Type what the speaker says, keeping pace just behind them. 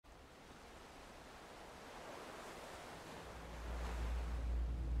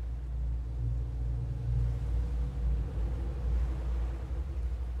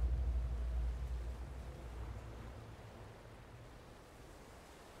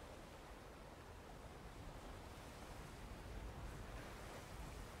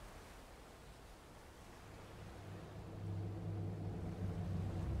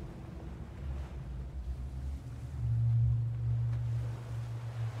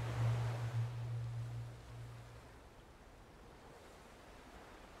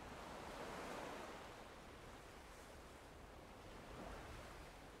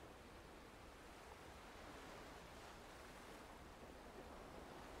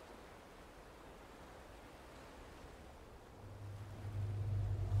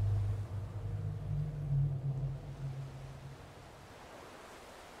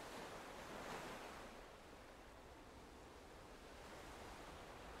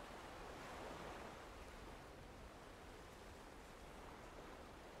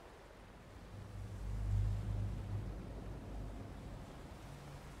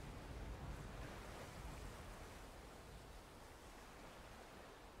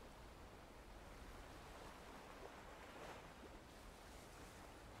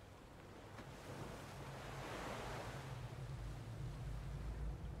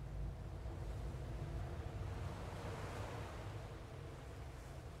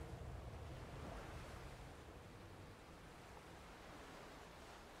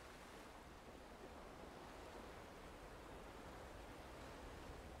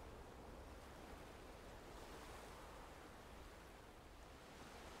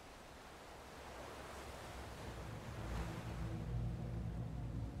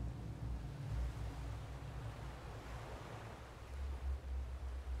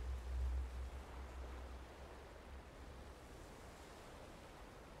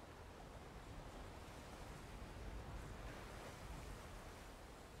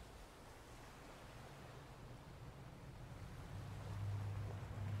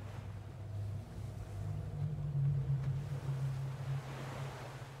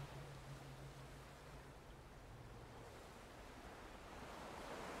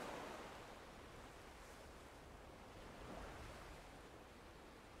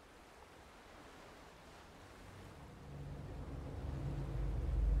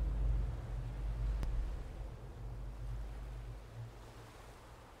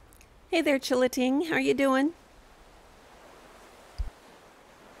Hey there, Chillating. How are you doing?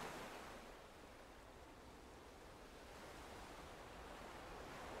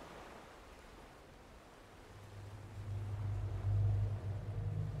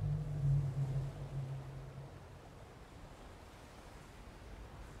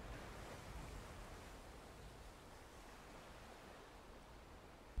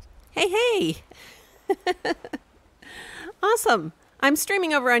 Hey, hey. Awesome. I'm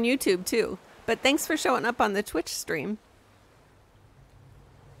streaming over on YouTube too, but thanks for showing up on the Twitch stream.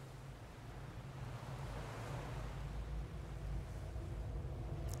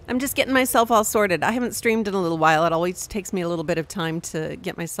 I'm just getting myself all sorted. I haven't streamed in a little while. It always takes me a little bit of time to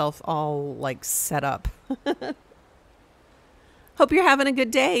get myself all like set up. Hope you're having a good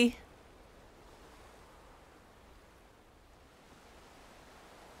day.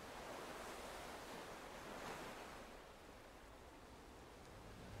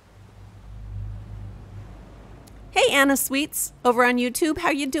 Hey, Anna Sweets over on YouTube.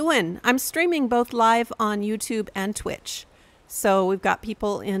 How you doing? I'm streaming both live on YouTube and Twitch. So we've got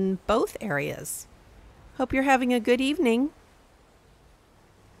people in both areas. Hope you're having a good evening.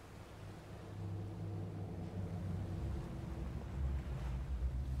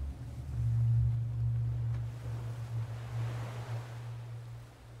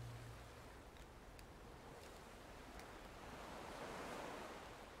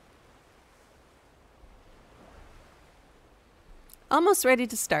 Almost ready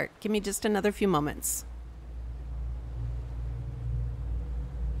to start. Give me just another few moments.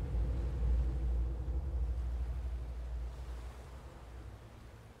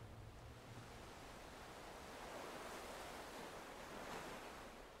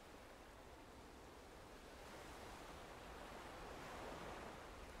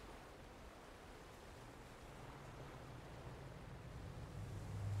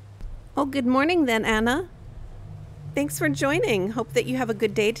 Oh, good morning then, Anna. Thanks for joining. Hope that you have a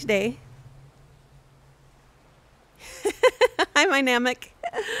good day today. Hi, my Namek.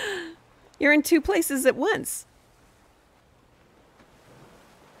 You're in two places at once.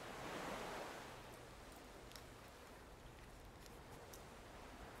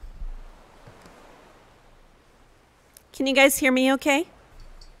 Can you guys hear me okay?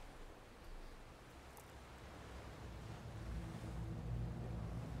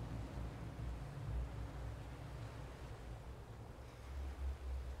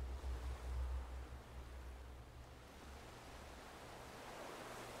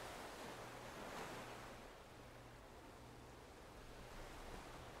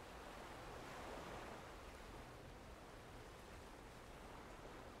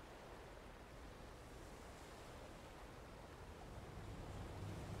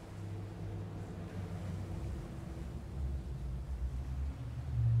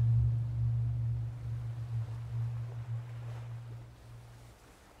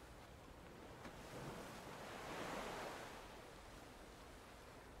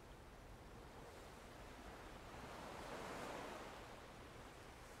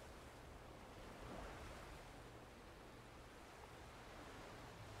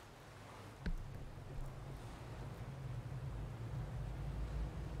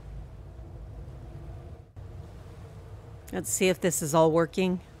 Let's see if this is all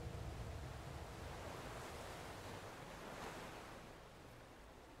working.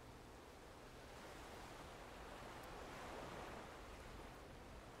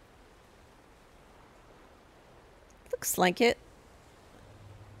 Looks like it.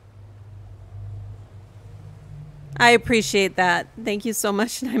 I appreciate that. Thank you so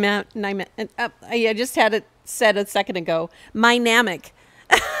much. I just had it said a second ago. My Namek.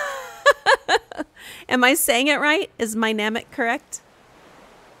 Am I saying it right? Is my Namek correct?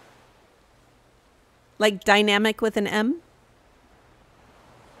 Like dynamic with an M?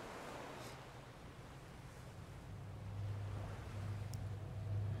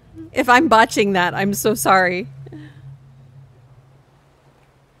 If I'm botching that, I'm so sorry.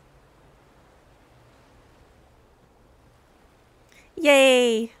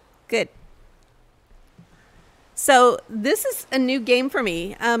 Yay! Good. So this is a new game for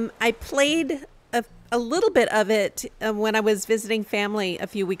me. I played a little bit of it when I was visiting family a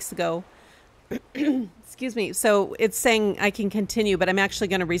few weeks ago. Excuse me. So it's saying I can continue, but I'm actually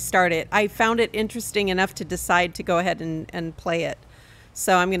going to restart it. I found it interesting enough to decide to go ahead and play it.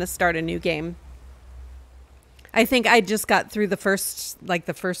 So I'm going to start a new game. I think I just got through the first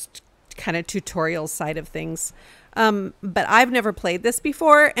kind of tutorial side of things. But I've never played this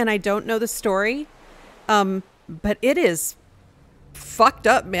before, and I don't know the story. But it is fucked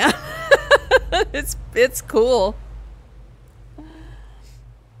up, man. It's cool.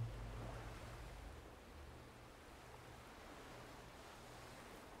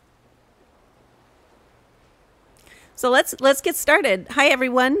 So let's get started. Hi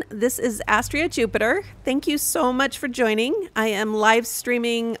everyone. This is Astria Jupiter. Thank you so much for joining. I am live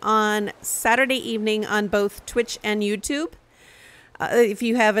streaming on Saturday evening on both Twitch and YouTube. If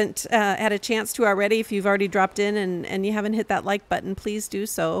you haven't had a chance to already, if you've already dropped in and you haven't hit that like button, please do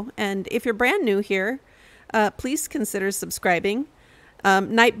so. And if you're brand new here, please consider subscribing.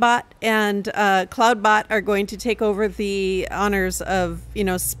 Nightbot and Cloudbot are going to take over the honors of,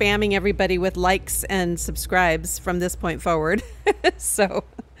 spamming everybody with likes and subscribes from this point forward. So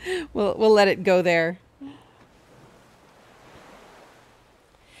we'll let it go there.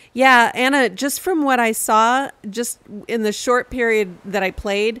 Yeah, Anna, just from what I saw, just in the short period that I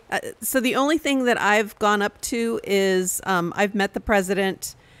played, so the only thing that I've gone up to is I've met the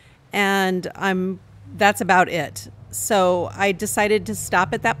president, and that's about it. So I decided to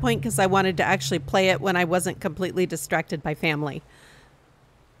stop at that point because I wanted to actually play it when I wasn't completely distracted by family.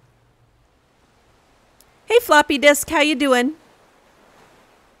 Hey, Floppy Disk, how you doing?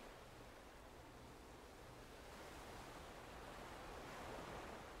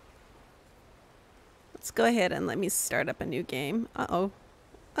 Let's go ahead and let me start up a new game. Uh-oh.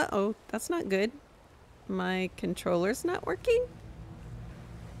 Uh-oh, that's not good. My controller's not working?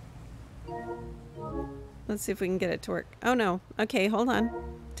 Let's see if we can get it to work. Oh no. Okay, hold on.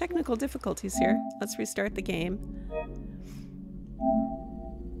 Technical difficulties here. Let's restart the game.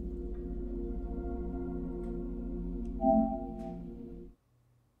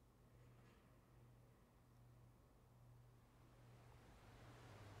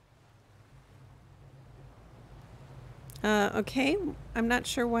 Okay. I'm not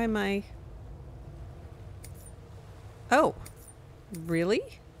sure why my... Oh. Really?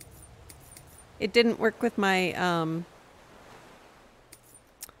 It didn't work with my, well,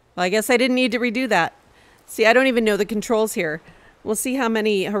 I guess I didn't need to redo that. See, I don't even know the controls here. We'll see how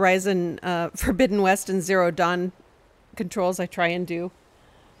many Horizon Forbidden West and Zero Dawn controls I try and do.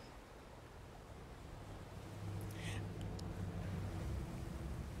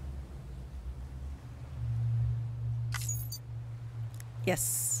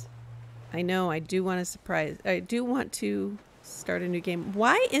 Yes. I know, I do want to surprise. I do want to start a new game.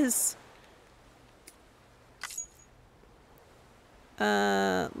 Why is...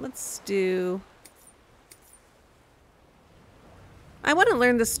 let's do... I want to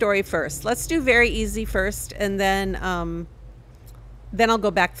learn the story first. Let's do very easy first, and then I'll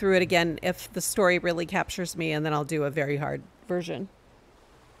go back through it again if the story really captures me, and then I'll do a very hard version.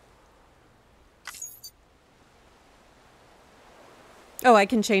 Oh, I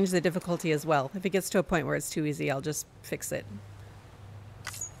can change the difficulty as well. If it gets to a point where it's too easy, I'll just fix it.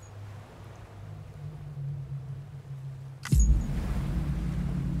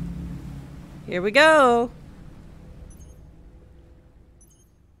 Here we go.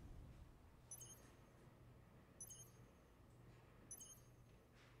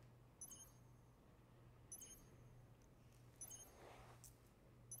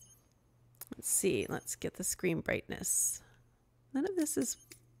 Let's see. Let's get the screen brightness. None of this is...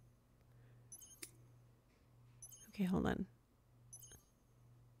 Okay, hold on.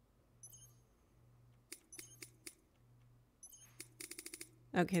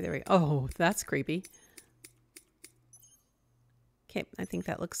 Okay, there we go. Oh, that's creepy. Okay, I think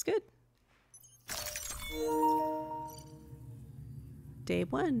that looks good. Day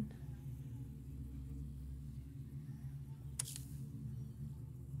 1.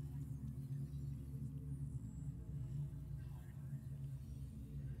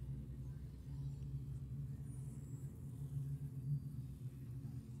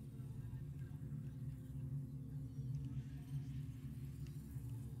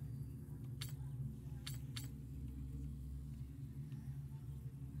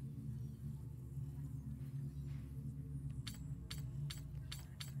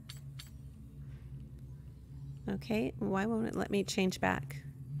 Okay, why won't it let me change back?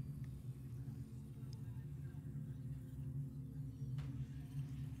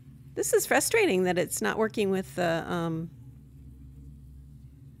 This is frustrating that it's not working with the,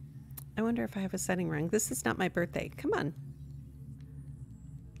 I wonder if I have a setting wrong. This is not my birthday. Come on.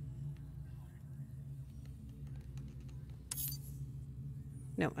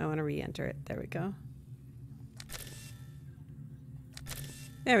 No, I want to re-enter it. There we go.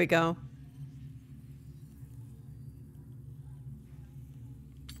 There we go.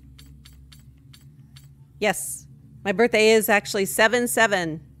 Yes, my birthday is actually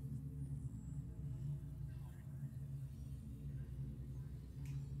 7/7.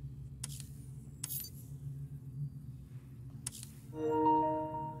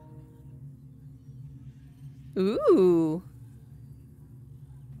 Ooh.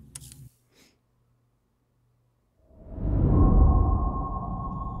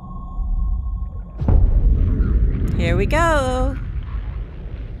 Here we go.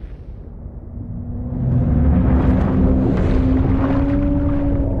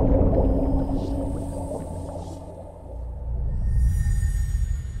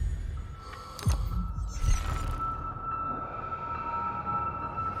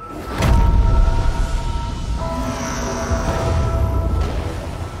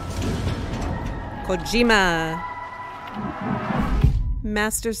 Kojima,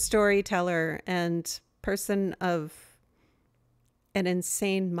 master storyteller and person of an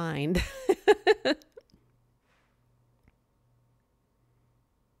insane mind.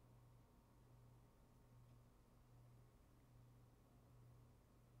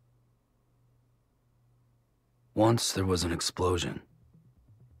 Once there was an explosion,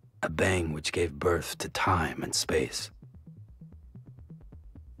 a bang which gave birth to time and space.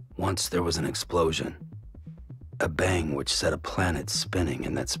 Once there was an explosion, a bang which set a planet spinning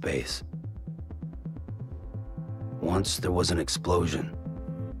in that space. Once there was an explosion,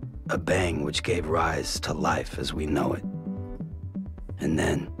 a bang which gave rise to life as we know it. And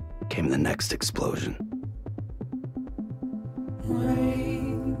then came the next explosion.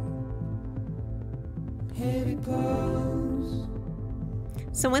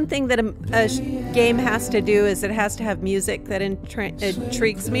 So one thing that a game has to do is it has to have music that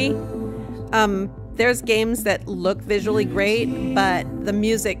intrigues me. There's games that look visually great, but the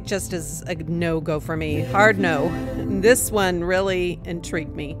music just is a no-go for me. Hard no. This one really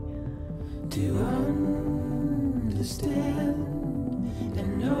intrigued me. To understand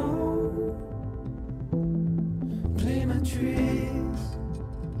and know, play my tricks,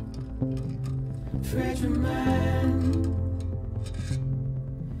 fragile mind,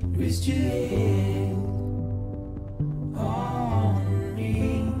 risk your head on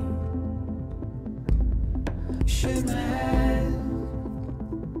me, shut my eyes,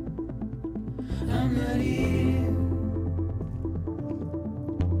 I'm not here.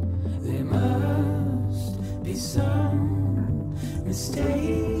 There must be some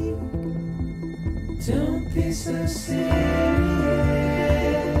mistake. Don't be so serious.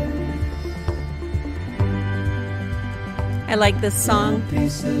 I like this song. Don't be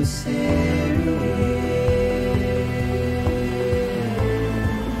so serious.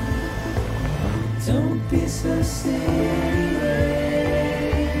 Don't be so serious.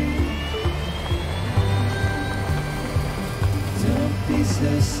 Don't be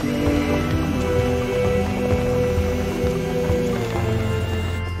so serious.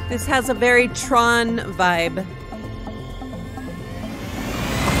 This has a very Tron vibe.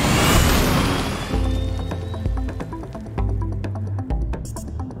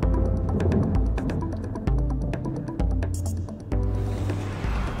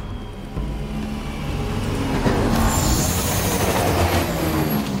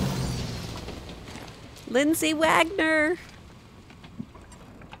 Lindsay Wagner.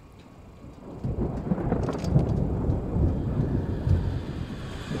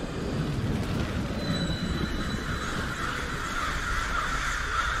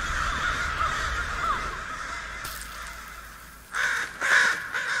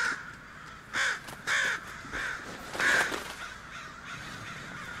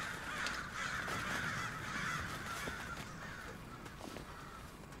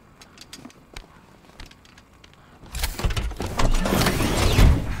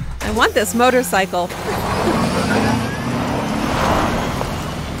 I want this motorcycle.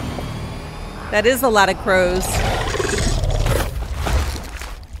 That is a lot of crows.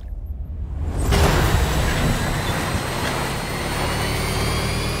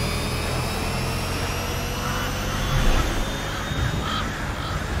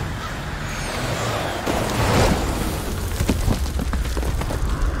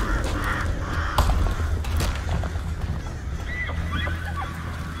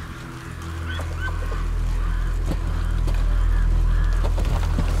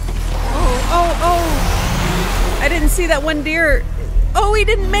 I didn't see that one deer. Oh, he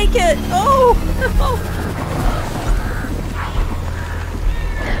didn't make it. Oh, no.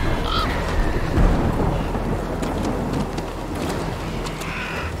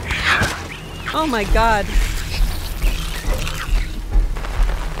 Oh my God.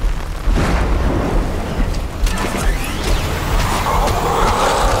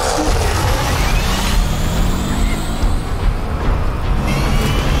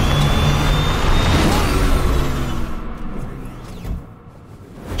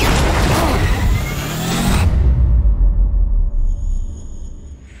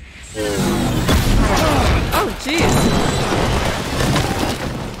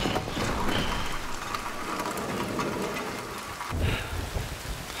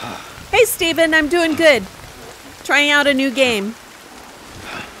 Hey, Steven, I'm doing good. Trying out a new game.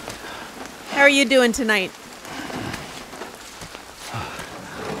 How are you doing tonight?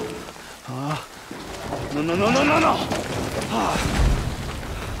 No, no, no, no, no, no!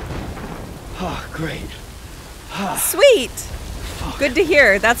 Oh, great. Sweet. Good to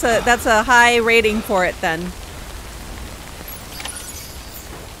hear. That's a high rating for it then.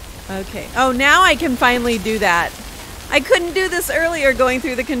 Okay. Oh, now I can finally do that. I couldn't do this earlier going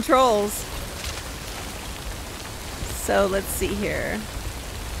through the controls. So let's see here.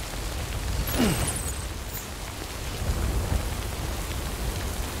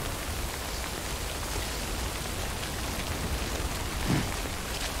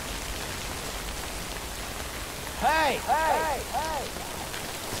 Hey! Hey! Hey!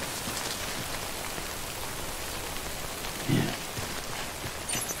 Yeah.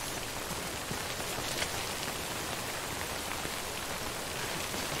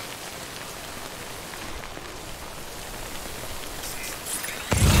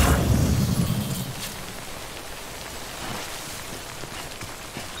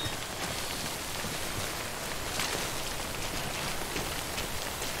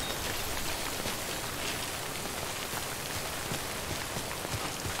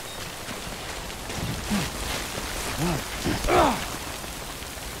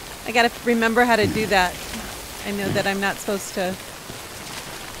 I gotta remember how to do that. I know that I'm not supposed to.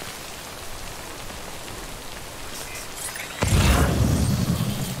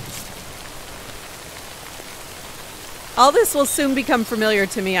 All this will soon become familiar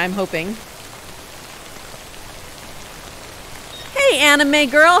to me, I'm hoping. Hey, anime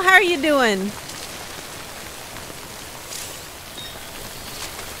girl, how are you doing?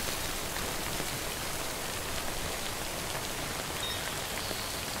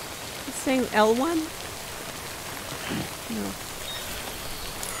 Saying L1?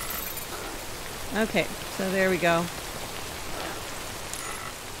 No. Okay, so there we go.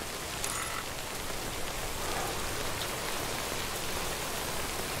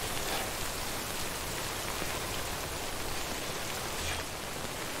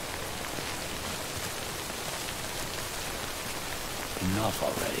 Enough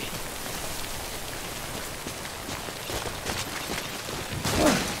already.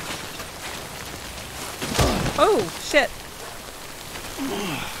 Oh, shit.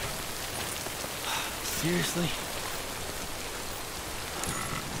 Seriously?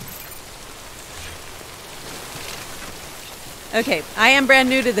 Okay, I am brand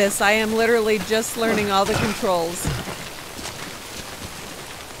new to this. I am literally just learning all the controls.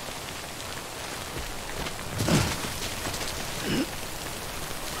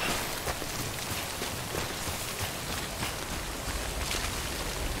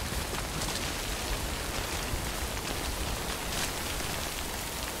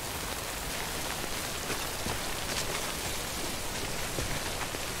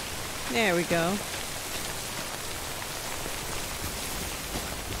 There we go.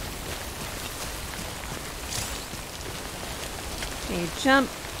 Okay, jump.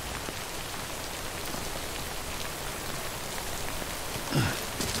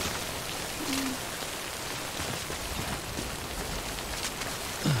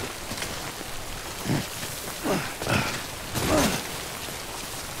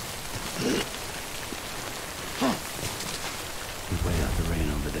 Way out the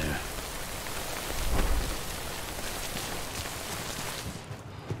rain over there.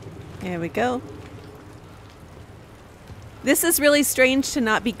 There we go. This is really strange to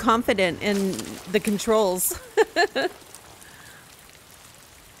not be confident in the controls.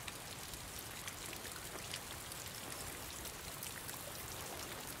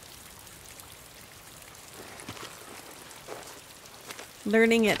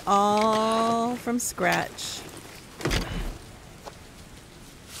 Learning it all from scratch.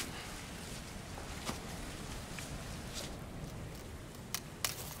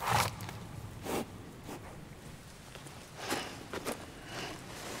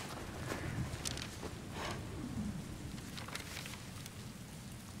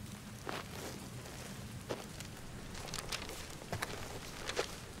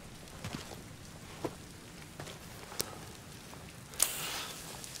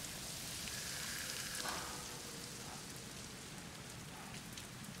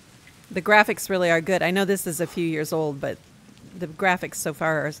 The graphics really are good. I know this is a few years old, but the graphics so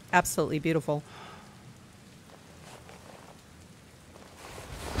far are absolutely beautiful.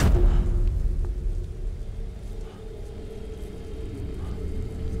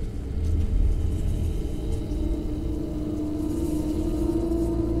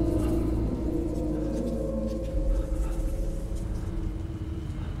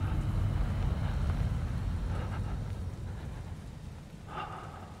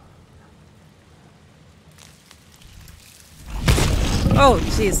 Oh,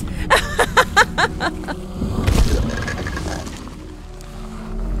 jeez.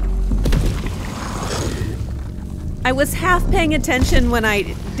 I was half paying attention when I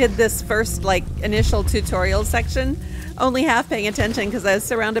did this first, like, initial tutorial section. Only half paying attention because I was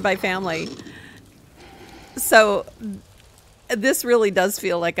surrounded by family. So, this really does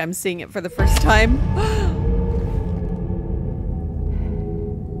feel like I'm seeing it for the first time.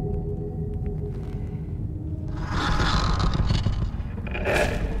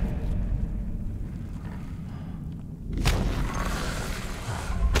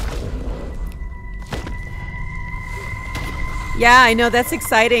 Yeah, I know, that's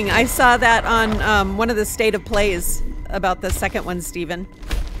exciting. I saw that on one of the State of Plays about the second one, Steven.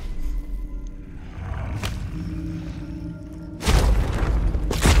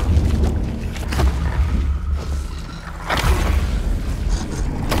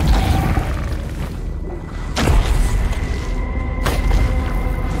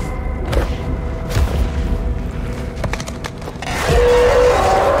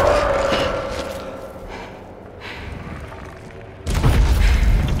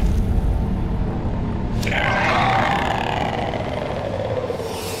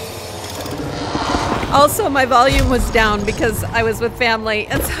 Also, my volume was down because I was with family,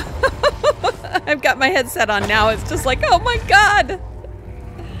 and so I've got my headset on now. It's just like, oh my god!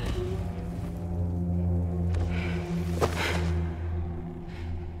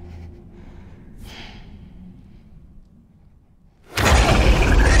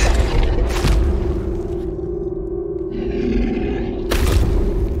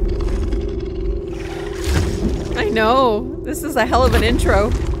 I know. This is a hell of an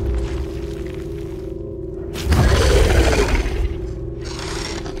intro.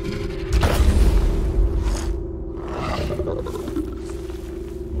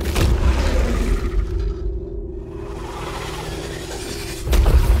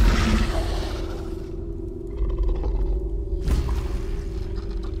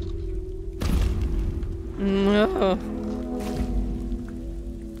 No.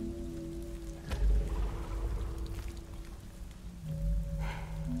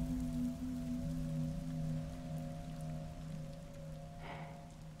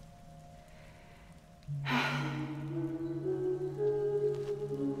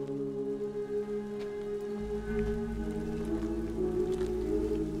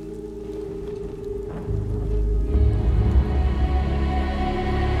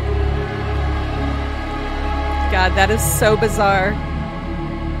 God, that is so bizarre.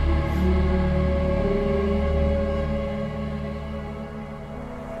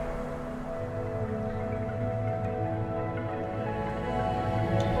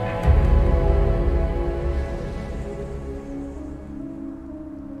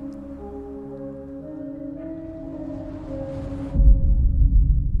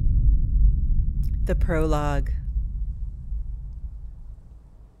 The prologue.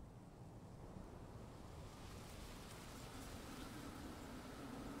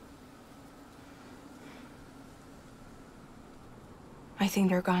 I think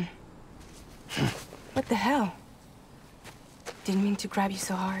they're gone. What the hell? Didn't mean to grab you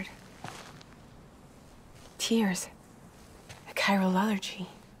so hard. Tears. A chiral allergy.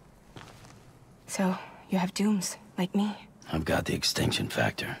 So, you have dooms, like me. I've got the extinction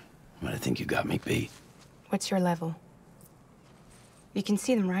factor, but I think you got me beat. What's your level? You can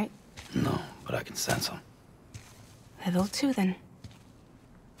see them, right? No, but I can sense them. Level 2, then.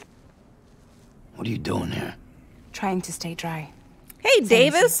 What are you doing here? Trying to stay dry. Hey,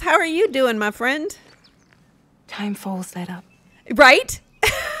 Davis, how are you doing, my friend? Time falls let up. Right?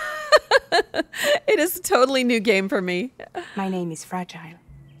 It is a totally new game for me. My name is Fragile.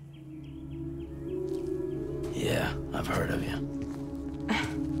 Yeah, I've heard of you.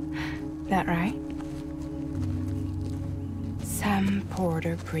 That right? Sam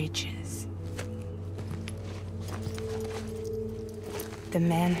Porter Bridges. The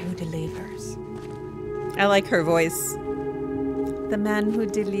man who delivers. I like her voice. The man who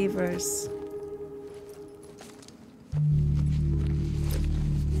delivers.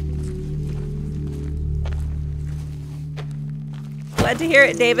 Glad to hear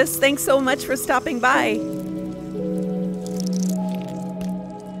it, Davis. Thanks so much for stopping by.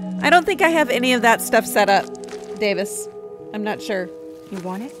 I don't think I have any of that stuff set up, Davis. I'm not sure. You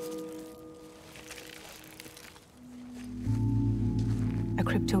want it? A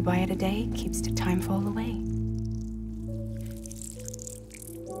crypto buy a day keeps the time fall away.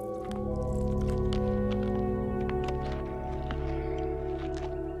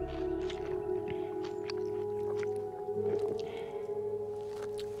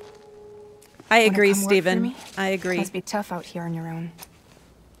 I agree, Wanna come work for Stephen. me? I agree. Must be tough out here on your own.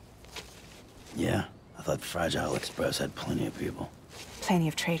 Yeah, I thought Fragile Express had plenty of people. Plenty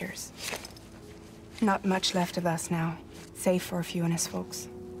of traitors. Not much left of us now, save for a few honest folks.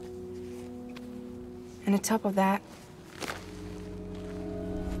 And on top of that,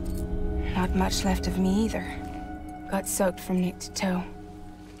 not much left of me either. Got soaked from neck to toe.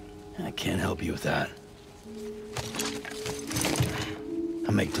 I can't help you with that.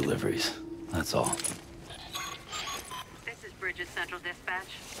 I make deliveries, that's all. This is Bridges Central Dispatch.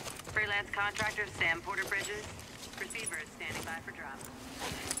 Freelance contractor Sam Porter Bridges. Receiver is standing by for drop.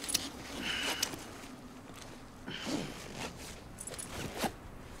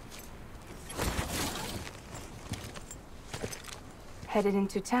 Headed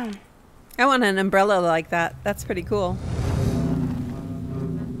into town. I want an umbrella like that. That's pretty cool.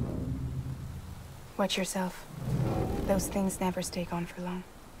 Watch yourself. Those things never stay gone for long.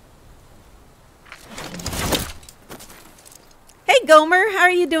 Hey, Gomer. How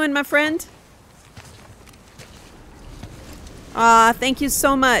are you doing, my friend? Thank you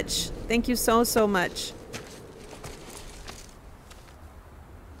so much. Thank you so, so much.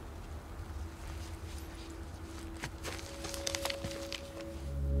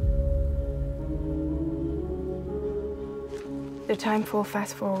 The time full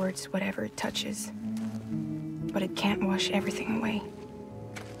fast forwards whatever it touches. But it can't wash everything away.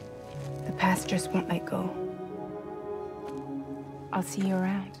 The past just won't let go. I'll see you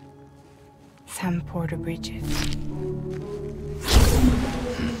around. Sam Porter Bridges.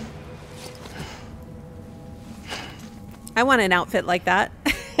 I want an outfit like that.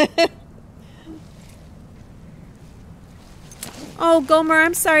 Oh, Gomer,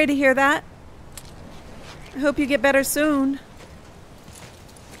 I'm sorry to hear that. I hope you get better soon.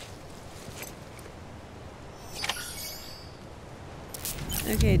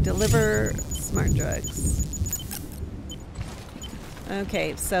 Okay, deliver smart drugs.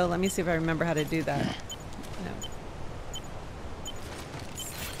 Okay, so let me see if I remember how to do that. No.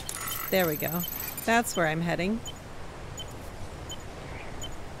 There we go. That's where I'm heading.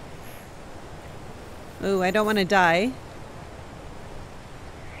 Ooh, I don't want to die.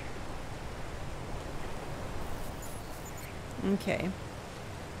 Okay.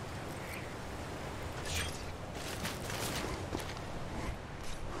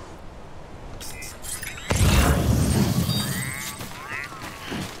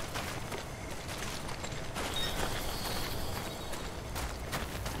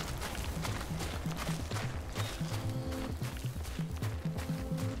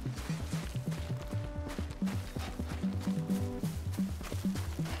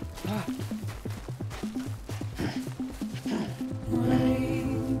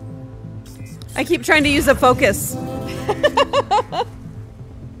 I keep trying to use a focus.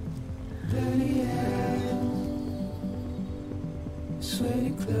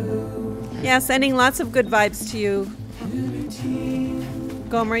 Yeah, sending lots of good vibes to you.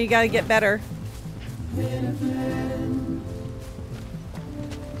 Gomer, you gotta get better.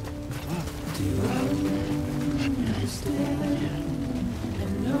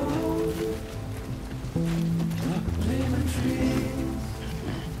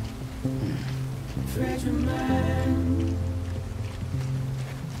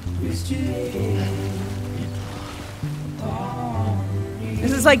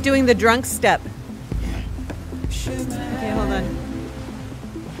 This is like doing the drunk step. Okay, hold on.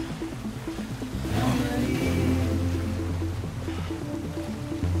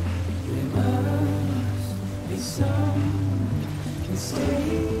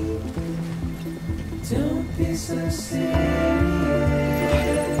 Don't be so serious.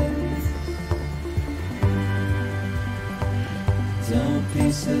 Don't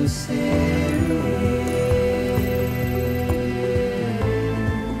be so serious.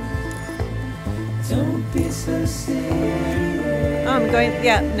 Don't be so serious. Oh, I'm going.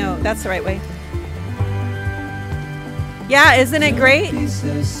 Yeah, no, that's the right way. Yeah, isn't it great? Be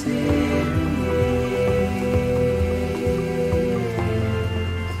so serious.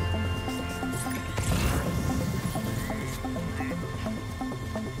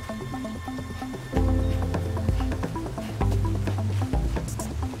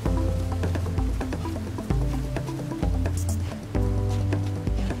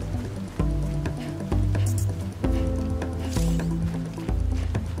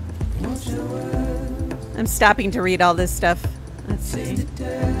 I'm stopping to read all this stuff. Let's see.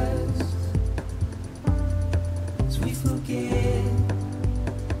 As we forget,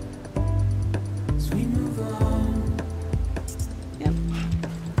 as we move on, Yep.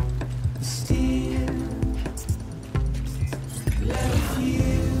 still love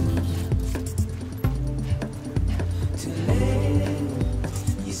you to let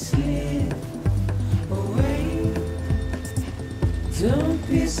you slip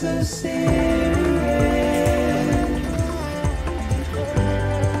so serious.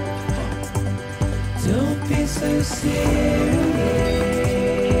 Don't be so serious.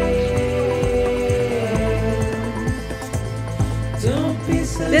 Don't be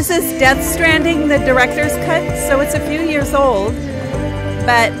so This is Death Stranding, the director's cut, so it's a few years old,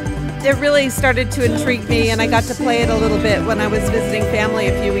 but it really started to intrigue me, and I got to play it a little bit when I was visiting family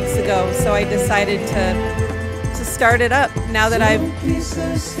a few weeks ago, so I decided to start it up now that I've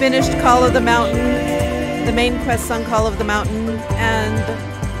finished Call of the Mountain, the main quests on Call of the Mountain,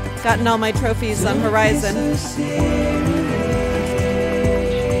 and gotten all my trophies on Horizon.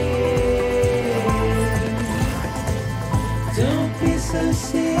 Don't be so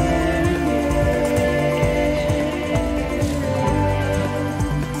serious.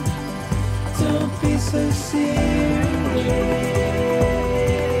 Don't be so serious.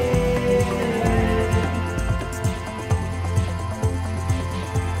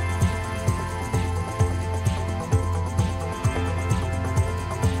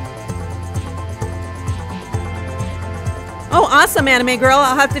 Oh, awesome, Anime Girl.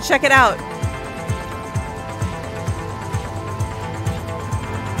 I'll have to check it out.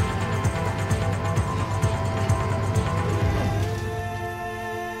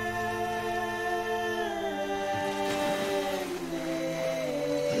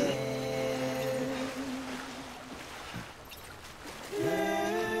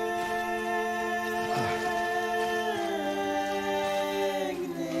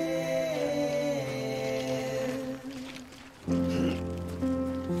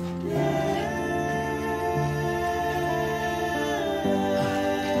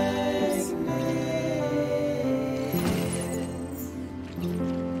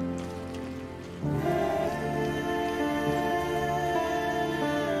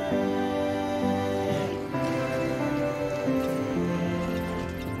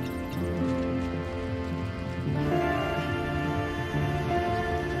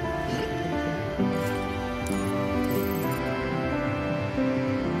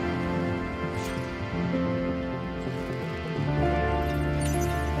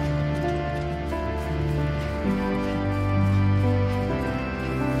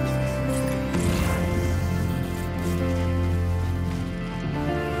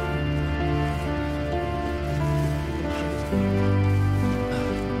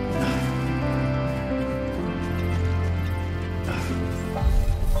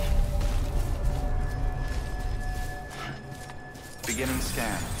 Beginning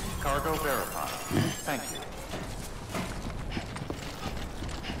scan. Cargo verified. Thank you.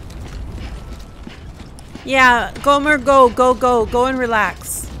 Yeah, Gomer, go and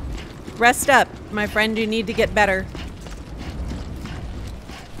relax. Rest up, my friend. You need to get better.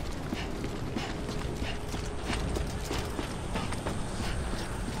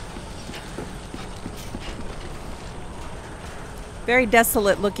 Very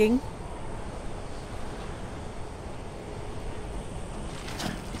desolate looking.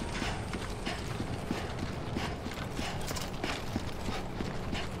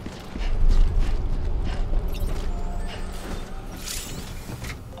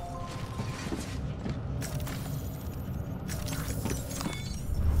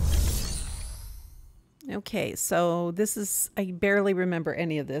 Okay, so this is, I barely remember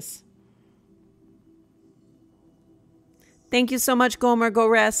any of this. Thank you so much, Gomer. Go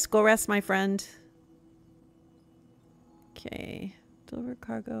rest, my friend. Okay, deliver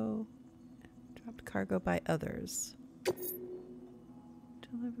cargo, dropped cargo by others.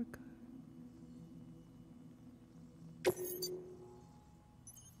 Deliver cargo.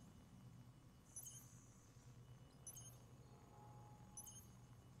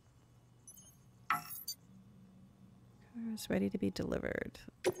 Is ready to be delivered.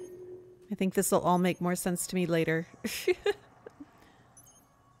 I think this will all make more sense to me later.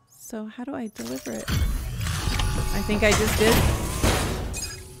 So how do I deliver it? I think I just did.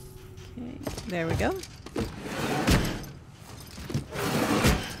 Okay, there we go.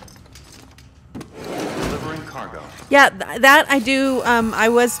 Delivering cargo. Yeah, that I do. I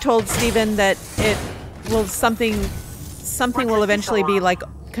was told, Stephen, that it will something will eventually be like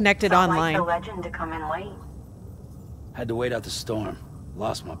connected online. Like the legend to come in late. Had to wait out the storm.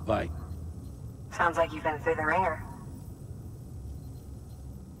 Lost my bike. Sounds like you've been through the ringer.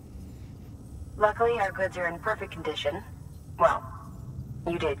 Luckily, our goods are in perfect condition. Well,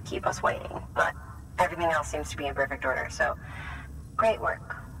 you did keep us waiting, but everything else seems to be in perfect order, so great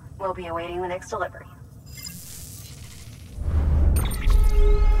work. We'll be awaiting the next delivery.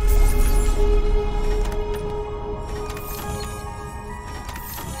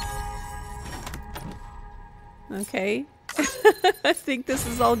 Okay. I think this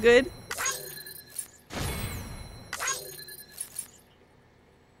is all good.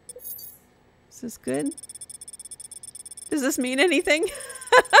 Is this good? Does this mean anything?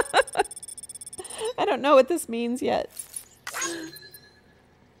 I don't know what this means yet.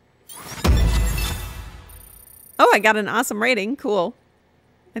 Oh, I got an awesome rating. Cool.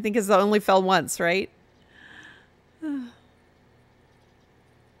 I think it's only fell once, right?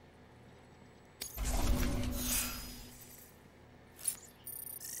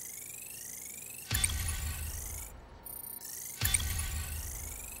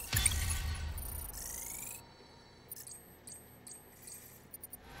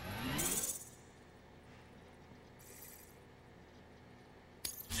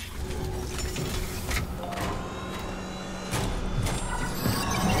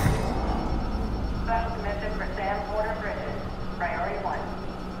 Special commission for Sam Porter Bridges. Priority 1.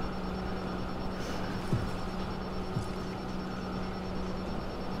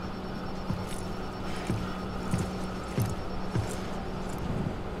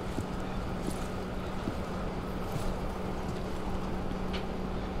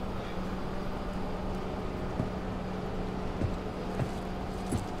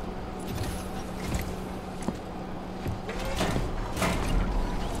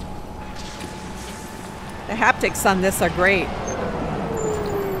 The haptics on this are great.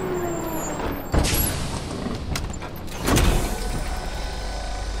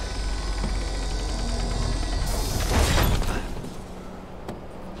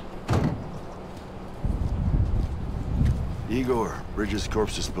 Igor, Bridges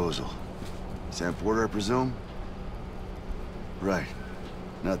Corpse Disposal. Sam Porter, I presume? Right.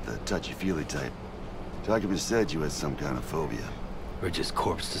 Not the touchy-feely type. Documents said you had some kind of phobia. Bridges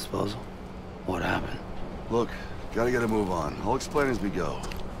corpse disposal? What happened? Look, gotta get a move on. I'll explain as we go.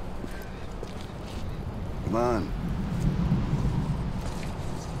 Come on.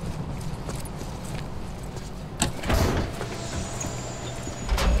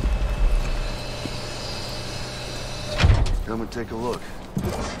 Come and take a look.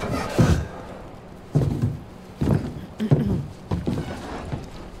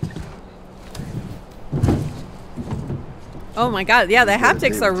 Oh my god, yeah, the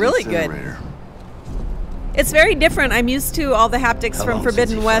haptics are really good. It's very different. I'm used to all the haptics How from long since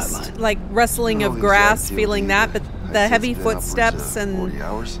Forbidden you West, flatlined? like rustling of Well, grass, exactly. feeling that, but I'd the say heavy it's been upwards footsteps of and 40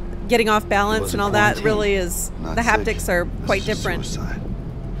 hours. getting off balance Was and it all that quarantine? really is, Not the sick. haptics are quite This is different. Suicide.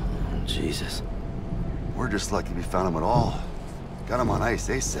 Jesus. We're just lucky we found him at all. Got him on ice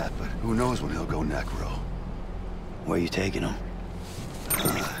ASAP, but who knows when he'll go necro. Where you taking him?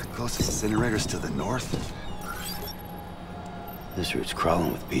 Closest incinerators to the north. This route's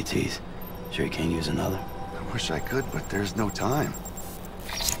crawling with BTs. Sure you can't use another? I wish I could, but there's no time.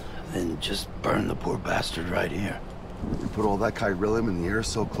 Then just burn the poor bastard right here. You put all that chiralium in the air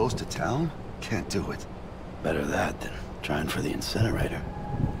so close to town? Can't do it. Better that than trying for the incinerator.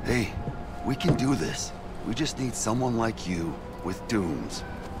 Hey, we can do this. We just need someone like you with dooms.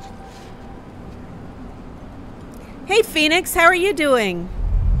 Hey Phoenix, how are you doing?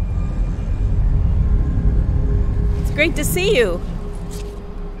 It's great to see you.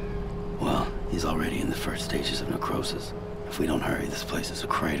 Well, he's already in the first stages of necrosis. If we don't hurry, this place is a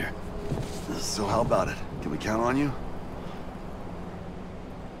crater. So how about it? Can we count on you?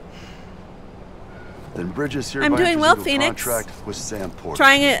 Then Bridges here. I'm doing well, Phoenix. Contract with Sam Porter.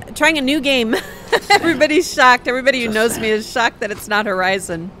 Trying a new game. Everybody's shocked. Everybody who Just knows saying. me is shocked that it's not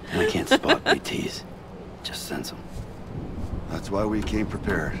Horizon. I can't spot BTs. Just sense them. That's why we came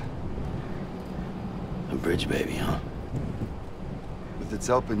prepared. A bridge baby, huh? With its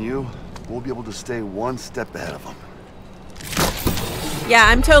helping you, we'll be able to stay one step ahead of them. Yeah,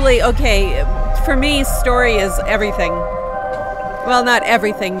 I'm totally okay. For me, story is everything. Well, not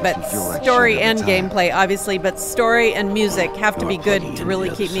everything, but You feel like story shit and every time. gameplay, obviously. But story and music have to Or be good plugging to in really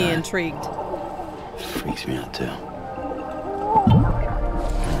the keep other me side. intrigued. Freaks me out too.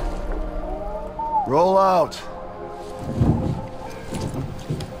 Roll out.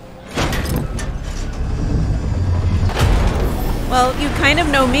 Well, you kind of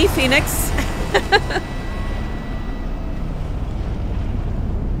know me, Phoenix.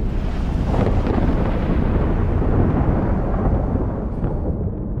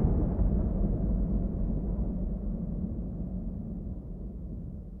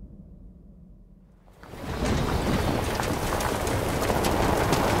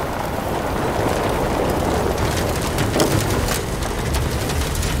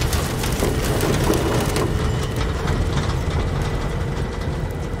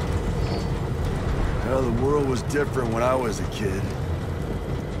 The world was different when I was a kid.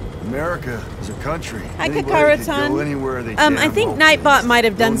 America is a country. Hi, Anybody could Kakara-tan. go anywhere they I damn think well Nightbot please. might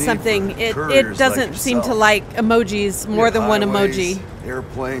have done No need something. for It couriers doesn't like seem to yourself. like emojis more You than got one highways, emoji.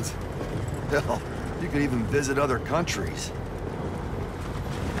 Airplanes. Hell, you could even visit other countries.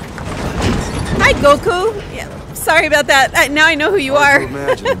 Hi, Goku. Yeah, sorry about that. Now I know who you Hard are. to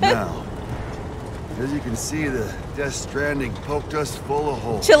imagine it now. As you can see, the Death Stranding poked us full of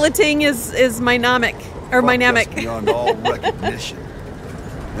holes. Chillating is my nomic or my Fucked us namic. beyond all recognition.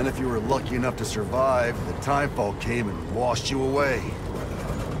 And if you were lucky enough to survive, the timefall came and washed you away.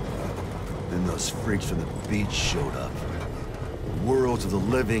 Then those freaks from the beach showed up. Worlds of the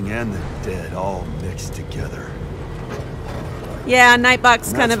living and the dead all mixed together. Yeah, Nightbot's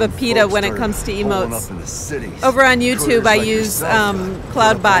And kind that's of a when PETA folks when it started comes to pulling emotes. up in the cities. Over on YouTube, Couriers I like use yourself got put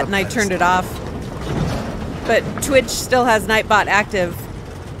up Cloudbot on and I a turned it pedestal. off. But Twitch still has Nightbot active.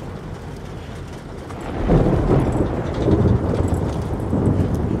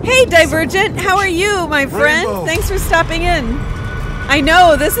 Hey, Divergent, how are you, my friend? Rainbow. Thanks for stopping in. I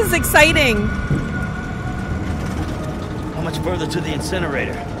know, this is exciting. How much further to the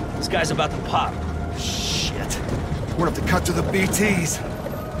incinerator? This guy's about to pop. Shit. We're gonna have to cut to the BTs.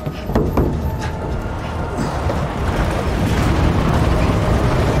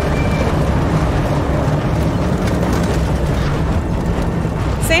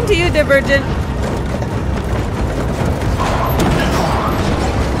 Same to you, Divergent.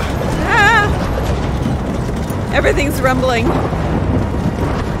 Ah! Everything's rumbling.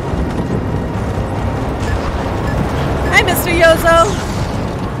 Hi, Mr. Yozo.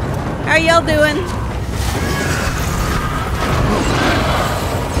 How y'all doing?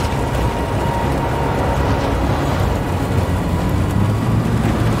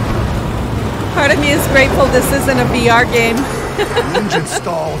 Part of me is grateful this isn't a VR game. The engine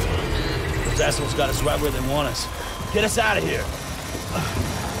stalled. Those assholes got us right where they want us. Get us out of here.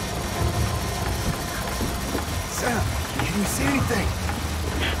 Sam, can you see anything?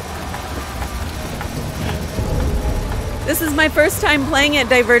 This is my first time playing it,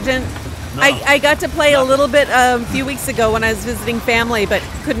 Divergent. No. I got to play a little bit a few weeks ago when I was visiting family, but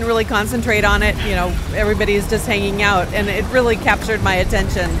couldn't really concentrate on it. You know, everybody's just hanging out, and it really captured my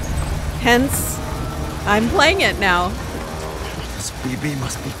attention. Hence, I'm playing it now. This BB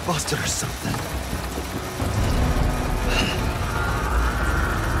must be busted or something.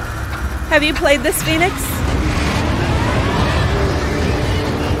 Have you played this, Phoenix?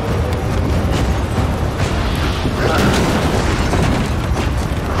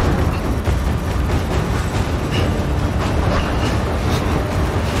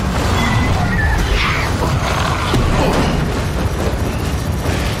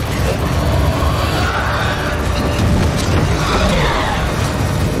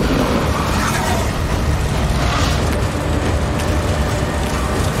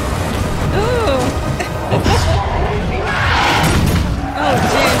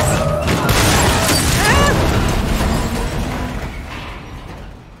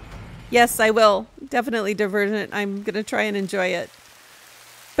 Yes, I will. Definitely Divergent. I'm going to try and enjoy it.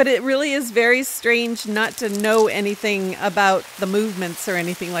 But it really is very strange not to know anything about the movements or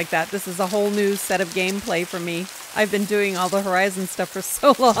anything like that. This is a whole new set of gameplay for me. I've been doing all the Horizon stuff for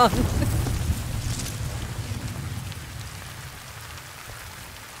so long.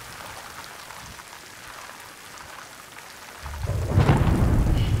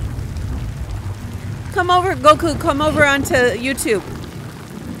 Come over, Goku, come over onto YouTube.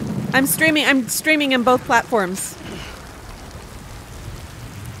 I'm streaming in both platforms.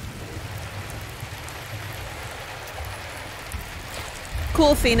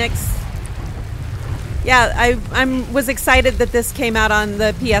 Cool, Phoenix. Yeah, I was excited that this came out on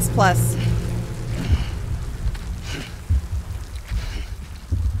the PS Plus.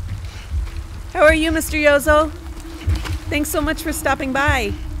 How are you, Mr. Yozo? Thanks so much for stopping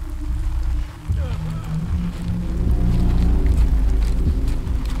by.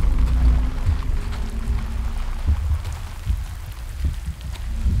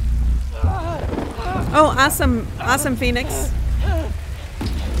 Oh, awesome. Awesome, Phoenix.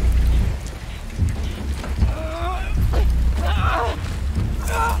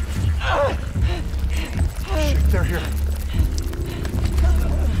 They're here.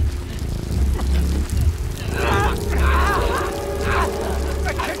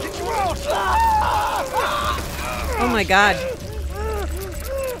 I can't get you out! Oh my God.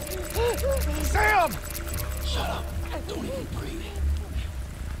 Sam! Shut up. Don't even breathe.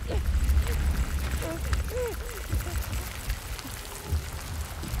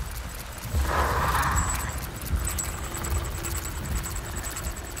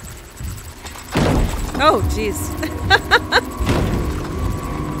 Oh, jeez.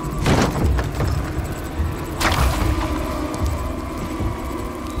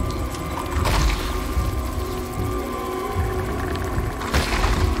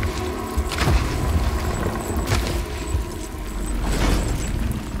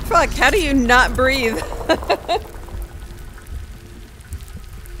 Fuck, how do you not breathe? Oh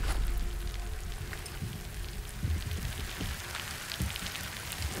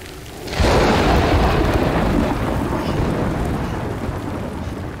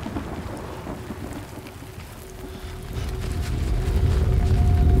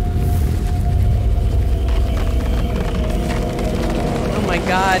my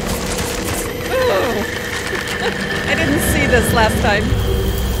god. Ooh. I didn't see this last time.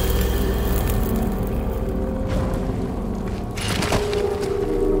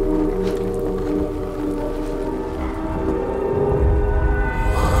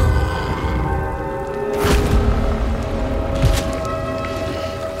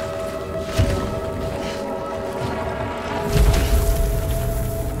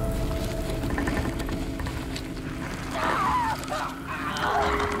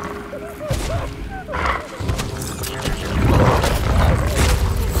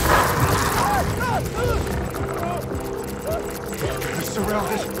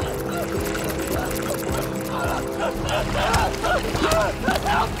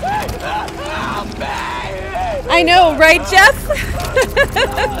 I know, right, Jeff?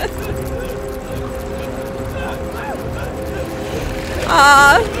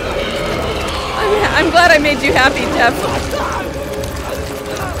 I'm glad I made you happy, Jeff.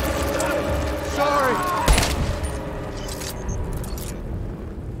 Sorry.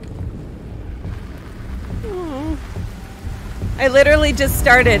 I literally just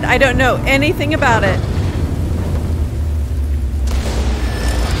started. I don't know anything about it.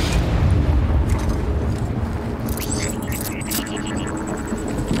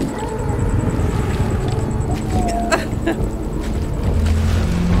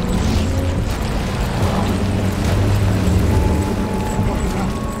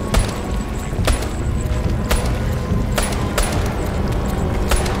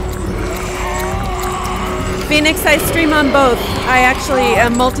 Phoenix, I stream on both. I actually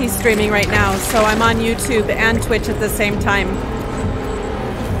am multi-streaming right now, so I'm on YouTube and Twitch at the same time.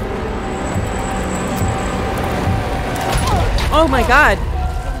 Oh my god.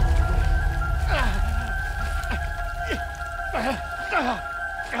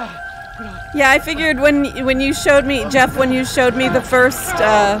 Yeah, I figured when you showed me, Jeff, when you showed me the first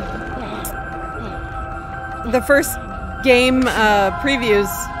game previews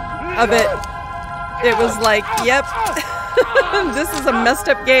of it, it was like, yep, this is a messed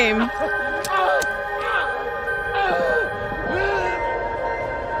up game.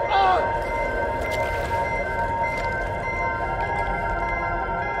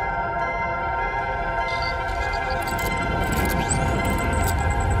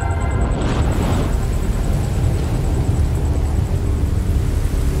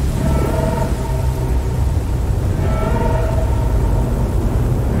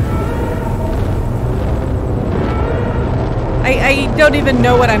 I don't even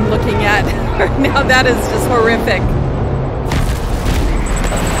know what I'm looking at right now. That is just horrific.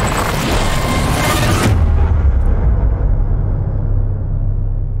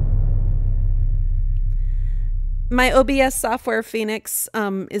 My OBS software, Phoenix,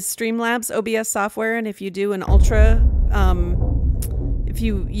 is Streamlabs OBS software, and if you do an Ultra, if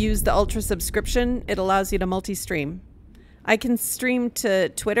you use the Ultra subscription, it allows you to multi-stream. I can stream to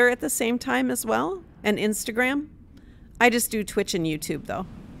Twitter at the same time as well, and Instagram. I just do Twitch and YouTube, though.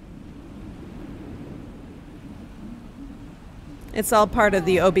 It's all part of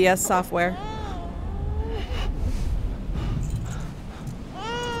the OBS software.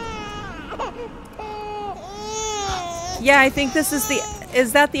 Yeah, I think this is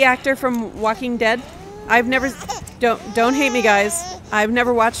is that the actor from Walking Dead? I've never, don't hate me, guys. I've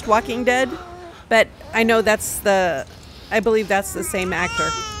never watched Walking Dead, but I know I believe that's the same actor.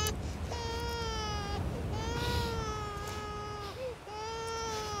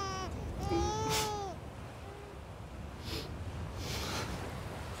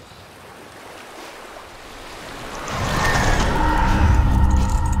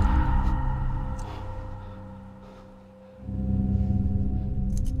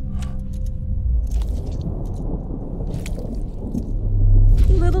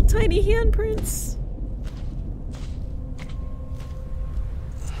 Little tiny handprints.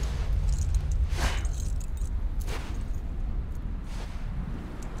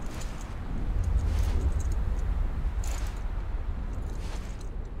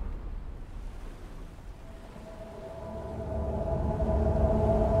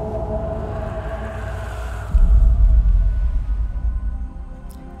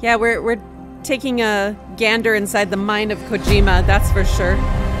 Yeah, we're taking a gander inside the mind of Kojima, that's for sure.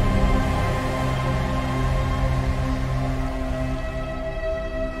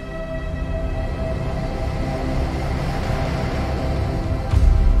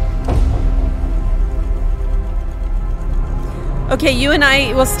 Okay, you and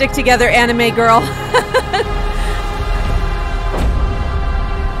I will stick together, anime girl.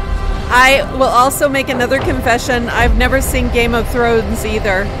 I will also make another confession. I've never seen Game of Thrones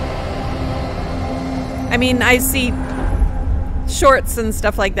either. I mean, I see shorts and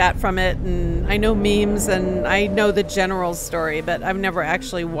stuff like that from it, and I know memes, and I know the general story, but I've never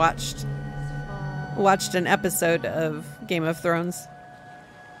actually watched an episode of Game of Thrones.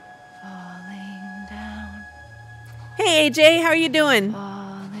 Falling down. Hey AJ, how are you doing?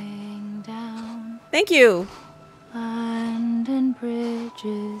 Falling down. Thank you. Land and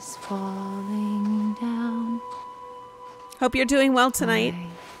bridges falling down. Hope you're doing well tonight. My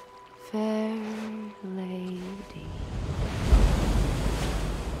fair lady.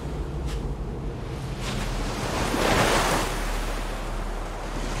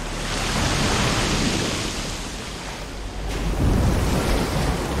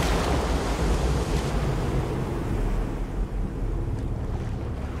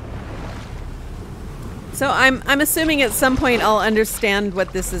 So I'm assuming at some point I'll understand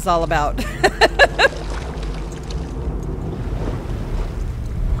what this is all about.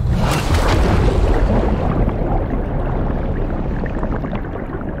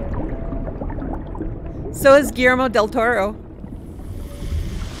 So is Guillermo del Toro.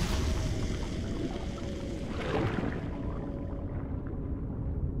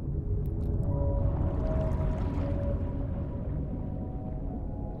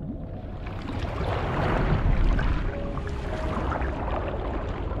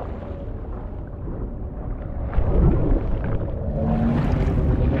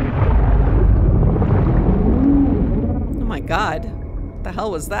 Oh my God, what the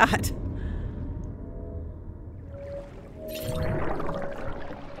hell was that?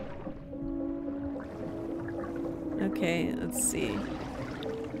 Okay, let's see.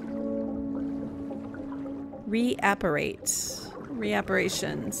 Reapparate.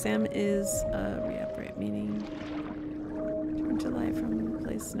 Reapparation. Sam is reapparate, meaning return to life from a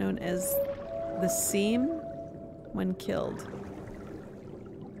place known as the Seam when killed.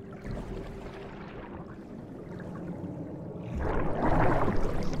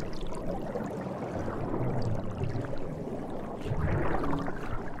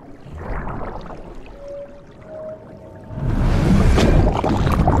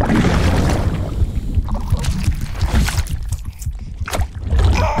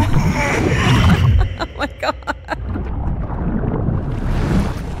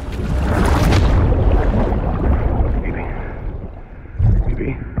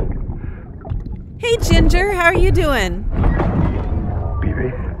 How are you doing?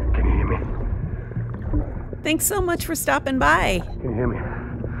 BB, can you hear me? Thanks so much for stopping by. Can you hear me?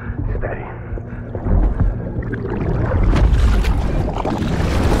 Steady.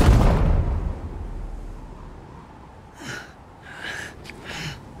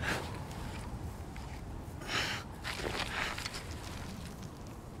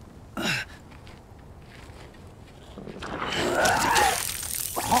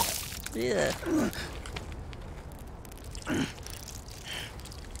 Yeah.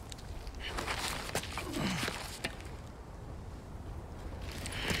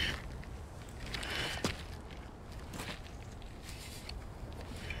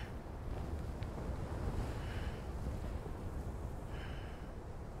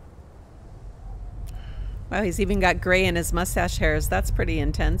 Wow, he's even got gray in his mustache hairs. That's pretty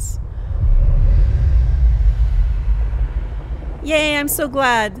intense. Yay, I'm so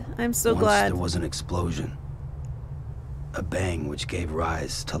glad. I'm so glad. There was an explosion. A bang which gave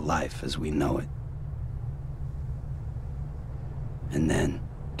rise to life as we know it. And then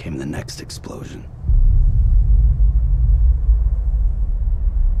came the next explosion.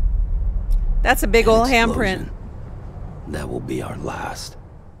 That's a big old handprint. That will be our last.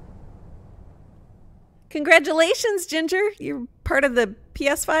 Congratulations, Ginger. You're part of the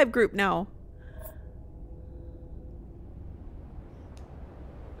PS5 group now.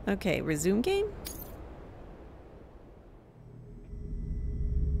 Okay, resume game?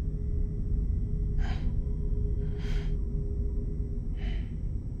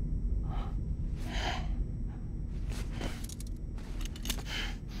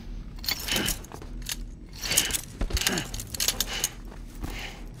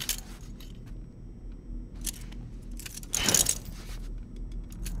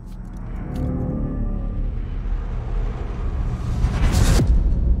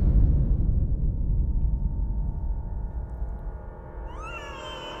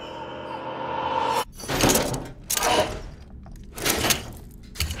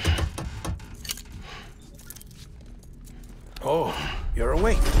 Oh, you're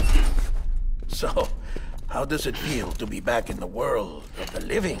awake. So, how does it feel to be back in the world of the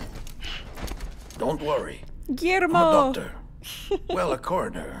living? Don't worry. Guillermo. I'm a doctor. Well, a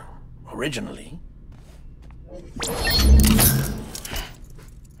coroner, originally.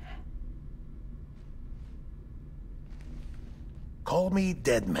 Call me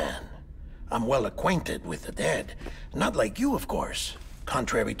Dead Man. I'm well acquainted with the dead. Not like you, of course.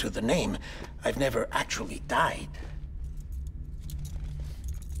 Contrary to the name, I've never actually died.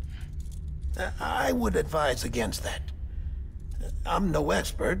 I would advise against that. I'm no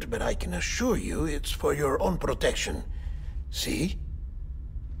expert, but I can assure you it's for your own protection. See?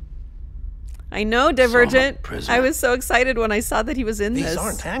 I know, Divergent. I was so excited when I saw that he was in this. These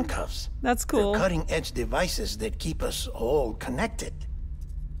aren't handcuffs. That's cool. They're cutting-edge devices that keep us all connected.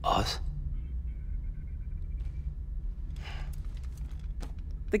 Us?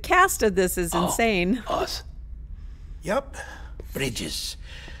 The cast of this is insane. Us? Yup. Bridges.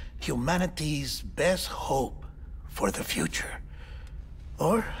 Humanity's best hope for the future.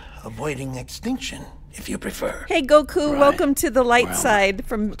 Or avoiding extinction, if you prefer. Hey, Goku, welcome to the light side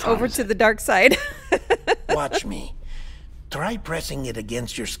from over to the dark side. Watch me. Try pressing it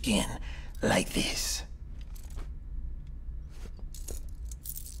against your skin, like this.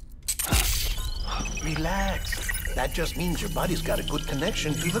 Relax. That just means your body's got a good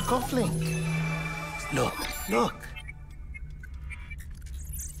connection to the cufflink. Look, look.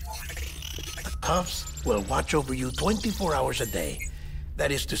 The cuffs will watch over you 24 hours a day.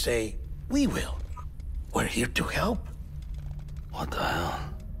 That is to say, we will. We're here to help. What the hell?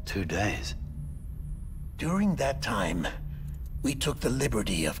 2 days? During that time, we took the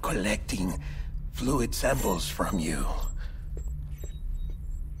liberty of collecting fluid samples from you.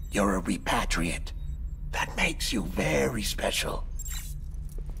 You're a repatriate. That makes you very special.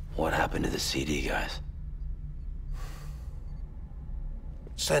 What happened to the CD guys?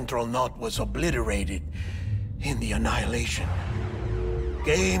 Central Knot was obliterated in the annihilation.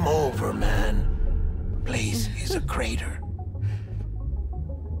 Game over, man. Place is a crater.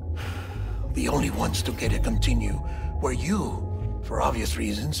 The only ones to get to continue were you, for obvious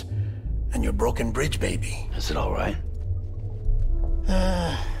reasons, and your broken bridge baby. Is it all right?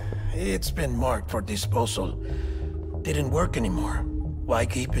 It's been marked for disposal. Didn't work anymore. Why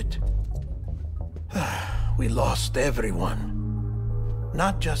keep it? We lost everyone.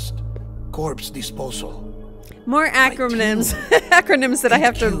 Not just corpse disposal. More acronyms. Acronyms that I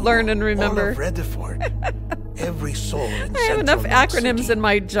have to learn and remember. All of Redford. Every soul in I have enough acronyms in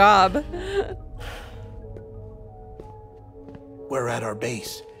my job. We're at our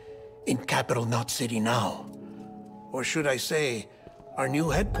base, in Capital Knot City now. Or should I say, our new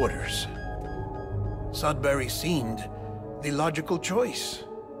headquarters. Sudbury seemed the logical choice.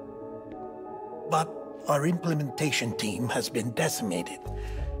 But our implementation team has been decimated,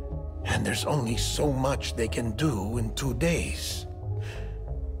 and there's only so much they can do in 2 days.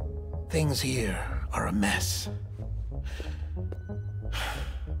 Things here are a mess.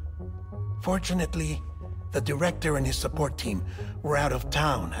 Fortunately, the director and his support team were out of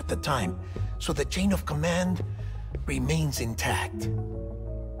town at the time, so the chain of command remains intact.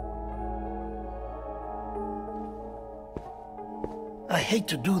 I hate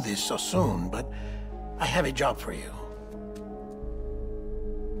to do this so soon, but I have a job for you.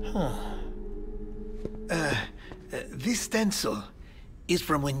 This stencil is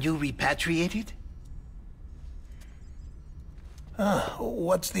from when you repatriated?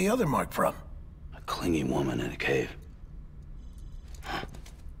 What's the other mark from? A clingy woman in a cave.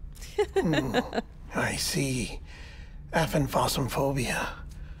 I see. Aphanphosmphobia.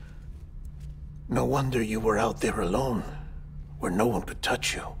 No wonder you were out there alone, where no one could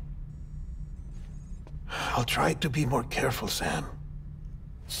touch you. I'll try to be more careful, Sam.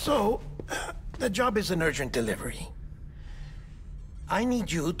 So, the job is an urgent delivery. I need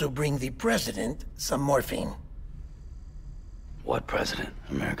you to bring the president some morphine. What president?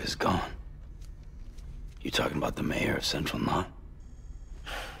 America's gone. You talking about the mayor of Central Knot?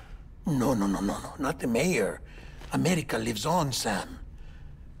 No, not the mayor. America lives on, Sam.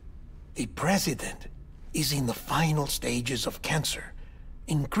 The president is in the final stages of cancer,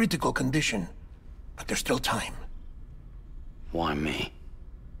 in critical condition, but there's still time. Why me?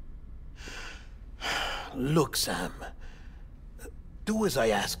 Look, Sam. Do as I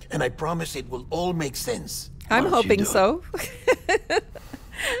ask, and I promise it will all make sense. I'm hoping so.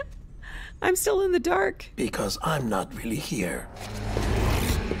 I'm still in the dark. Because I'm not really here.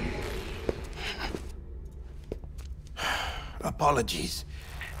 Apologies.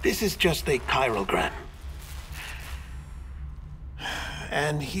 This is just a chiralgram.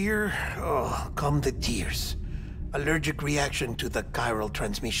 And here, come the tears. Allergic reaction to the chiral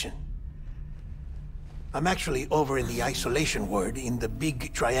transmission. I'm actually over in the isolation ward in the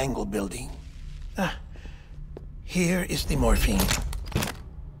big triangle building. Here is the morphine.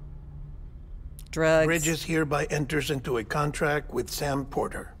 Drugs. Bridges hereby enters into a contract with Sam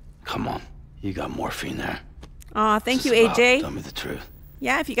Porter. Come on, you got morphine there. Aw, thank you, Just AJ. tell me the truth.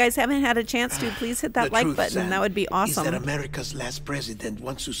 Yeah, if you guys haven't had a chance to, please hit that The like truth, button. Sam, That would be awesome. Is that America's last president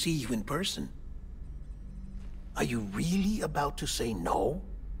wants to see you in person? Are you really about to say no?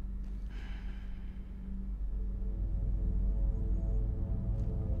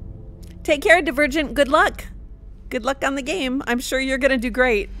 Take care, Divergent. Good luck. Good luck on the game. I'm sure you're going to do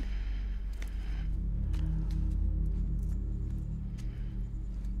great.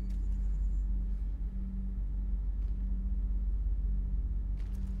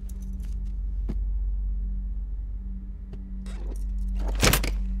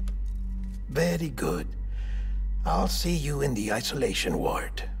 Very good. I'll see you in the isolation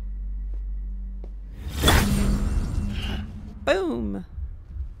ward. Boom.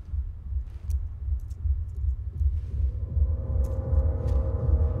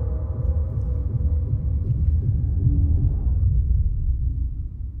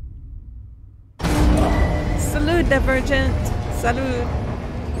 Salute, Divergent. Salute.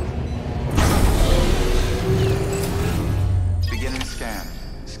 Beginning scan.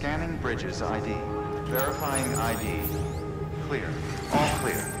 Scanning Bridges ID. Verifying ID. Clear. All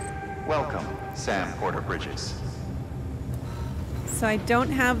clear. Welcome, Sam Porter Bridges. So I don't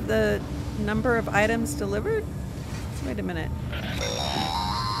have the number of items delivered? Wait a minute.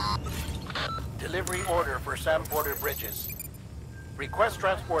 Delivery order for Sam Porter Bridges. Request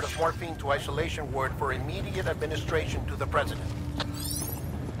transport of morphine to isolation ward for immediate administration to the president.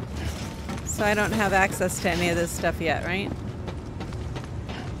 So I don't have access to any of this stuff yet, right?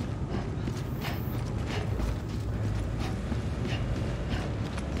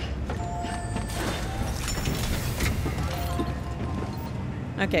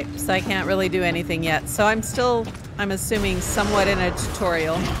 Okay, so I can't really do anything yet. So I'm assuming somewhat in a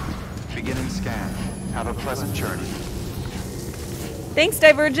tutorial. Beginning scan. Have a pleasant journey. Thanks,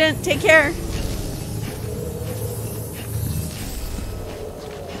 Divergent. Take care.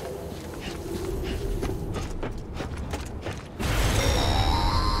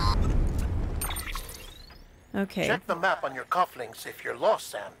 Okay. Check the map on your cufflinks if you're lost,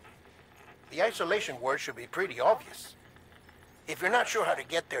 Sam. The isolation word should be pretty obvious. If you're not sure how to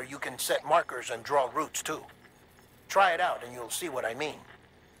get there, you can set markers and draw routes too. Try it out and you'll see what I mean.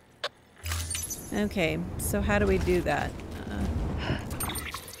 Okay, so how do we do that?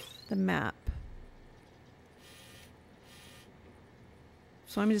 The map.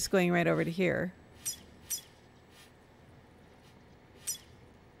 So I'm just going right over to here.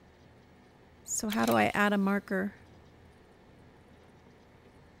 So how do I add a marker?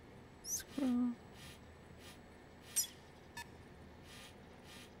 Scroll.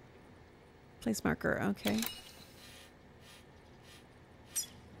 Place marker, okay.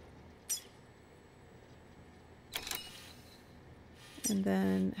 And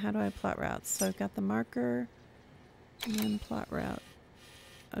then how do I plot routes? So I've got the marker and then plot route.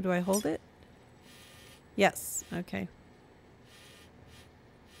 Oh, do I hold it? Yes, okay.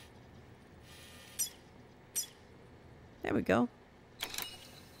 There we go.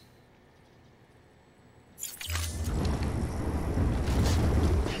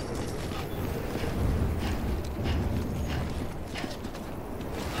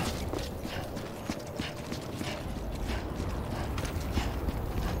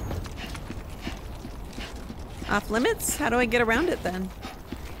 Off limits? How do I get around it then?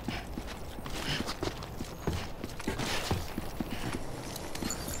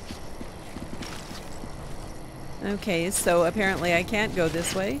 Okay, so apparently I can't go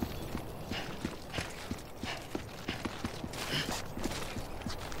this way.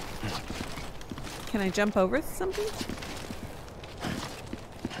 Can I jump over something?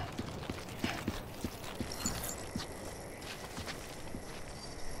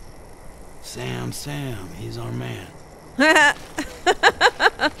 Sam, he's our man.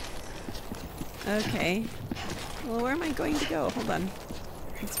 Okay. Well, where am I going to go? Hold on.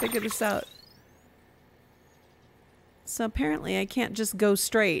 Let's figure this out. So apparently I can't just go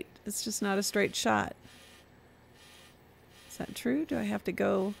straight. It's just not a straight shot. Is that true? Do I have to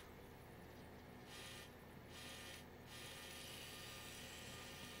go...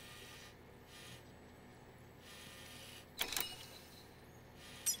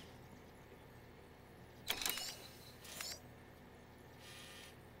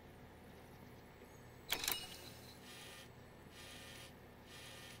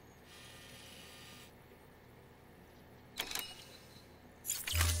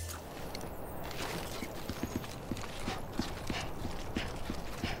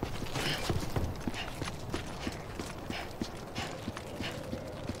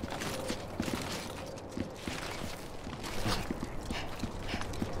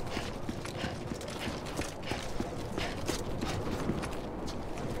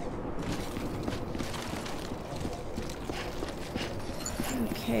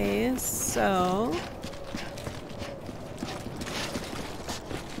 Okay, so...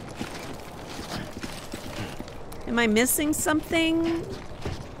 Am I missing something?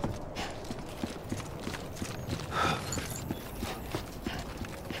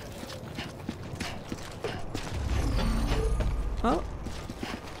 Oh.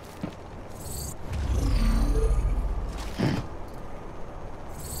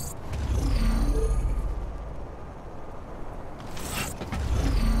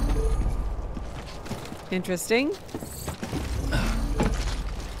 Interesting.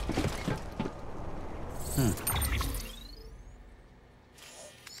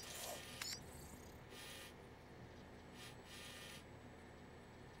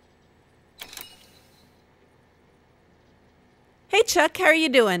 Hey Chuck, how are you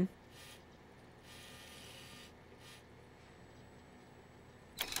doing?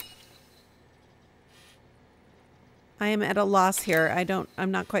 I am at a loss here.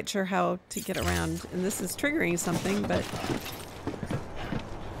 I'm not quite sure how to get around. And this is triggering something, but...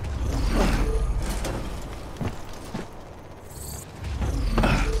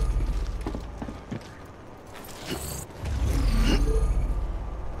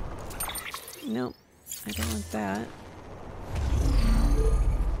 Nope, I don't want that.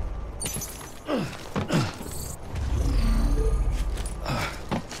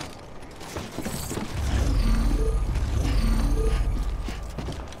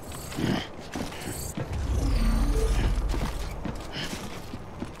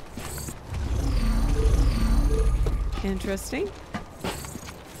 Interesting.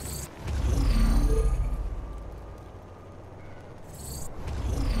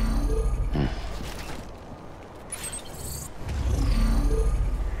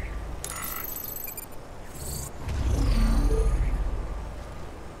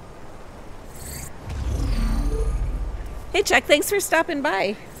 Hey Chuck, thanks for stopping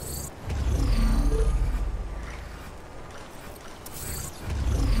by.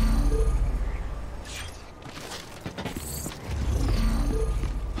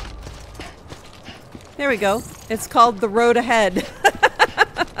 There we go. It's called The Road Ahead.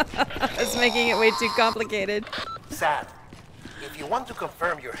 It's making it way too complicated. Sam, if you want to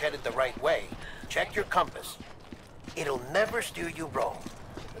confirm you're headed the right way, check your compass. It'll never steer you wrong.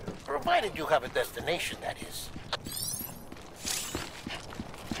 Provided you have a destination, that is.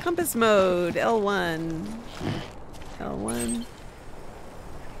 Compass mode, L1. L1.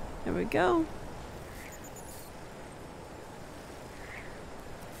 There we go.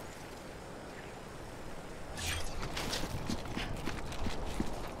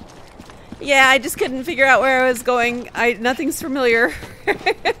 Yeah, I just couldn't figure out where I was going. Nothing's familiar.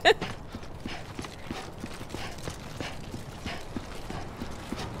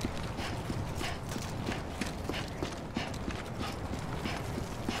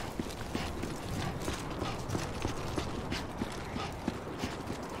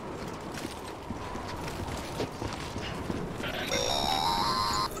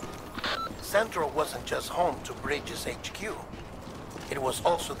 Central wasn't just home to Bridges HQ. It was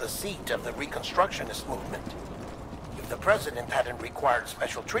also the seat of the Reconstructionist movement. If the president hadn't required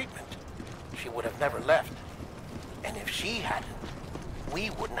special treatment, she would have never left. And if she hadn't, we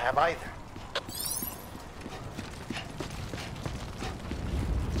wouldn't have either.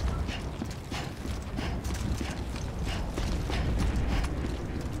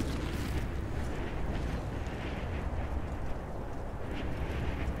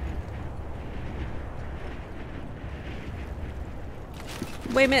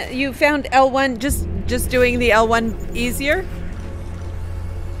 Wait a minute, you found L1 just doing the L1 easier?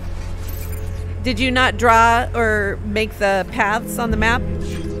 Did you not draw or make the paths on the map?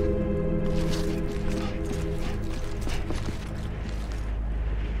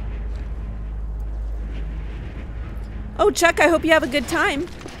 Oh, Chuck, I hope you have a good time.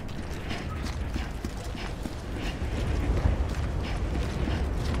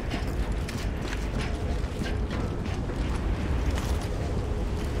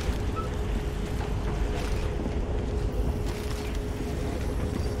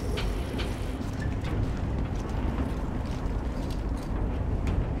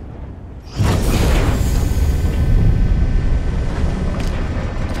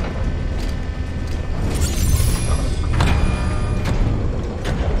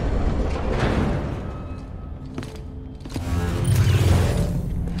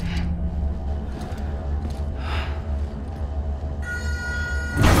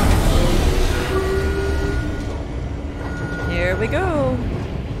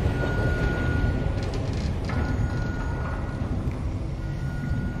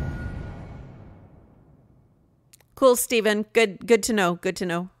 Cool, Steven. Good to know. Good to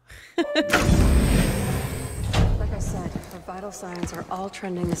know. Like I said, her vital signs are all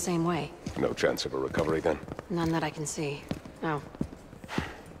trending the same way. No chance of a recovery then? None that I can see. No.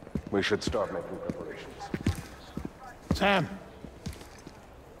 We should start making preparations. Sam.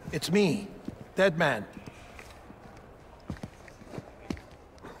 It's me, Dead Man.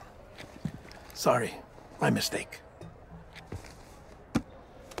 Sorry, my mistake.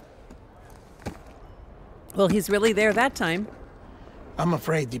 Well, he's really there that time. I'm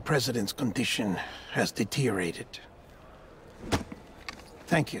afraid the President's condition has deteriorated.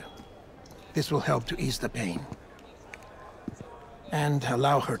 Thank you. This will help to ease the pain. And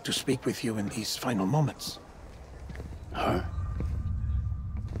allow her to speak with you in these final moments. Her?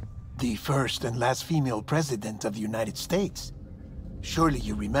 The first and last female president of the United States. Surely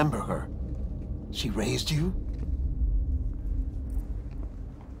you remember her. She raised you?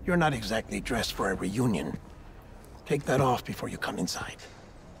 You're not exactly dressed for a reunion. Take that off before you come inside.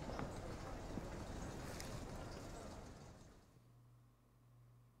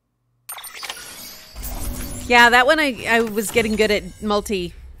 Yeah, that one I was getting good at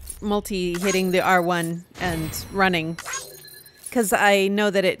multi hitting the R1 and running. Because I know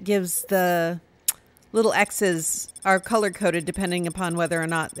that it gives the little X's are color-coded depending upon whether or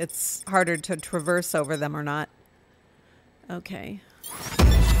not it's harder to traverse over them or not. Okay.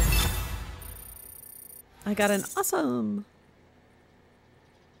 I got an awesome.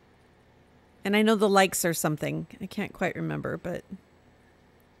 And I know the likes are something. I can't quite remember, but...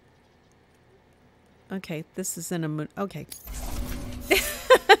 Okay, this is in a mood. Okay.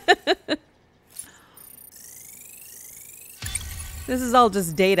 This is all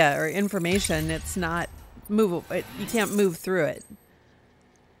just data or information. It's not movable. You can't move through it.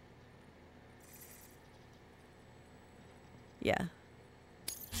 Yeah.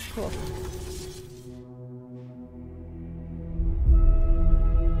 Cool.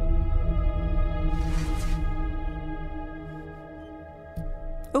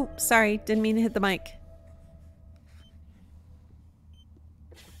 Oh, sorry. Didn't mean to hit the mic.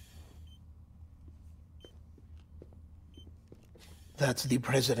 That's the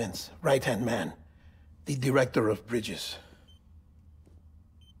President's right-hand man, the Director of Bridges.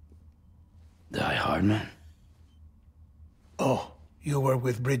 Die Hardman? Oh, you were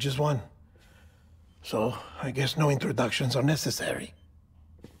with Bridges 1? So, I guess no introductions are necessary.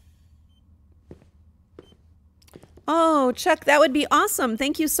 Oh, Chuck, that would be awesome.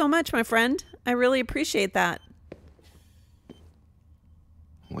 Thank you so much, my friend. I really appreciate that.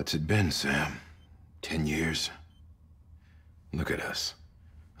 What's it been, Sam? 10 years? Look at us.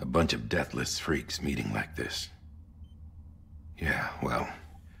 A bunch of deathless freaks meeting like this. Yeah, well,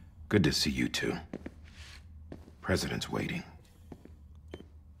 good to see you two. President's waiting.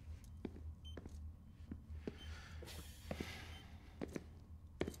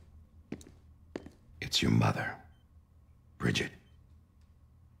 It's your mother, Bridget.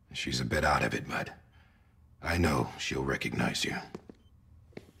 She's a bit out of it, but I know she'll recognize you.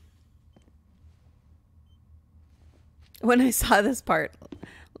 When I saw this part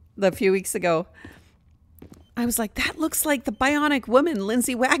a few weeks ago, I was like, that looks like the bionic woman,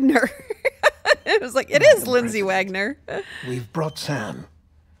 Lindsay Wagner. It was like, it is Lindsay Wagner. We've brought Sam.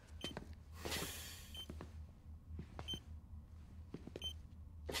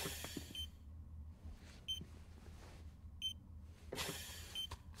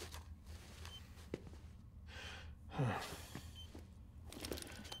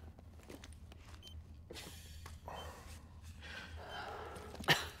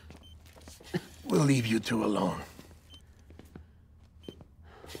 We'll leave you two alone.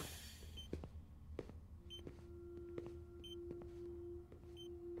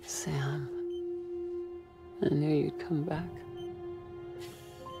 Sam, I knew you'd come back.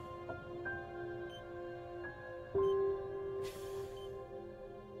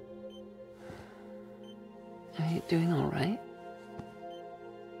 Are you doing all right?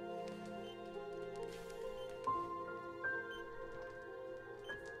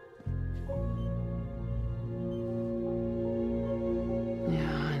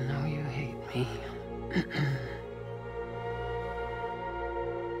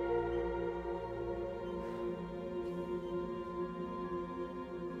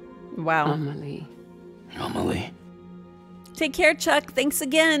 Wow. Amelie. Take care, Chuck. Thanks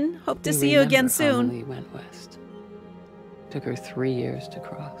again. Hope to see you again soon. Amelie went west. Took her 3 years to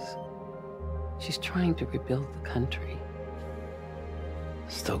cross. She's trying to rebuild the country.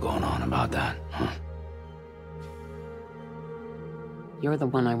 Still going on about that, huh? You're the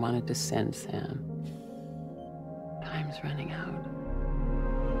one I wanted to send, Sam. Time's running out.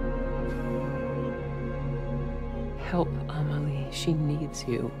 Help Amelie. She needs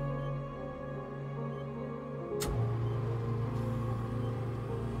you.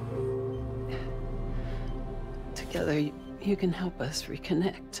 Together, you can help us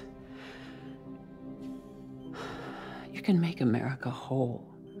reconnect. You can make America whole.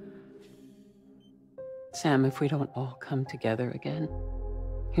 Sam, if we don't all come together again,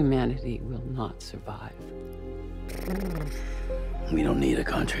 humanity will not survive. We don't need a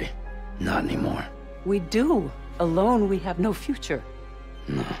country. Not anymore. We do. Alone, we have no future.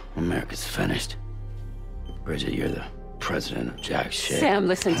 No, America's finished. Bridget, you're the president of jack shit. Sam,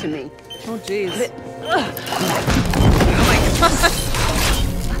 listen to me. Oh, jeez.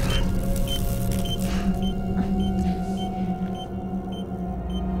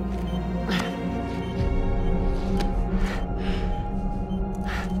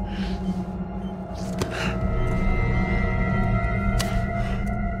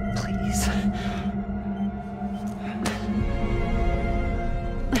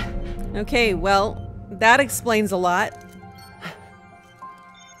 Okay, well, that explains a lot.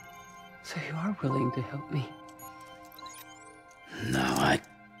 So you are willing to help me? No, I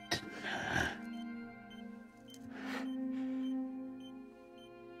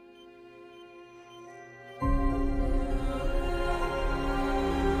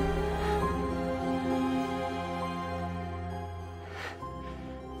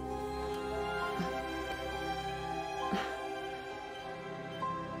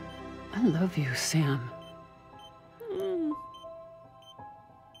love you, Sam.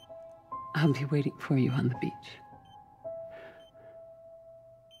 I'll be waiting for you on the beach.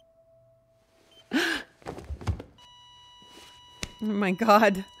 Oh my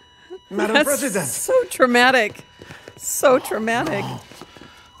God. Madam That's President. so traumatic. So traumatic.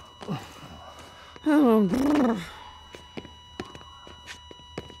 Oh, brr.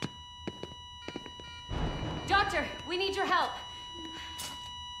 Doctor, we need your help.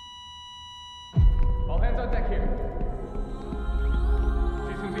 All hands on deck here.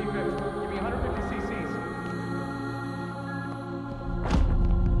 She's in V-50. Give me 150 cc's.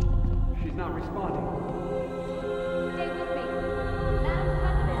 She's not responding. Stay with me. Madam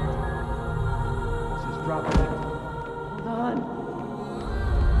President. This is dropping. Hold on.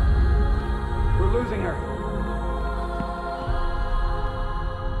 We're losing her.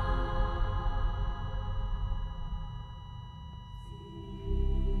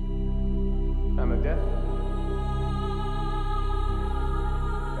 Time of death?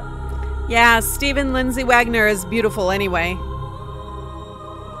 Yeah, Stephen Lindsay Wagner is beautiful anyway.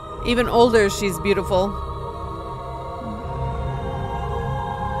 Even older, she's beautiful.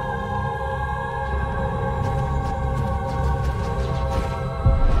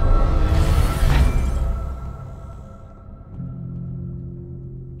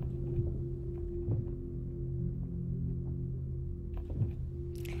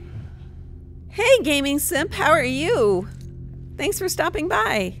 Hey, Gaming Simp, how are you? Thanks for stopping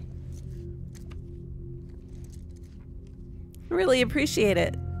by. Really appreciate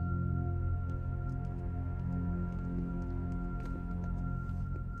it.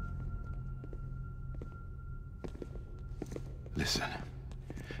 Listen,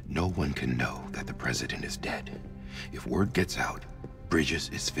 no one can know that the president is dead. If word gets out, Bridges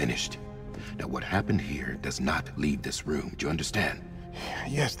is finished. Now, what happened here does not leave this room. Do you understand?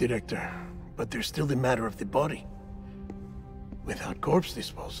 Yes, Director. But there's still the matter of the body. Without corpse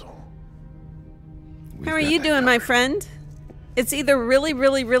disposal. How are you doing, my friend? It's either really,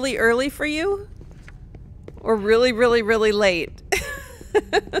 really, really early for you or really, really, really late.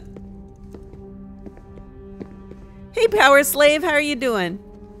 Hey, Power Slave, how are you doing?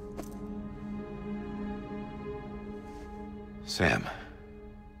 Sam,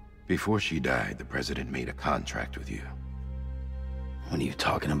 before she died, the president made a contract with you. What are you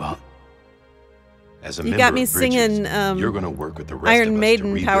talking about? As a You member got me of Bridges, singing you're going to work with the rest Iron of us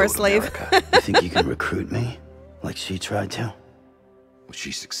Maiden, to Power rebuild Slave. America. You think you can recruit me? Like she tried to? Well,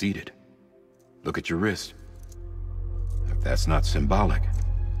 she succeeded. Look at your wrist. If that's not symbolic,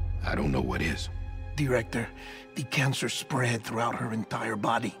 I don't know what is. Director, the cancer spread throughout her entire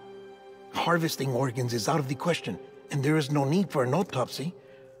body. Harvesting organs is out of the question, and there is no need for an autopsy.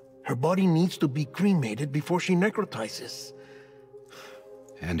 Her body needs to be cremated before she necrotizes.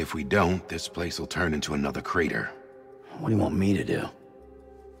 And if we don't, this place will turn into another crater. What do you want me to do?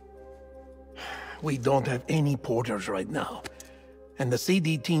 We don't have any porters right now. And the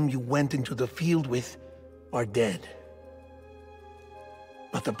CD team you went into the field with are dead.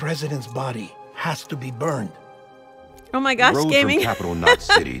 But the president's body has to be burned. Oh my gosh, the road Gaming. from Capital Knot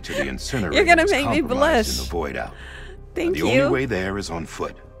City to the incinerator You're gonna is make me compromised blush. in the void out. Thank the you. only way there is on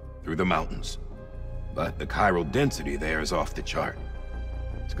foot, through the mountains. But the chiral density there is off the chart.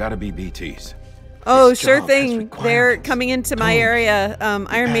 It's gotta be BTs. Oh, This sure job has thing. They're coming into my area.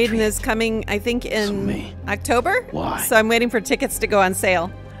 Iron Maiden is coming, I think, in October. Why? So I'm waiting for tickets to go on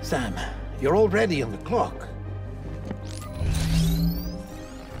sale. Sam, you're already on the clock.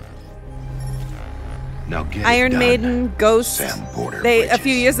 Now get Iron it done. Maiden, Ghost. Sam Porter A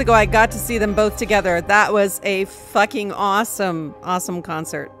few years ago, I got to see them both together. That was a fucking awesome, awesome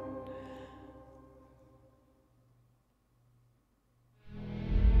concert.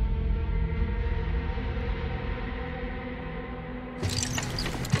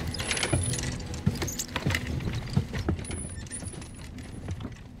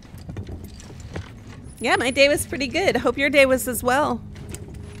 Yeah, my day was pretty good. Hope your day was as well.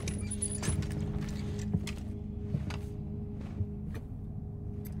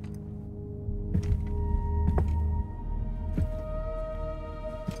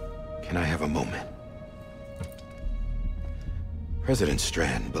 Can I have a moment? President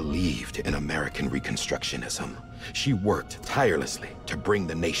Strand believed in American Reconstructionism. She worked tirelessly to bring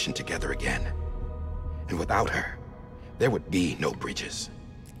the nation together again. And without her, there would be no bridges.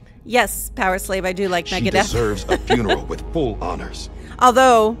 Yes, Power Slave, I do like She Megadeth. deserves a funeral with full honors.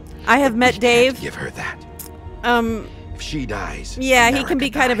 Although, I have met Dave. Give her that. If she dies, Yeah, he can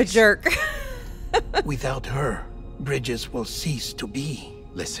be kind of a jerk. Without her, bridges will cease to be.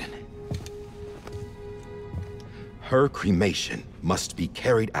 Listen. Her cremation must be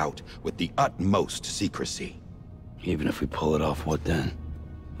carried out with the utmost secrecy. Even if we pull it off, what then?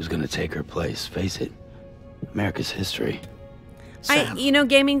 Who's gonna take her place? Face it, America's history. You know,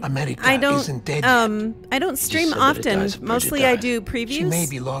 gaming. America I don't. isn't dead I don't stream said that it often. dies if Bridget Mostly, I dies. do previews. She may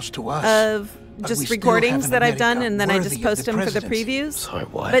be lost to us, of but just we still recordings have an that I've done, America and then I just worthy of post the them for the presidency. previews. Sorry,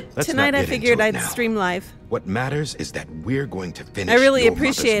 what? But Let's tonight not I get figured into it I'd now. stream live. What matters is that we're going to finish I really your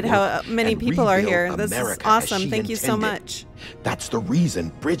mother's appreciate how work many and people are rebuild here. This is America as awesome. she Thank you so intended. much. That's the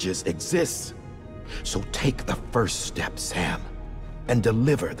reason Bridges exists. So take the first step, Sam, and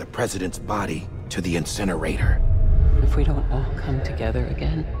deliver the president's body to the incinerator. If we don't all come together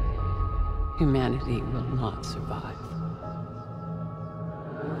again, humanity will not survive.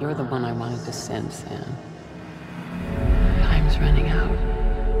 You're the one I wanted to send, Sam. Time's running out.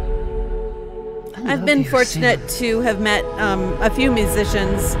 I've been fortunate to have met a few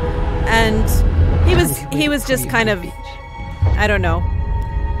musicians, and he was just kind of, I don't know.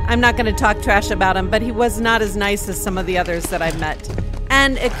 I'm not going to talk trash about him, but he was not as nice as some of the others that I've met.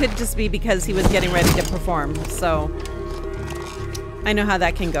 And it could just be because he was getting ready to perform, so I know how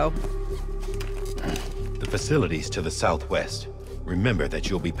that can go. The facilities to the southwest. Remember that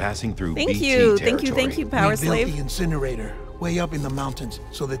you'll be passing through Thank BT you, territory. thank you, Power We Slave. built the incinerator way up in the mountains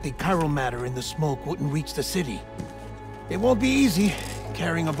so that the chiral matter in the smoke wouldn't reach the city. It won't be easy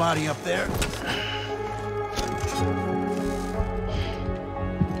carrying a body up there.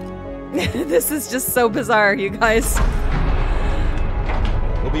 This is just so bizarre, you guys.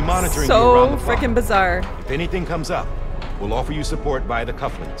 We'll be monitoring you So around the clock. freaking bizarre. If anything comes up, we'll offer you support via the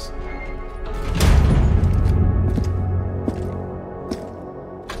cufflinks.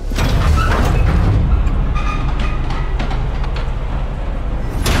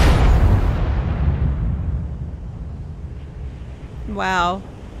 Wow.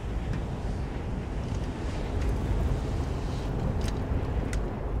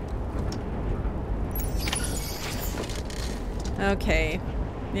 Okay.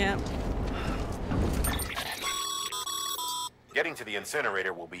 Yeah. Getting to the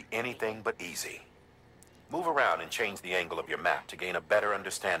incinerator will be anything but easy. Move around and change the angle of your map to gain a better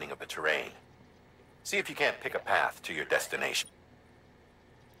understanding of the terrain. See if you can't pick a path to your destination.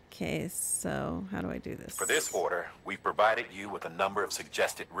 Okay, so how do I do this? For this order, we've provided you with a number of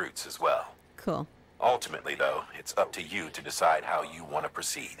suggested routes as well. Cool. Ultimately, though, it's up to you to decide how you want to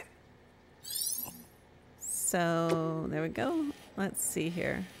proceed. So there we go. Let's see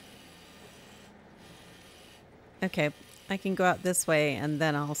here. Okay, I can go out this way and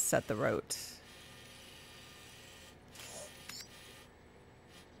then I'll set the route.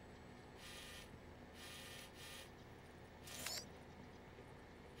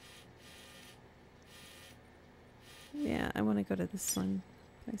 Yeah, I want to go to this one.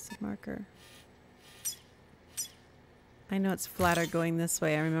 Place a marker. I know it's flatter going this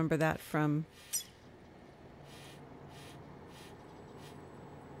way. I remember that from...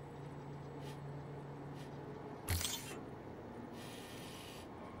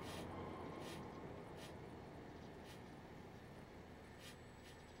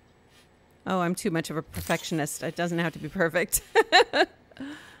 Oh, I'm too much of a perfectionist. It doesn't have to be perfect.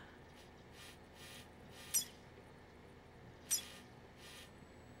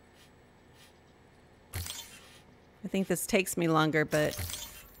 think this takes me longer, but...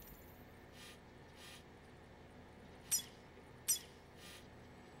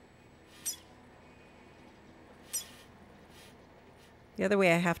 The other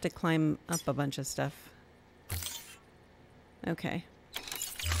way, I have to climb up a bunch of stuff. Okay.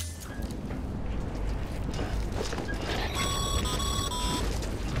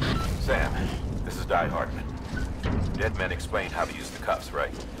 Sam, this is Di Hartman. Dead men explained how to use the cuffs,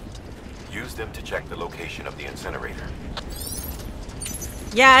 right? Use them to check the location of the incinerator.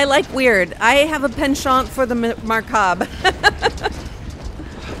 Yeah, I like weird. I have a penchant for the macabre.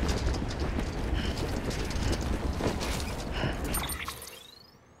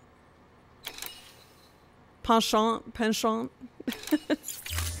 Penchant.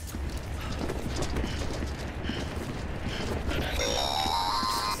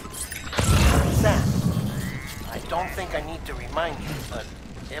 Sam, I don't think I need to remind you, but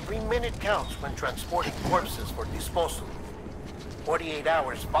every minute counts when transporting corpses for disposal. 48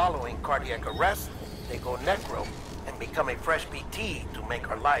 hours following cardiac arrest, they go necro and become a fresh BT to make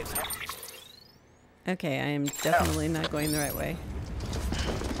our lives hell. Okay, I am definitely not going the right way.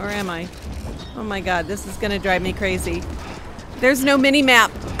 Or am I? Oh my god, this is gonna drive me crazy. There's no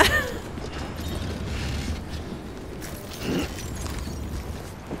mini-map.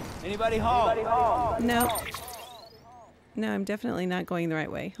 Anybody home? No. No, I'm definitely not going the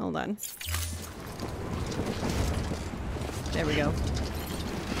right way. Hold on. There we go.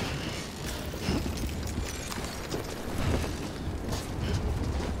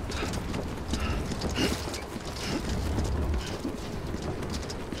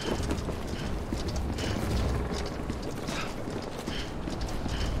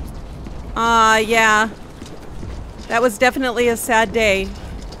 Yeah. That was definitely a sad day.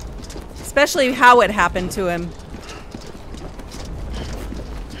 Especially how it happened to him.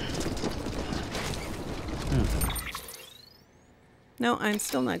 No, I'm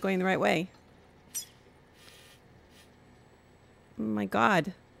still not going the right way. Oh my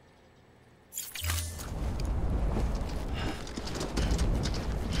god.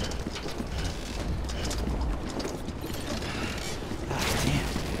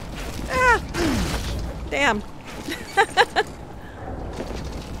 Ah! Damn.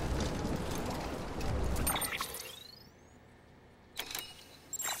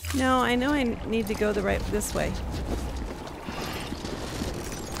 No, I know I need to go this way.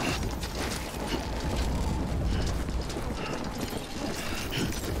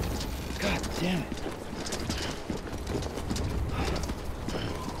 God damn it.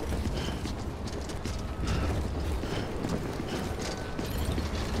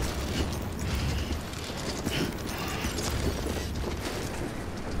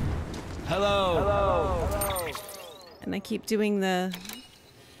 Hello. Hello. Hello. And I keep doing the...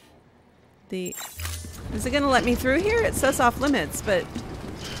 Is it going to let me through here? It says off limits, but...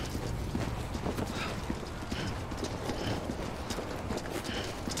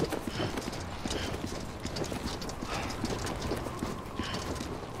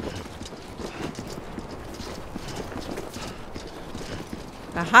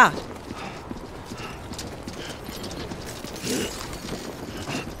 Aha!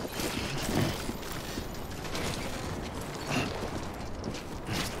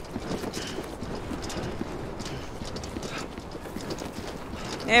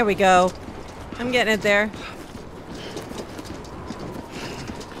 There we go. I'm getting it there.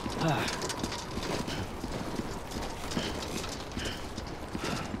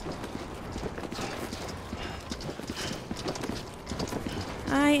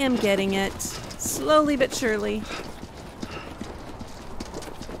 I am getting it. Slowly but surely.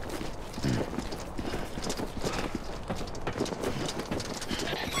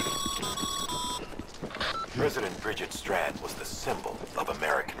 President Bridget Strand was the symbol of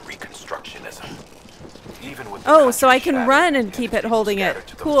American Reconstructionism. Even with Oh, so I can run and keep it holding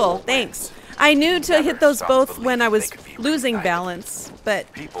it. Cool, thanks. I knew to hit those both when I was losing balance, but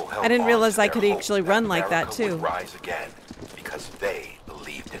I didn't realize I could actually run like that too. Rise again because they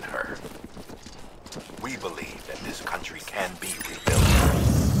believed in her. We believe that this country can be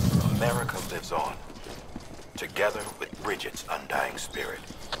rebuilt. America lives on, together with Bridget's undying spirit.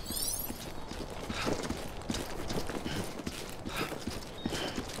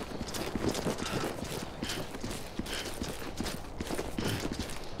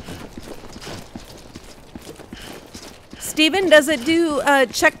 Steven, does it do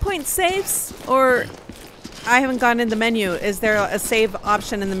checkpoint saves? Or I haven't gone in the menu. Is there a save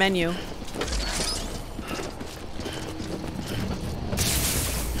option in the menu?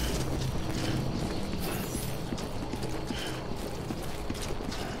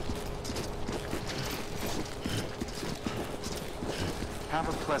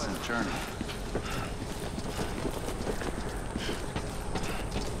 Have a pleasant journey.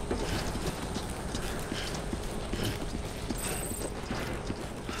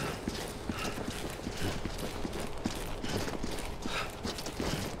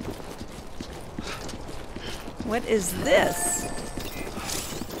 What is this?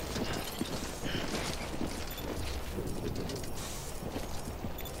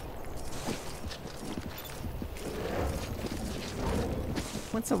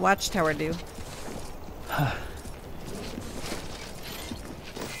 What's a watchtower do?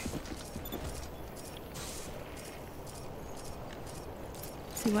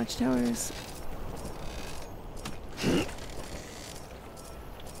 See watchtowers.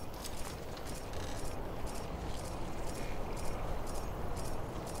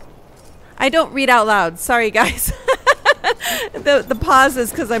 I don't read out loud. Sorry, guys. The pause is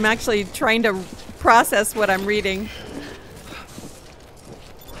because I'm actually trying to process what I'm reading.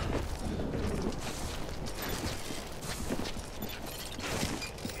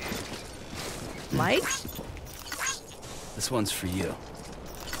 Mike? This one's for you.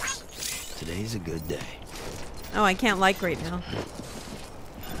 Today's a good day. Oh, I can't like right now.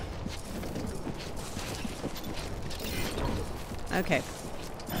 Okay.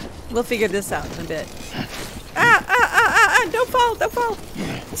 We'll figure this out in a bit. Don't fall, don't fall.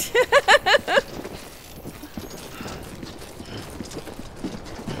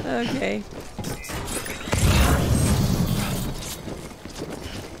 Okay.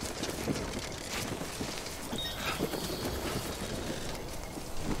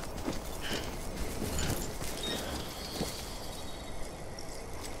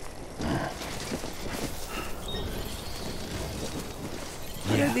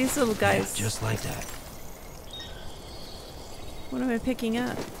 What are these little guys? Yeah, just like that. What am I picking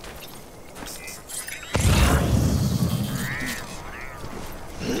up?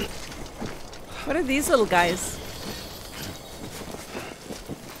 What are these little guys?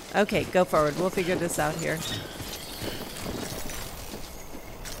 Okay, go forward. We'll figure this out here.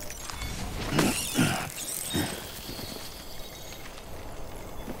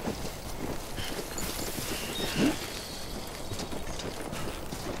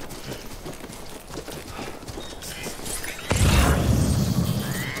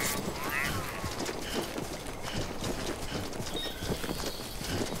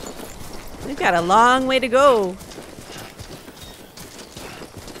 We've got a long way to go.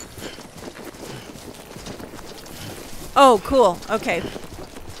 Oh, cool. Okay.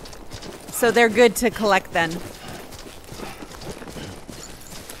 So they're good to collect then.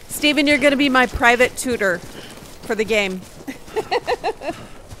 Steven, you're going to be my private tutor for the game.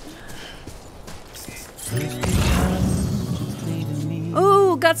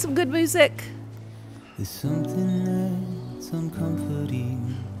 Oh, got some good music. There's something that's uncomforting.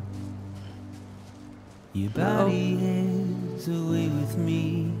 Your body is away with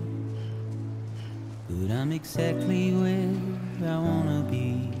me, but I'm exactly where I wanna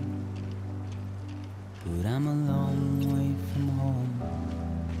be. But I'm a long way from home.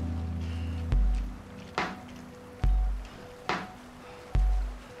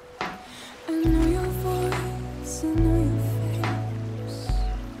 I know your voice, I know your face.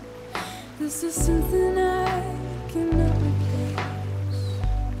 This is something I cannot replace.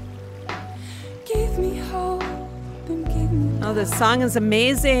 Give me hope and give me Oh, this song is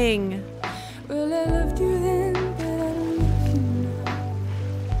amazing. well, I loved you then, but I don't love you now.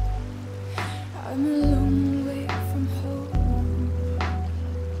 I'm a long way from home.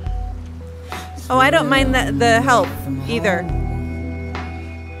 Oh, I don't mind the help either.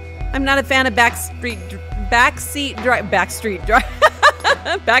 I'm not a fan of Backstreet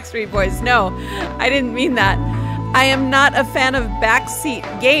Boys. No, I didn't mean that. I am not a fan of backseat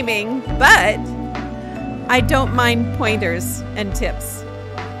gaming, but I don't mind pointers and tips.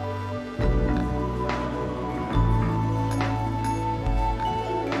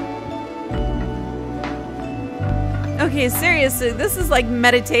 Okay, seriously, this is like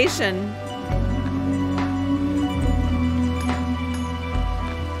meditation.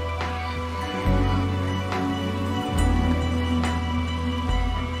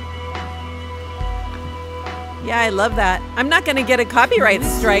 Yeah, I love that. I'm not going to get a copyright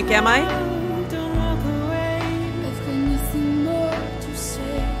strike, am I? Don't walk away. I've got nothing more to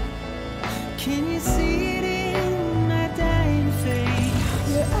say. Can you see it in my dying face?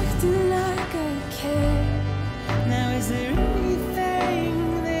 You're acting like I care. Now is there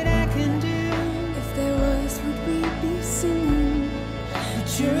anything that I can do? If there was, would we be singing? But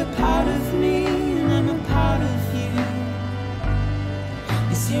you're a part of me and I'm a part of you.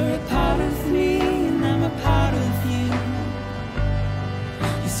 Yes, you're a part of me and I'm a part of you.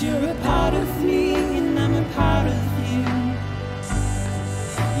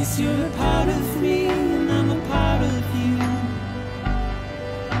 Yes, you're a part of me, and I'm a part of you.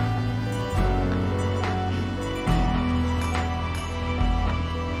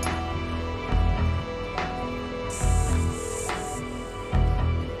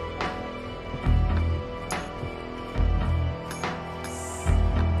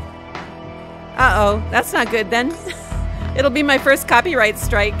 Uh-oh, that's not good then. It'll be my first copyright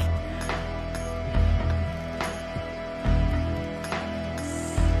strike.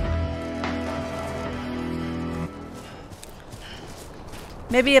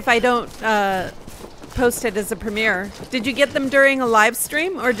 Maybe if I don't post it as a premiere. Did you get them during a live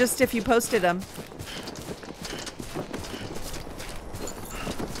stream or just if you posted them?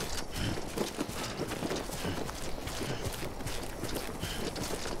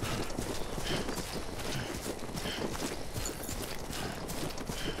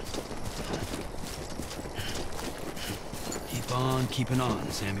 Keep on keeping on,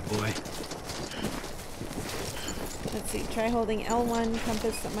 Sammy boy. Let's see, try holding L1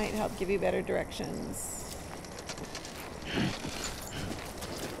 compass, that might help give you better directions.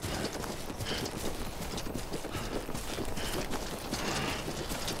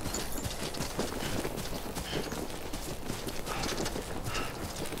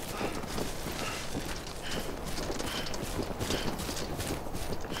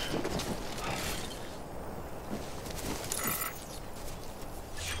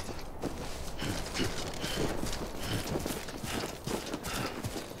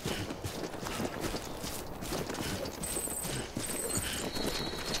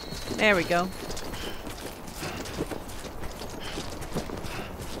 There we go.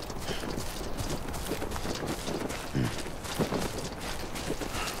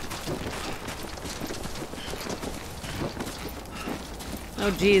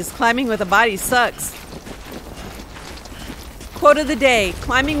 Oh geez, climbing with a body sucks. Quote of the day,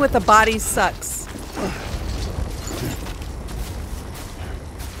 climbing with a body sucks.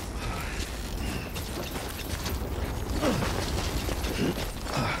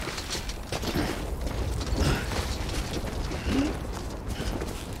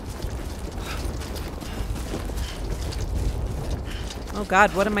 Oh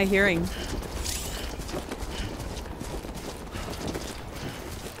God, what am I hearing?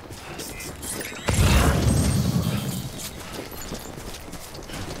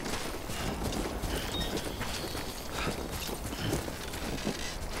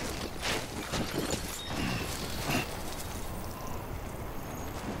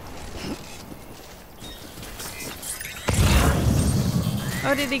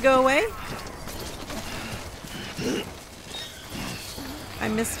 Oh, did he go away? I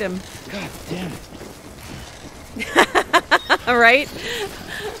missed him. God damn it. Right?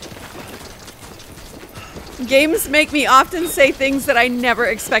 Games make me often say things that I never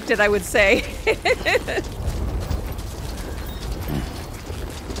expected I would say.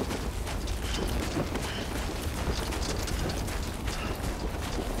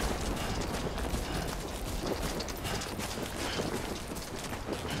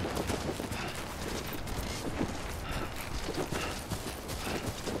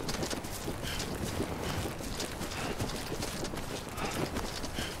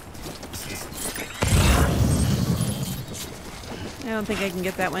 I don't think I can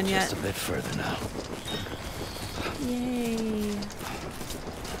get that one yet. Just a bit further now. Yay.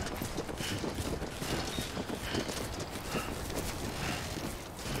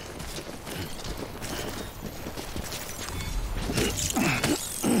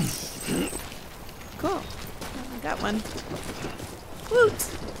 Cool. I got one. Woot!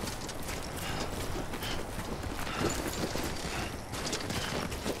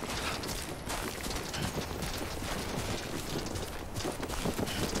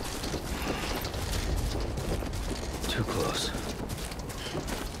 Too close.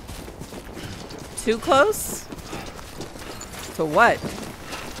 Too close? To what?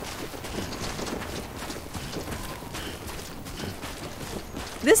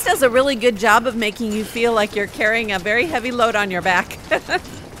 This does a really good job of making you feel like you're carrying a very heavy load on your back.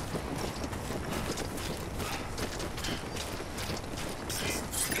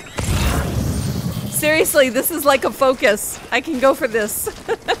 Seriously, this is like a focus. I can go for this.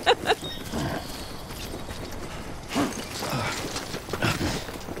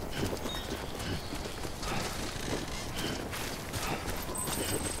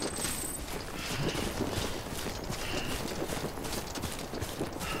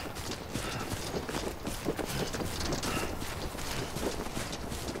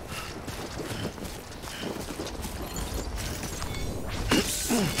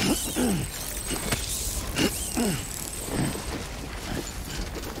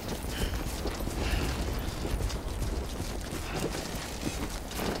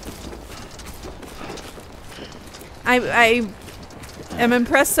 I am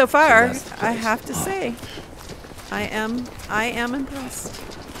impressed so far. I have to say, I am impressed.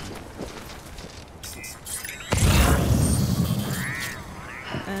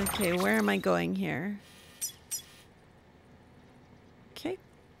 Okay, where am I going here? Okay.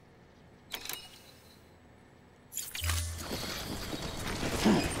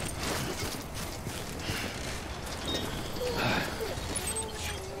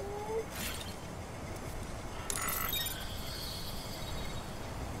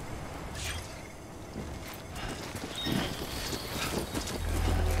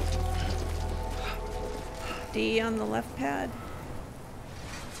 D on the left pad.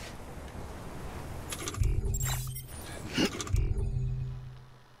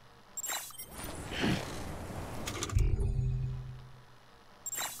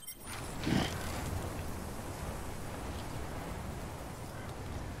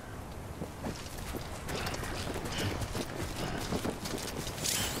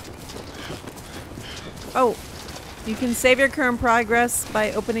 Oh, you can save your current progress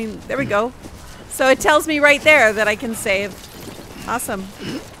by opening. There we go. So it tells me right there that I can save. Awesome.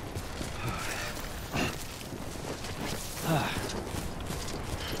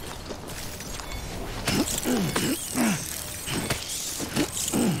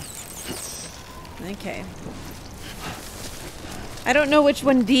 Okay. I don't know which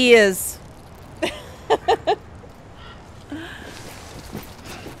one D is.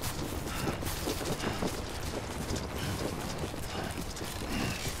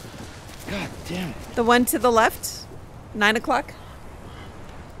 God damn it. The one to the left? 9 o'clock?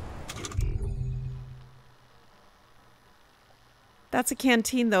 That's a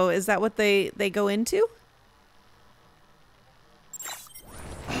canteen, though. Is that what they go into?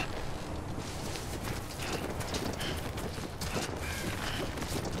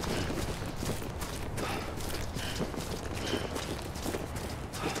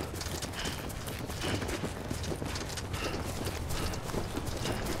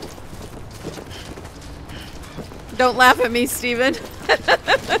 Don't laugh at me, Steven.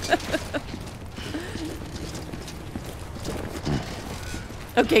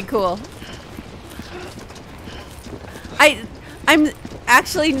 Okay, cool. I'm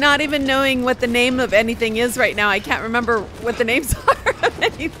actually not even knowing what the name of anything is right now. I can't remember what the names are of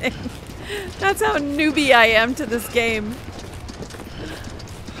anything. That's how newbie I am to this game.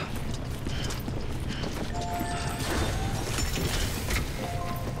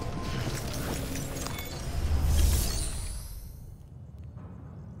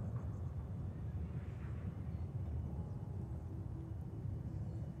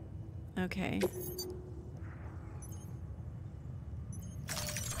 Okay.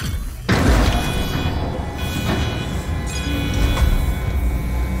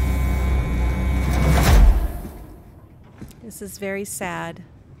 This is very sad.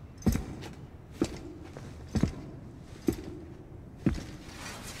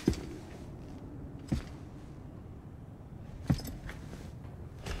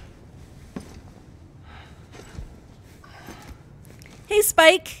 Hey,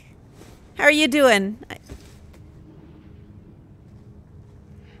 Spike. How are you doing?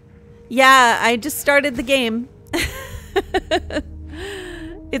 Yeah, I just started the game.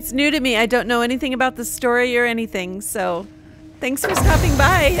 It's new to me. I don't know anything about the story or anything, so thanks for stopping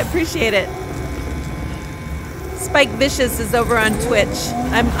by. Appreciate it. Spike Vicious is over on Twitch.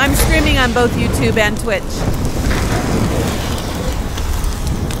 I'm streaming on both YouTube and Twitch.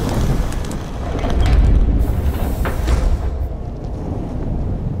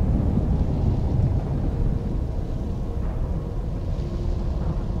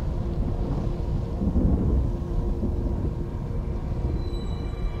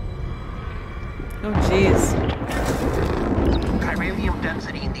 Oh, jeez. Chiralium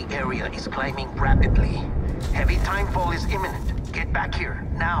density in the area is climbing rapidly. Heavy timefall is imminent. Get back here,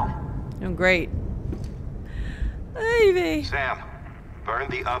 now. Oh, great. Ivy. Sam, burn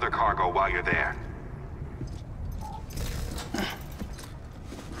the other cargo while you're there.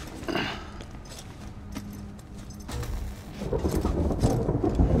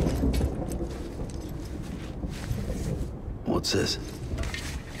 What's this?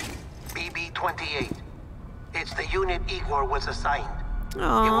 BB-28. It's the unit Igor was assigned.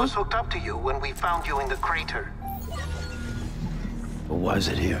 Aww. It was hooked up to you when we found you in the crater. But why is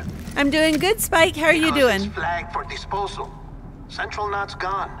it here? I'm doing good, Spike. How are you doing? It's flagged for disposal. Central Knot's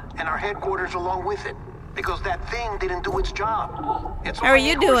gone, and our headquarters along with it. Because that thing didn't do its job. It's How are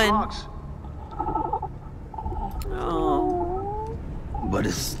you doing? logs. Oh. But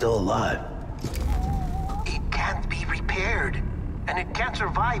it's still alive. It can't be repaired. And it can't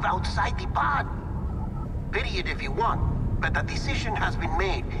survive outside the pod. Pity it if you want, but the decision has been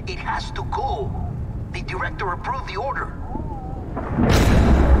made. It has to go. The director approved the order.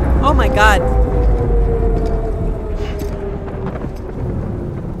 Oh my god.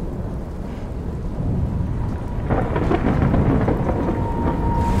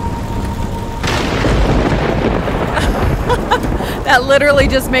 That literally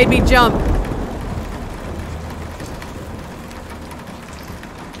just made me jump.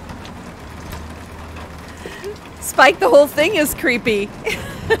 Spike, the whole thing is creepy.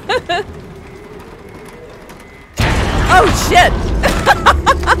 Oh shit!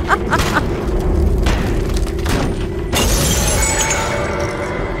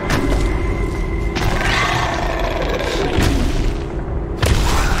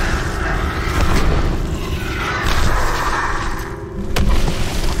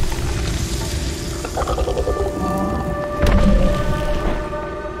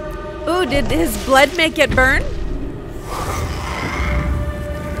 Ooh, did his blood make it burn?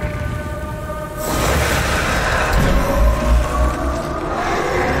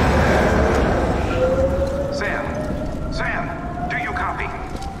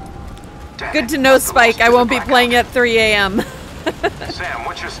 Good to know, Spike. I won't be playing at 3 a.m. Sam,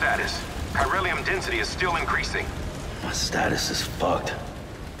 what's your status? Chiralium density is still increasing. My status is fucked.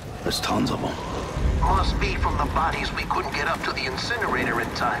 There's tons of them. Must be from the bodies we couldn't get up to the incinerator in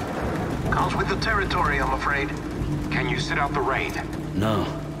time. Comes with the territory, I'm afraid. Can you sit out the rain? No.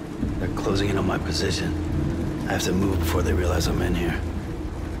 They're closing in on my position. I have to move before they realize I'm in here.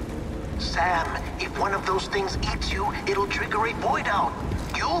 Sam, if one of those things eats you, it'll trigger a void out.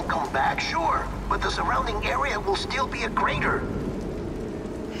 You'll come back, sure, but the surrounding area will still be a crater.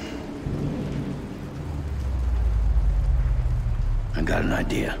 I got an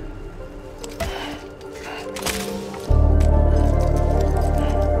idea.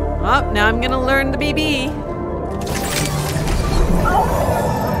 Oh, now I'm gonna learn the BB.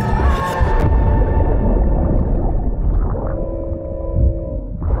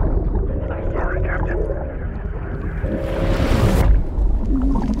 Sorry, Captain.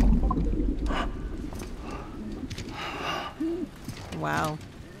 Wow.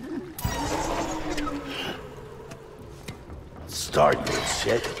 Start, you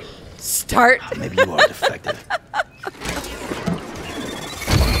shit. Start? Maybe you are defective.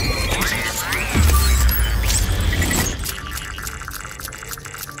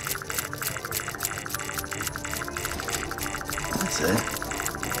 That's it.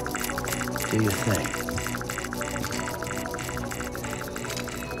 Do your thing.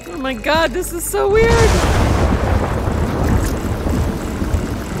 Oh my god, this is so weird.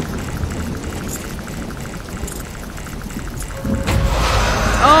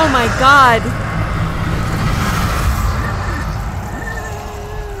 Oh my god.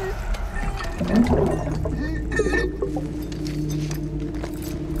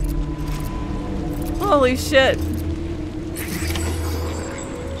 Holy shit.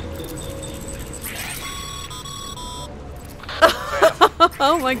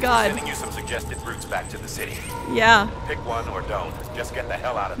 Oh my god. Sending you some suggested routes back to the city. Yeah. Pick one or don't. Just get the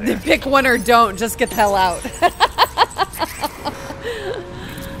hell out of there. Pick one or don't. Just get the hell out.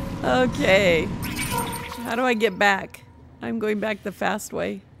 Okay. How do I get back? I'm going back the fast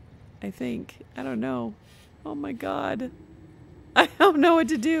way, I think. I don't know. Oh my god. I don't know what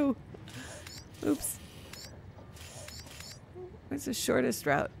to do. Oops. What's the shortest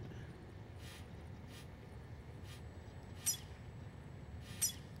route?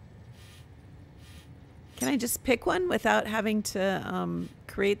 Can I just pick one without having to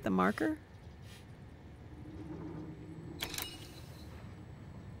create the marker?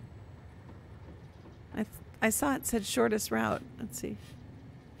 I saw it said shortest route. Let's see.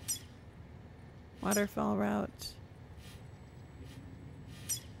 Waterfall route.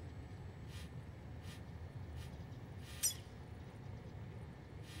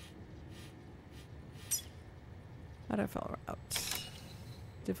 Waterfall route.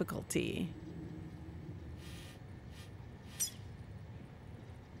 Difficulty.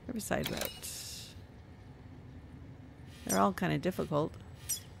 Riverside route. They're all kind of difficult.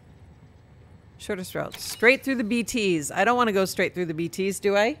 Shortest route. Straight through the BTs. I don't want to go straight through the BTs,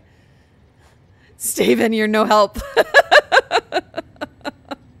 do I? Steven, you're no help.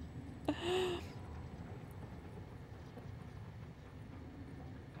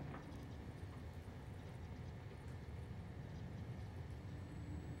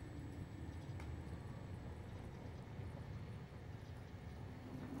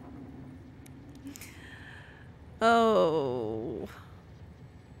 Oh.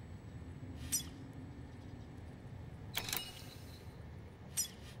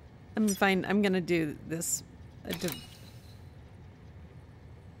 I'm fine. I'm gonna do this.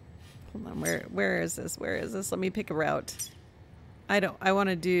 Hold on. Where is this? Where is this? Let me pick a route. I want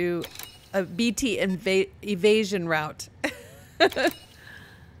to do a BT evasion route.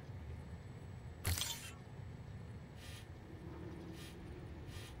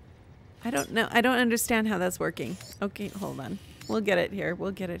 I don't know. I don't understand how that's working. Okay, hold on. We'll get it here.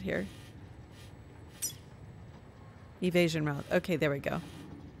 We'll get it here. Evasion route. Okay, there we go.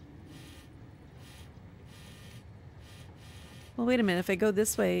 Well, wait a minute. If I go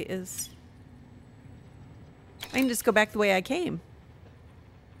this way, I can just go back the way I came.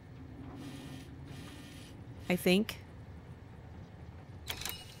 I think.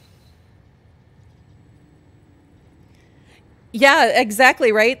 Yeah,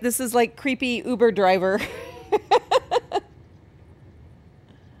 exactly, right? This is like creepy Uber driver.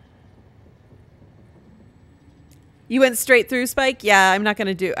 You went straight through, Spike? Yeah, I'm not going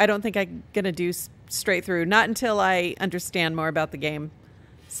to do... I don't think I'm going to do straight through. Not until I understand more about the game.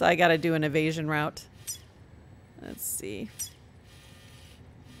 So I got to do an evasion route. Let's see.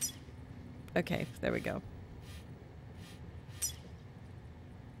 Okay, there we go.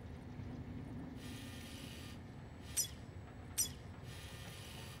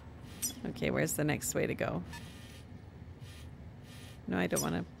 Okay, where's the next way to go? No, I don't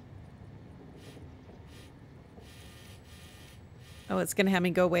want to... Oh, it's going to have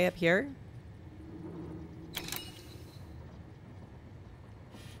me go way up here?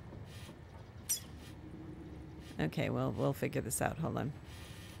 Okay, well, we'll figure this out. Hold on.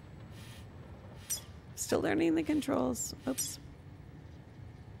 Still learning the controls. Oops.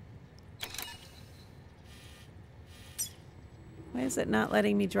 Why is it not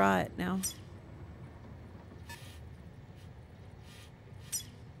letting me draw it now?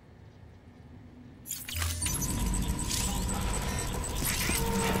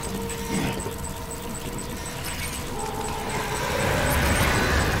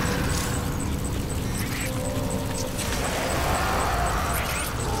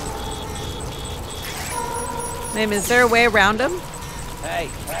 Is there a way around him? Hey,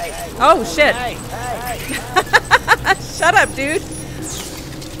 hey. Oh, shit. Hey, hey. Shut up, dude.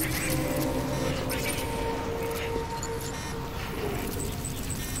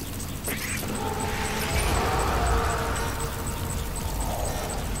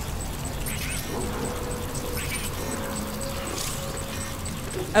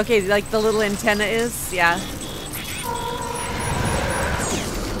 Okay, like the little antenna is? Yeah.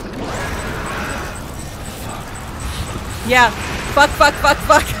 Yeah. Fuck, fuck, fuck,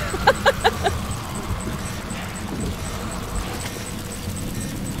 fuck.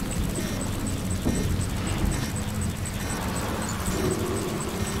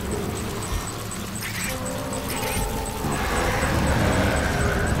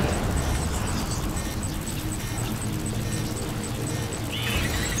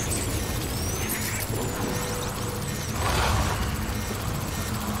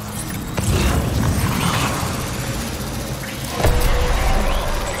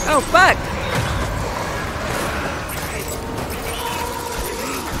 Oh, fuck.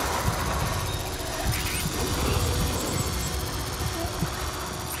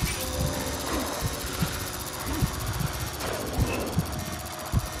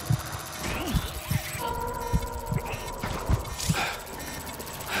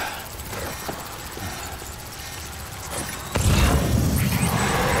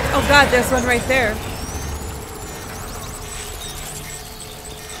 Oh, God, there's one right there.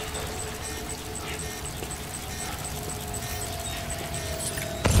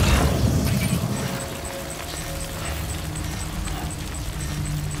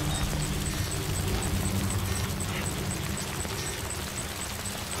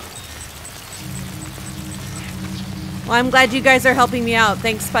 Well, I'm glad you guys are helping me out.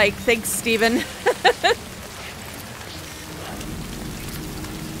 Thanks, Spike. Thanks, Steven.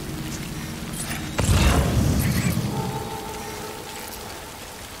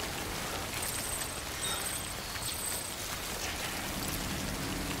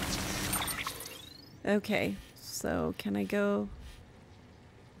 Okay, so can I go...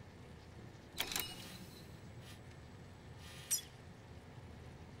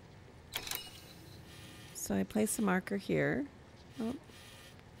 So I place a marker here. Oh.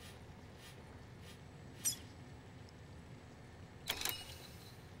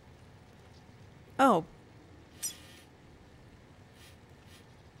 Oh.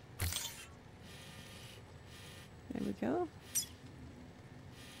 There we go.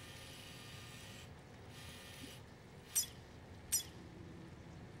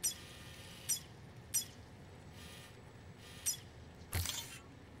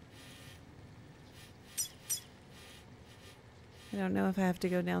 don't know if I have to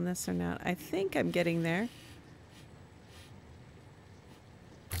go down this or not. I think I'm getting there.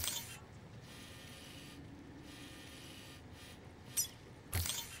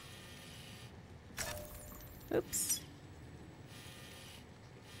 Oops.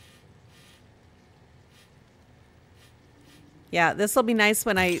 Yeah, this will be nice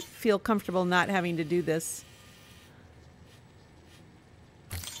when I feel comfortable not having to do this.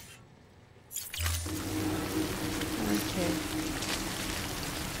 Okay.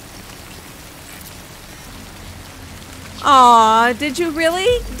 Aw, did you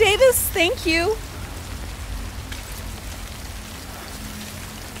really? Davis, thank you.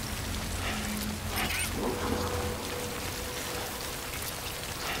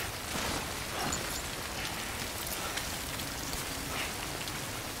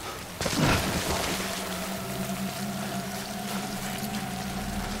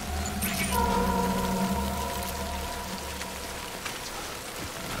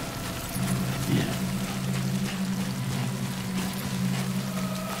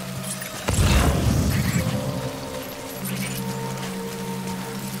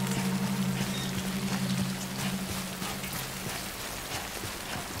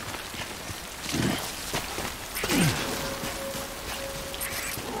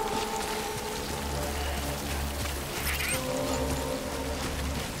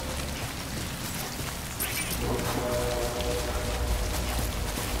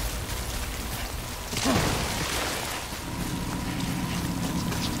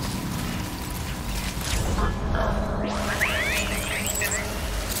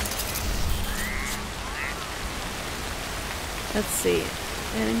 Let's see.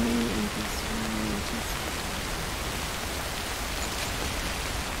 Enemy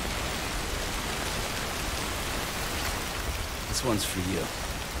This one's for you.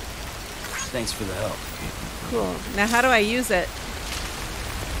 Thanks for the help. Cool. Now how do I use it?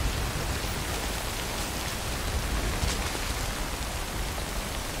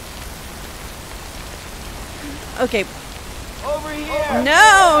 Okay. Over here!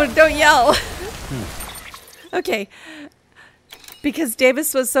 No, don't yell. Okay. Because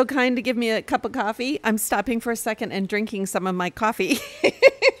Davis was so kind to give me a cup of coffee, I'm stopping for a second and drinking some of my coffee.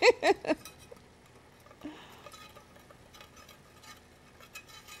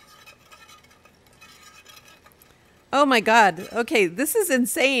 Oh my God. Okay, this is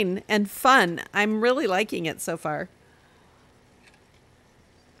insane and fun. I'm really liking it so far.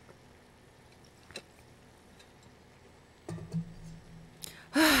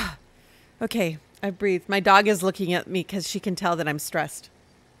 Okay, I breathed. My dog is looking at me because she can tell that I'm stressed.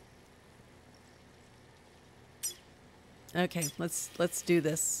 Okay, let's do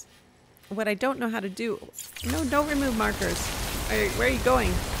this. What I don't know how to do... No, don't remove markers. Where are you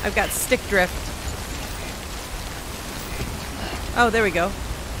going? I've got stick drift. Oh, there we go.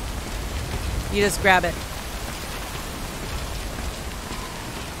 You just grab it.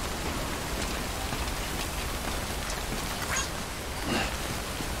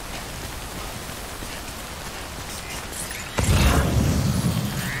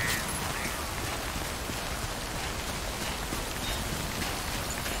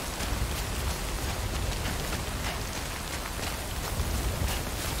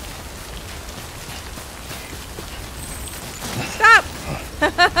 Stop!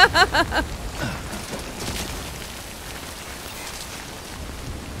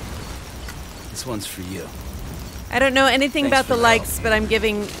 This one's for you. I don't know anything Thanks about for the the likes, but I'm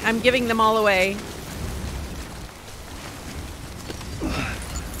giving them all away.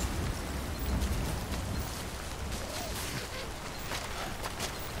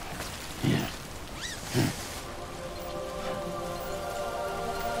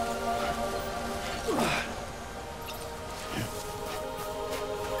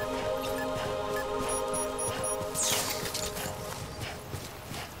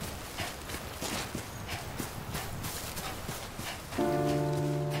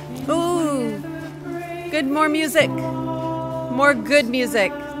 Ooh, good, more music. More good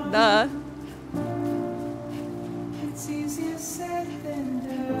music. Duh. It's easier said than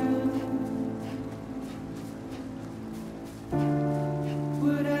done.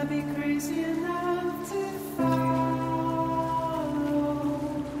 Would I be crazy enough to follow?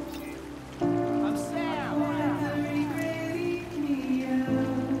 I'm Sam. Regretting me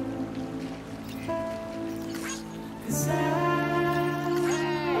out. 'Cause I'm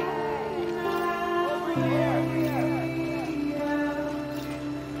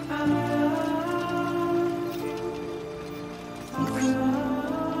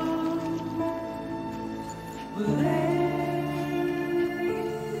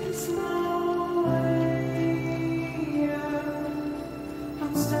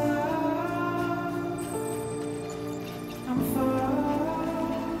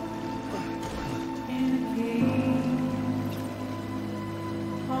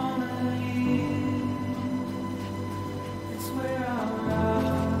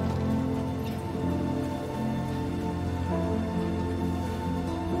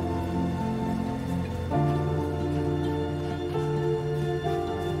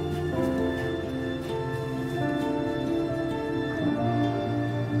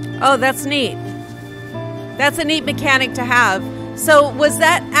Oh, that's neat. That's a neat mechanic to have. So was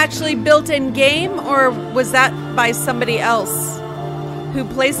that actually built in game, or was that by somebody else who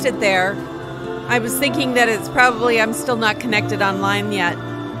placed it there? I was thinking that it's probably, I'm still not connected online yet.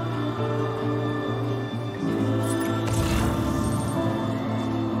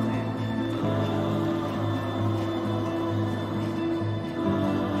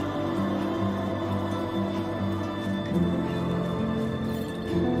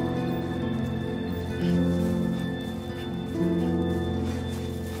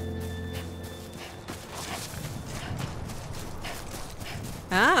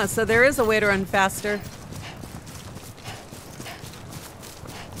 Ah, so there is a way to run faster.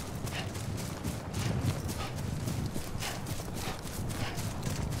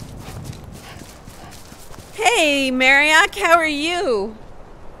 Hey, Mariak, how are you?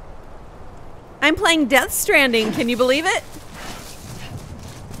 I'm playing Death Stranding, can you believe it?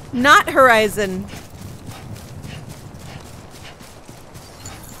 Not Horizon.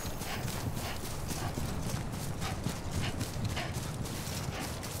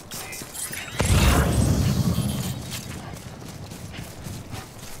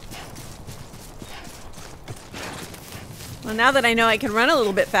 Well, now that I know I can run a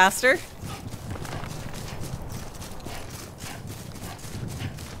little bit faster.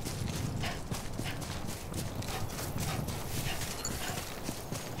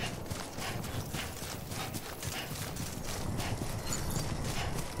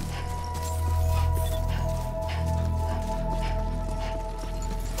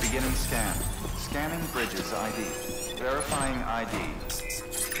 Beginning scan. Scanning Bridges ID. Verifying ID.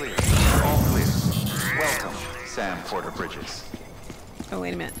 Clear. All clear. Welcome, Sam Porter Bridges. Oh,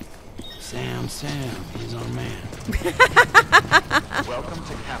 wait a minute. Sam, he's our man. Welcome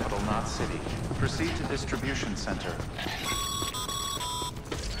to Capital Knot City. Proceed to Distribution Center.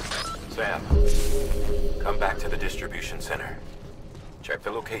 Sam, come back to the distribution center. Check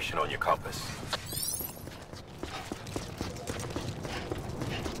the location on your compass.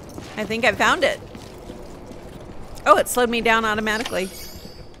 I think I found it. Oh, it slowed me down automatically.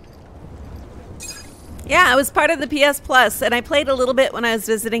 Yeah, I was part of the PS Plus, and I played a little bit when I was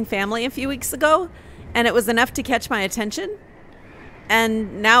visiting family a few weeks ago, and it was enough to catch my attention.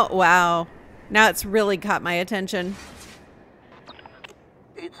 And now, wow, now it's really caught my attention.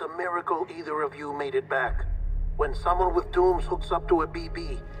 It's a miracle either of you made it back. When someone with dooms hooks up to a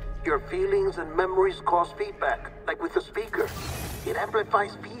BB, your feelings and memories cause feedback, like with a speaker. It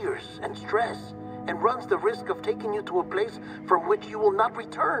amplifies fears and stress, and runs the risk of taking you to a place from which you will not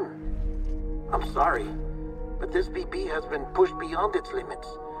return. I'm sorry, but this BB has been pushed beyond its limits.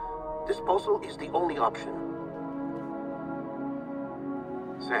 Disposal is the only option.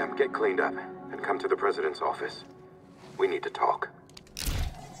 Sam, get cleaned up and come to the president's office. We need to talk.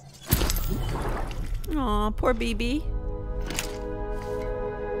 Aw, poor BB.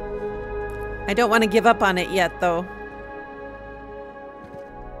 I don't want to give up on it yet, though.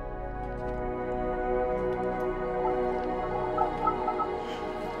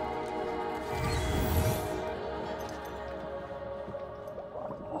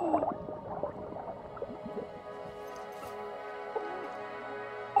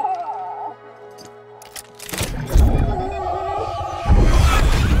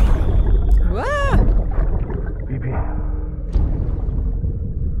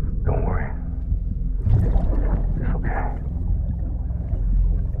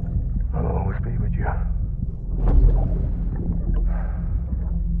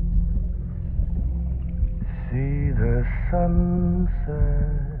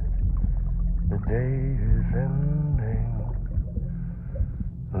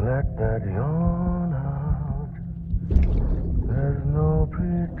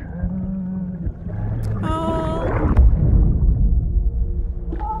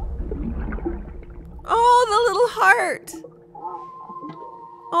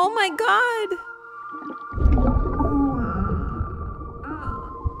 Oh my God.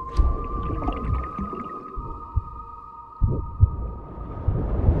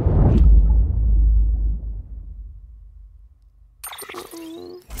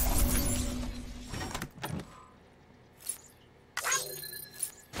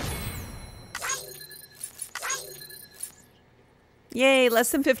 Yay,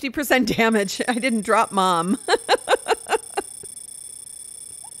 less than 50% damage. I didn't drop Mom.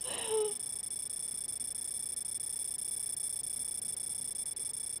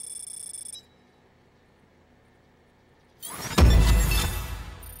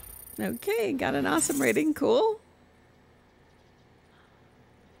 Okay, got an awesome rating. Cool.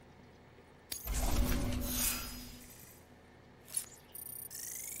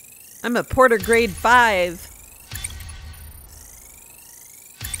 I'm a Porter grade 5.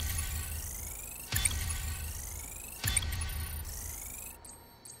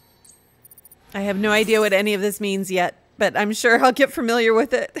 I have no idea what any of this means yet, but I'm sure I'll get familiar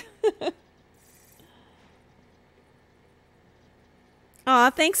with it. Aw,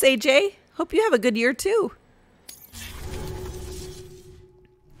 thanks, AJ. Hope you have a good year, too.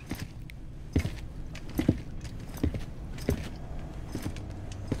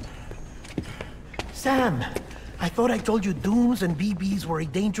 Sam, I thought I told you Dooms and BBs were a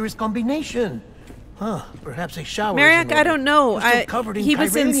dangerous combination. Huh, perhaps a shower. Marek, I don't know. He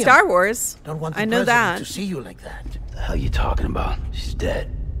was in Star Wars. Don't want the I know president that. to see you like that. The hell you talking about? She's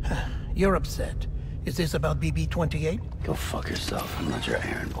dead. You're upset. Is this about BB-28? Go fuck yourself. I'm not your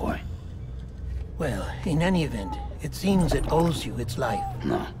errand boy. Well, in any event, it seems it owes you its life.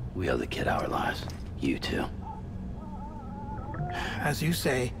 No, we owe the kid our lives. You too. As you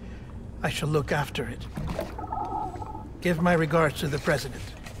say, I shall look after it. Give my regards to the president.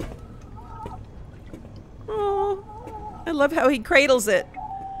 Oh, I love how he cradles it.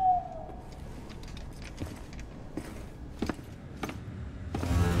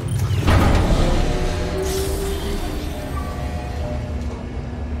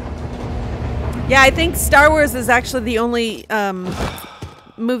 Yeah, I think Star Wars is actually the only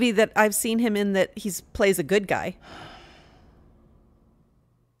movie that I've seen him in that he plays a good guy.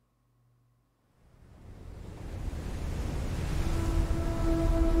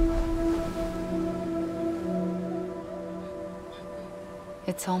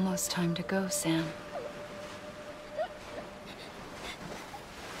 It's almost time to go, Sam.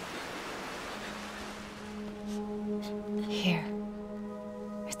 Here.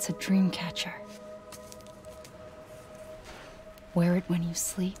 It's a dream catcher. Wear it when you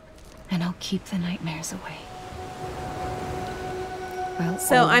sleep, and I'll keep the nightmares away.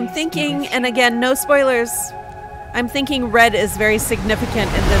 So I'm thinking, and again, no spoilers, I'm thinking red is very significant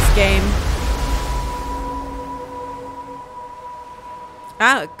in this game.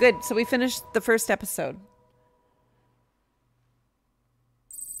 Ah, good. So we finished the first episode.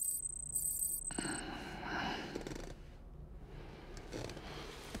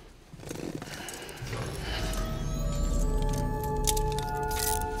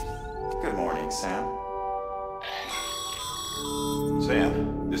 Good morning, Sam.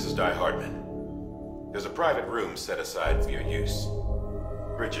 Sam, this is Di Hardman. There's a private room set aside for your use.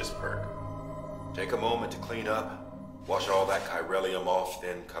 Bridges perk. Take a moment to clean up. Wash all that chiralium off,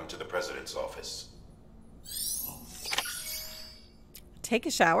 then come to the president's office. Take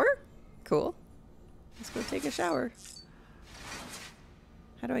a shower? Cool. Let's go take a shower.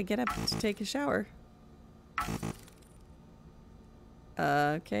 How do I get up to take a shower?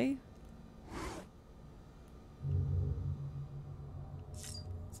 Okay.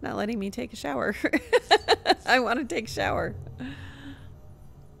 It's not letting me take a shower. I want to take a shower.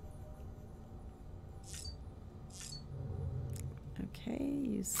 Okay,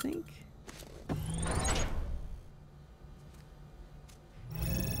 you sink.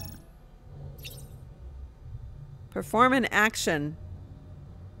 Perform an action.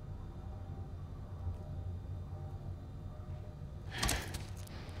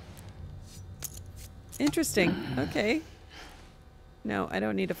 Interesting. Okay. No, I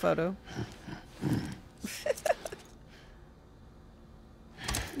don't need a photo.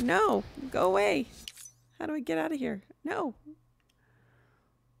 No, go away. How do I get out of here? No.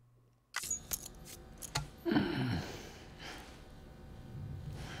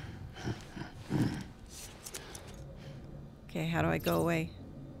 Okay, how do I go away?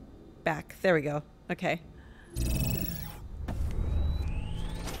 Back. There we go. Okay.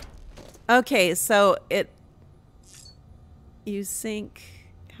 Okay, so you sink.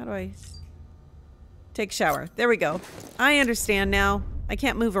 How do I take shower? There we go. I understand now. I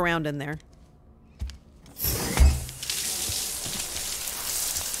can't move around in there.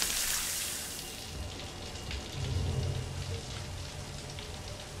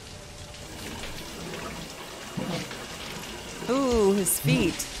 Ooh, his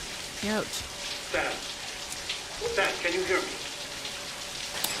feet. Ouch. Sam. Sam, can you hear me?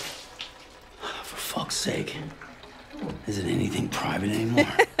 For fuck's sake. Is it anything private anymore?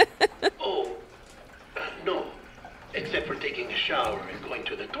 Oh, no. Except for taking a shower and going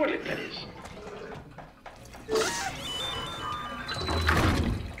to the toilet, that is.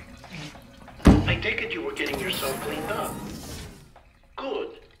 I take it you were getting yourself cleaned up.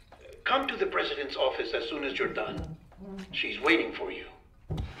 Good. Come to the president's office as soon as you're done. She's waiting for you.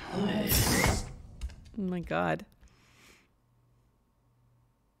 Oh my God.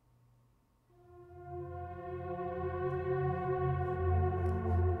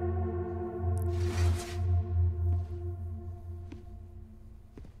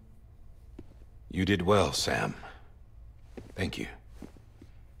 You did well, Sam. Thank you.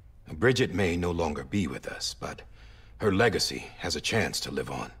 Bridget may no longer be with us, but her legacy has a chance to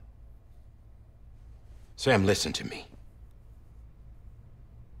live on. Sam, listen to me.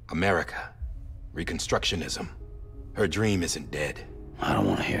 America, Reconstructionism, her dream isn't dead. I don't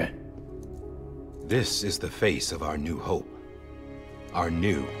want to hear it. This is the face of our new hope. Our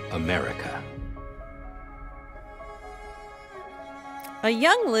new America. A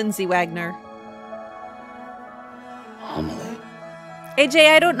young Lindsay Wagner. Amelie.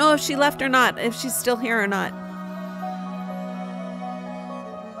 AJ, I don't know if she left or not, if she's still here or not.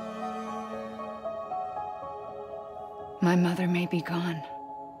 My mother may be gone,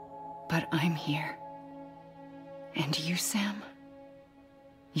 but I'm here. And you, Sam,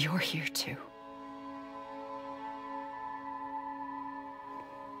 you're here too.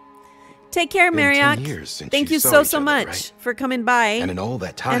 Take care, Been 10 Marriott. years since Thank you you saw so, each so other, much right? for coming by. And in all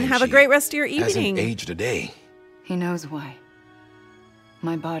that time, and have a she great rest of your hasn't evening. aged a day. He knows why.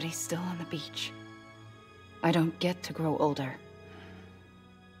 My body's still on the beach. I don't get to grow older.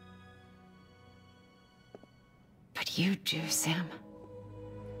 But you do, Sam.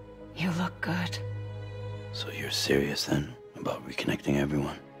 You look good. So you're serious then about reconnecting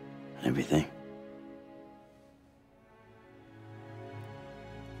everyone and everything?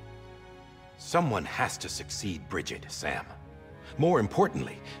 Someone has to succeed Bridget, Sam. More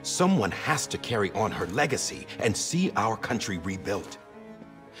importantly, someone has to carry on her legacy and see our country rebuilt.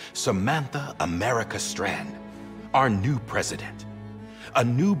 Samantha America Strand, our new president. A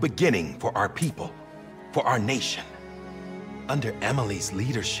new beginning for our people, for our nation. Under Emily's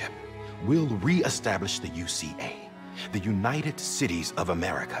leadership, we'll re-establish the UCA, the United Cities of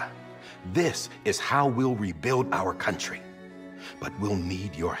America. This is how we'll rebuild our country. But we'll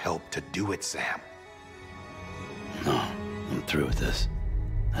need your help to do it, Sam. No, I'm through with this.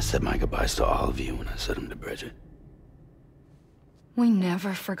 I said my goodbyes to all of you when I said them to Bridget. We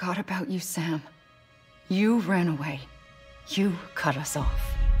never forgot about you, Sam. You ran away. You cut us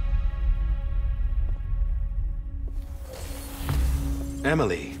off.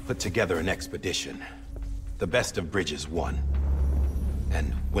 Emily put together an expedition. The best of Bridges won,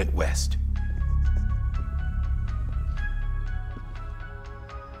 and went west.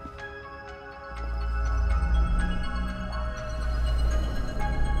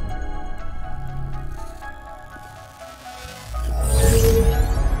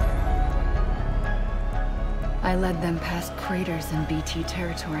 I led them past craters in BT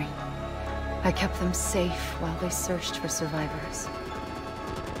territory. I kept them safe while they searched for survivors.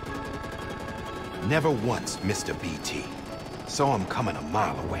 Never once missed a BT. Saw him coming a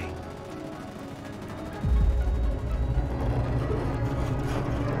mile away.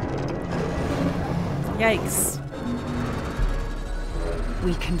 Yikes.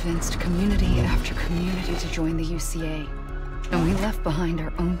 We convinced community after community to join the UCA, and we left behind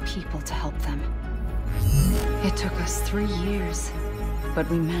our own people to help them. It took us 3 years, but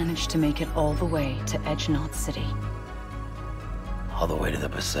we managed to make it all the way to Edge-Knot City. All the way to the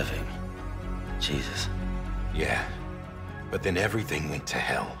Pacific. Jesus. Yeah, but then everything went to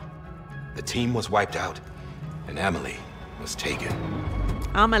hell. The team was wiped out, and Emily was taken.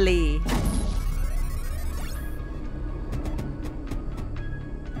 Amelie.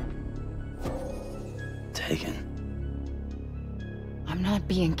 Taken. I'm not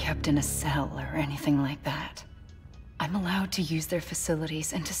being kept in a cell or anything like that. I'm allowed to use their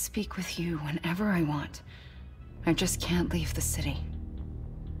facilities and to speak with you whenever I want. I just can't leave the city.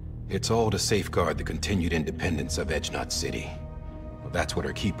 It's all to safeguard the continued independence of Edge-Knot City. Well, that's what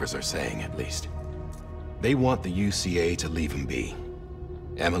our keepers are saying, at least. They want the UCA to leave him be.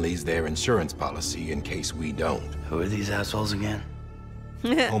 Emily's their insurance policy in case we don't. Who are these assholes again?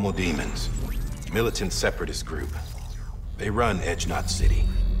 Homo Demons. Militant separatist group. They run Edge-Knot City.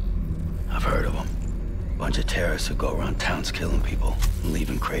 I've heard of them. Bunch of terrorists who go around towns killing people and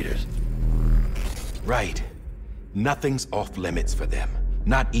leaving craters. Right. Nothing's off limits for them.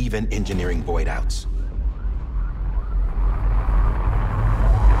 Not even engineering void outs.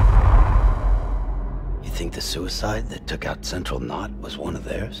 You think the suicide that took out Central Knot was one of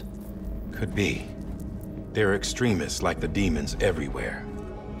theirs? Could be. There are extremists like the demons everywhere,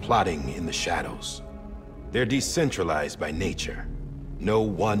 plotting in the shadows. They're decentralized by nature. No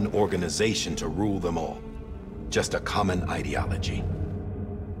one organization to rule them all. Just a common ideology.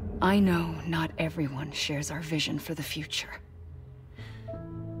 I know not everyone shares our vision for the future.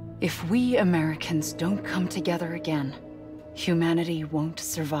 If we Americans don't come together again, humanity won't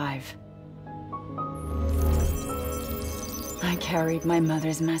survive. I carried my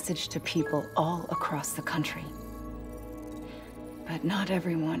mother's message to people all across the country. But not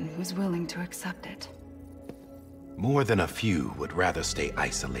everyone was willing to accept it. More than a few would rather stay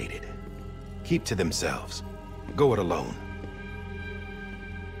isolated. Keep to themselves. Go it alone.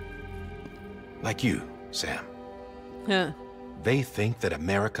 Like you, Sam. Huh. They think that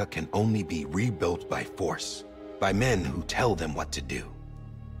America can only be rebuilt by force, by men who tell them what to do,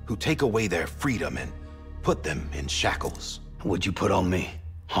 who take away their freedom and put them in shackles. What'd you put on me,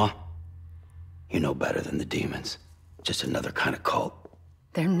 huh? You know better than the demons. Just another kind of cult.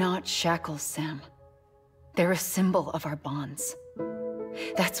 They're not shackles, Sam. They're a symbol of our bonds.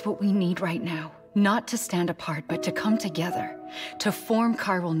 That's what we need right now. Not to stand apart, but to come together. To form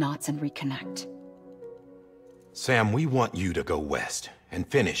chiral knots and reconnect. Sam, we want you to go west and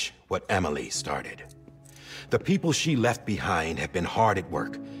finish what Emily started. The people she left behind have been hard at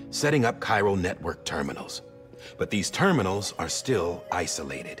work, setting up chiral network terminals. But these terminals are still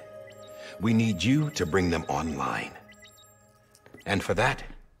isolated. We need you to bring them online. And for that,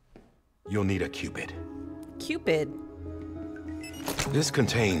 you'll need a Cupid. Cupid? This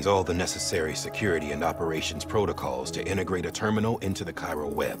contains all the necessary security and operations protocols to integrate a terminal into the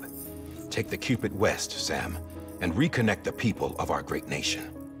chiral web. Take the Cupid west, Sam, and reconnect the people of our great nation.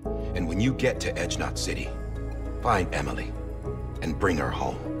 And when you get to Edge Knot City, find Emily and bring her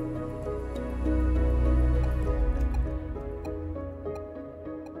home.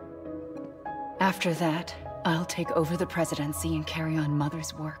 After that, I'll take over the presidency and carry on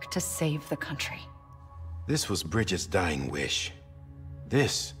Mother's work to save the country. This was Bridget's dying wish.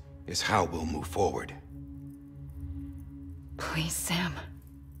 This is how we'll move forward. Please, Sam.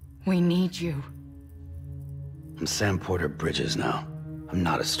 We need you. I'm Sam Porter Bridges now. I'm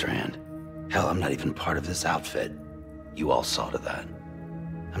not a Strand. Hell, I'm not even part of this outfit. You all saw to that.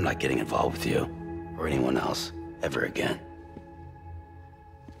 I'm not getting involved with you, or anyone else, ever again.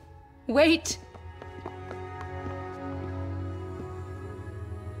 Wait!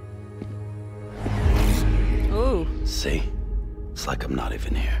 Ooh. See? It's like I'm not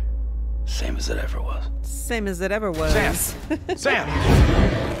even here. Same as it ever was. Same as it ever was. Sam! Sam!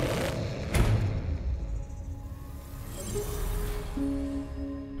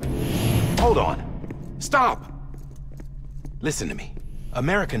 Hold on. Stop! Listen to me.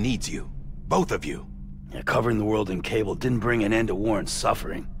 America needs you. Both of you. Yeah, covering the world in cable didn't bring an end to war and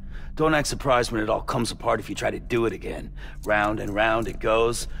suffering. Don't act surprised when it all comes apart if you try to do it again. Round and round it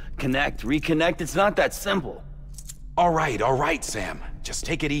goes. Connect, reconnect, it's not that simple. All right, Sam. Just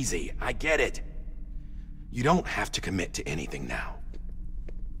take it easy. I get it. You don't have to commit to anything now.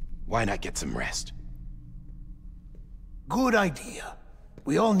 Why not get some rest? Good idea.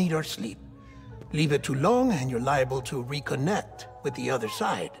 We all need our sleep. Leave it too long and you're liable to reconnect with the other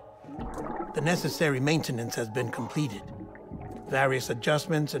side. The necessary maintenance has been completed. Various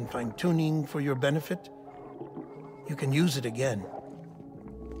adjustments and fine-tuning for your benefit. You can use it again.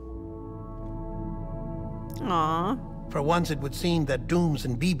 Aww. For once, it would seem that Dooms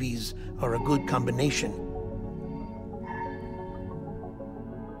and BBs are a good combination.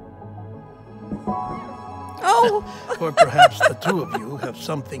 Oh! Or perhaps the two of you have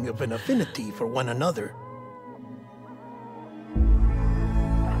something of an affinity for one another.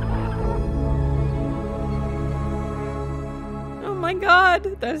 Oh my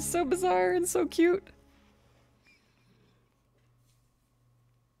god, that is so bizarre and so cute.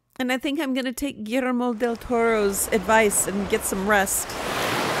 And I think I'm gonna take Guillermo del Toro's advice and get some rest.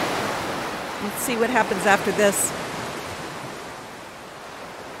 Let's see what happens after this.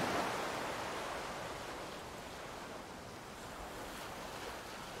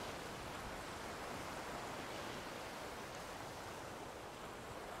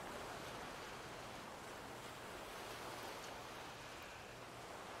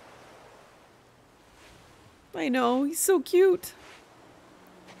 I know, he's so cute.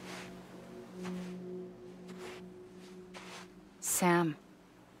 Sam.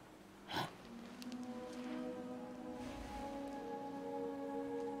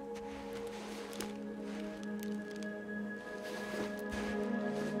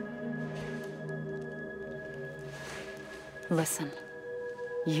 Listen.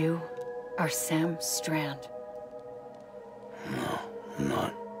 You are Sam Strand. No, I'm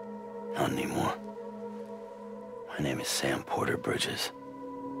not. Not anymore. My name is Sam Porter Bridges.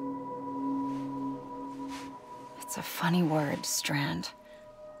 It's a funny word, strand.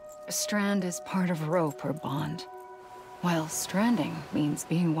 A strand is part of rope or bond, while stranding means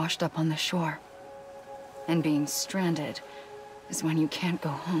being washed up on the shore. And being stranded is when you can't go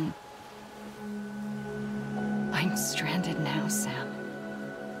home. I'm stranded now, Sam.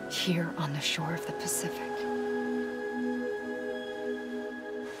 Here on the shore of the Pacific.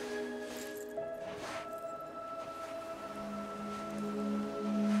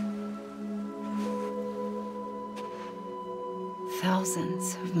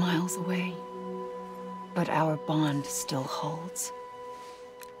 thousands of miles away, but our bond still holds.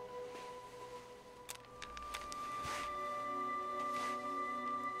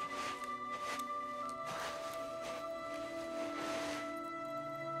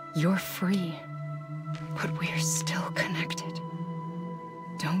 You're free, but we're still connected.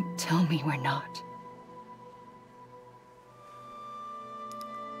 Don't tell me we're not.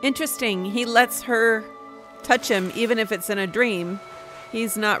 Interesting. He lets her touch him even if it's in a dream.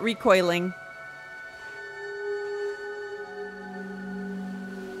 He's not recoiling.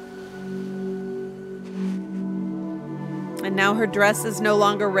 And now her dress is no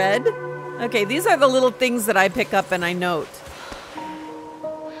longer red. Okay, these are the little things that I pick up and I note.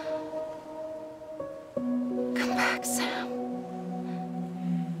 Come back, Sam.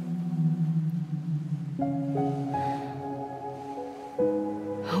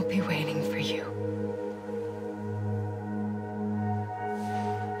 I'll be waiting for you.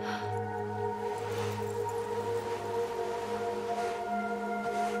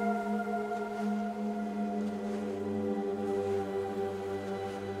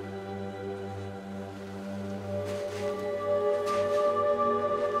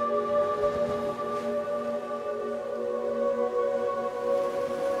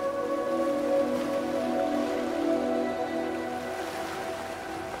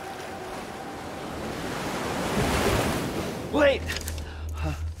 Wait!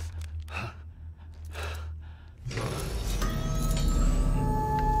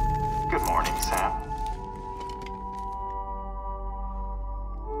 Good morning, Sam.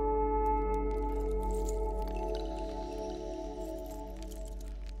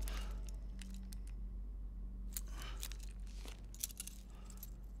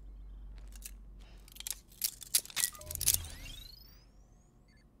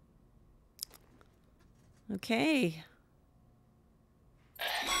 Okay.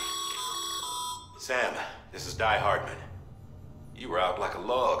 Sam, this is Die Hardman. You were out like a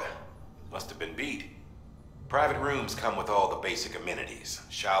log. Must have been beat. Private rooms come with all the basic amenities.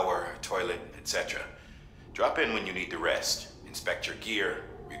 Shower, toilet, etc. Drop in when you need to rest. Inspect your gear,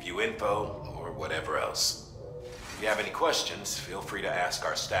 review info, or whatever else. If you have any questions, feel free to ask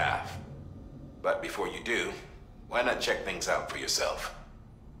our staff. But before you do, why not check things out for yourself?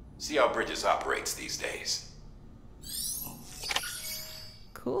 See how Bridges operates these days.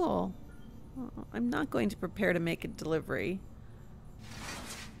 Cool. Well, I'm not going to prepare to make a delivery.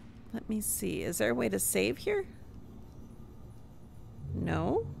 Let me see. Is there a way to save here?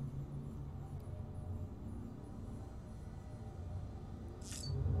 No.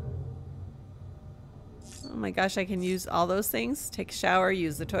 Oh my gosh, I can use all those things. Take a shower,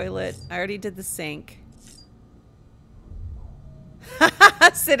 use the toilet. I already did the sink.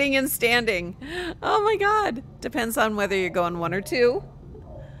 Sitting and standing. Oh my god. Depends on whether you're going 1 or 2.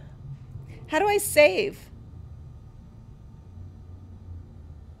 How do I save?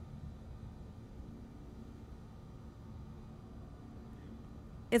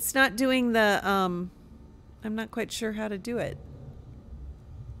 It's not doing the, I'm not quite sure how to do it.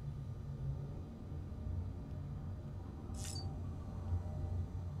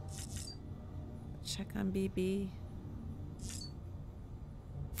 Check on BB.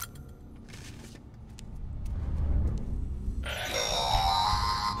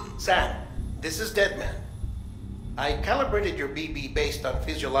 Sam, this is Deadman. I calibrated your BB based on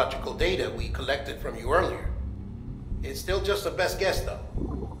physiological data we collected from you earlier. It's still just a best guess, though.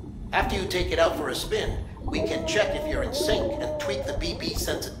 After you take it out for a spin, we can check if you're in sync and tweak the BB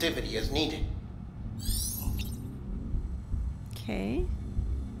sensitivity as needed. Okay.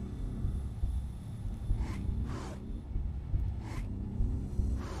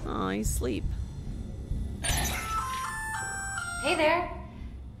 Oh, he's asleep. Hey there.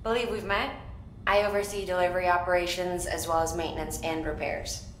 Believe we've met. I oversee delivery operations as well as maintenance and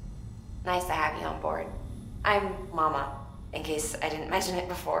repairs. Nice to have you on board. I'm Mama, in case I didn't mention it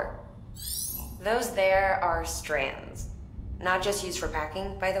before. Those there are strands. Not just used for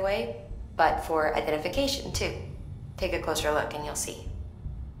packing, by the way, but for identification too. Take a closer look and you'll see.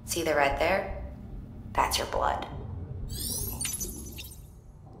 See the red there? That's your blood.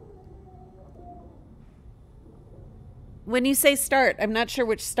 When you say start, I'm not sure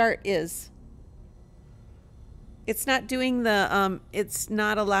which start is. It's not doing the, it's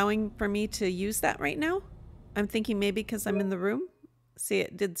not allowing for me to use that right now. I'm thinking maybe because I'm in the room. See,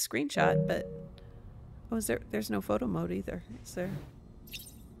 it did screenshot, but oh, is there's no photo mode either, is there?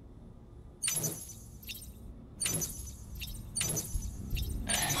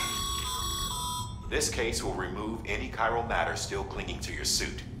 This case will remove any chiral matter still clinging to your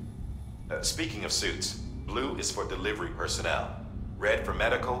suit. Speaking of suits, blue is for delivery personnel. Red for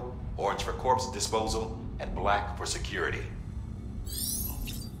medical, orange for corpse disposal, and black for security.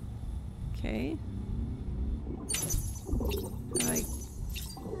 Okay.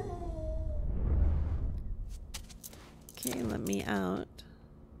 Okay, let me out.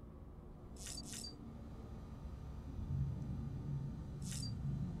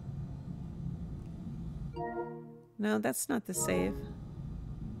 No, that's not the save.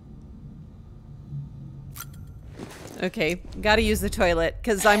 Okay, gotta use the toilet,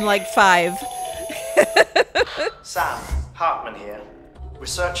 because I'm like 5. Sam, Hartman here.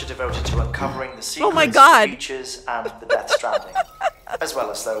 Researcher devoted to uncovering the secrets Oh my God. of creatures and the Death Stranding, as well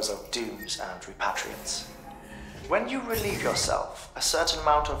as those of dooms and repatriants. When you relieve yourself, a certain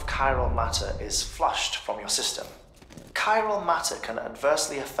amount of chiral matter is flushed from your system. Chiral matter can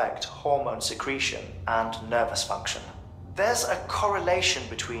adversely affect hormone secretion and nervous function. There's a correlation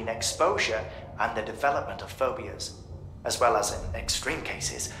between exposure and the development of phobias, as well as in extreme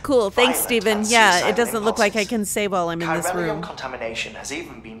cases. Cool, thanks, violent Steven. and Yeah, it suicidal doesn't look like I impulses. can say while I'm in this Chiralium room. contamination has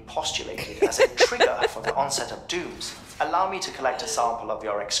even been postulated as a trigger for the onset of dooms. Allow me to collect a sample of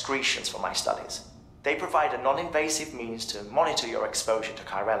your excretions for my studies. They provide a non-invasive means to monitor your exposure to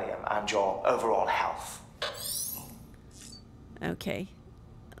chiralium and your overall health. Okay.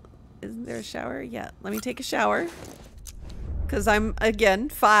 Isn't there a shower? Yeah, let me take a shower. Because I'm, again,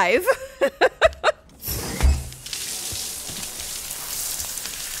 5.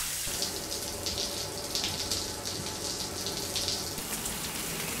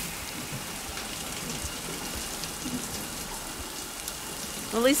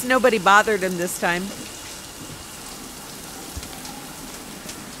 At least nobody bothered him this time.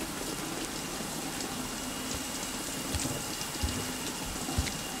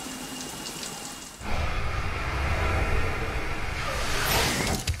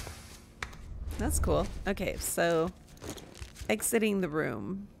 That's cool. Okay, so exiting the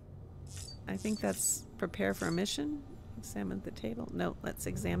room. I think that's prepare for a mission. Examine the table. No, let's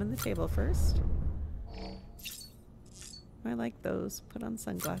examine the table first. I like those. Put on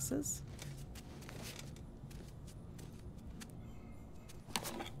sunglasses.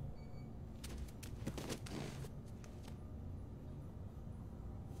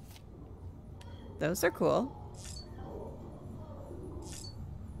 Those are cool.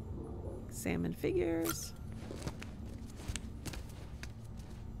 Examine figures.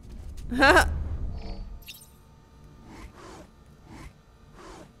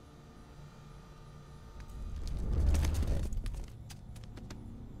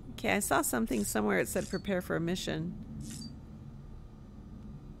 Okay, I saw something somewhere. It said prepare for a mission.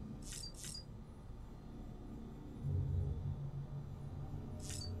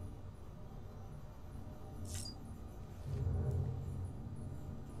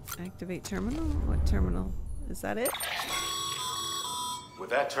 Activate terminal? What terminal? Is that it?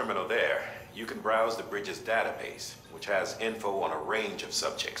 With that terminal there, you can browse the bridge's database, which has info on a range of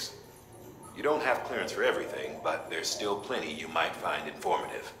subjects. You don't have clearance for everything, but there's still plenty you might find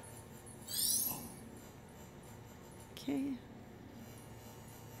informative. Okay.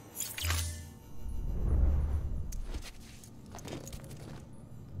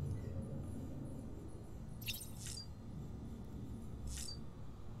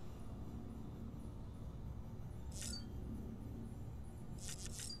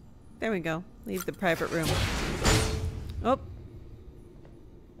 There we go. Leave the private room. Oh.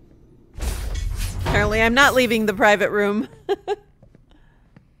 Apparently I'm not leaving the private room.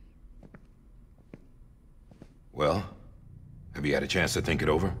 Well, have you had a chance to think it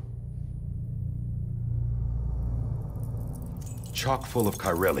over? Chock full of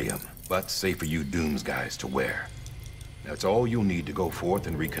chiralium, but safe for you Dooms guys to wear. That's all you'll need to go forth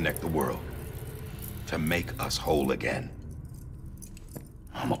and reconnect the world. To make us whole again.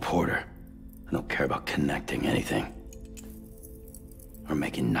 I'm a porter. I don't care about connecting anything. Or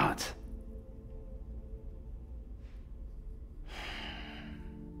making knots.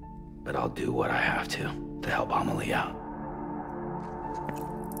 But I'll do what I have to help Amelie out.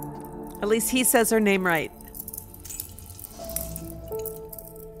 At least he says her name right.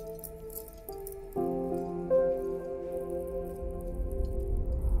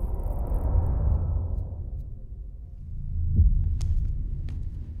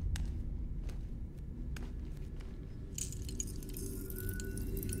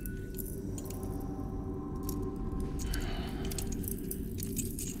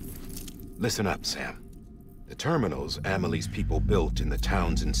 Listen up, Sam. The terminals Amelie's people built in the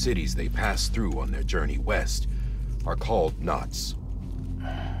towns and cities they passed through on their journey west are called knots.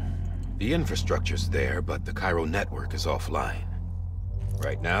 The infrastructure's there, but the Cairo network is offline.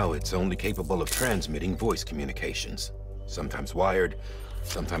 Right now, it's only capable of transmitting voice communications. sometimes wired,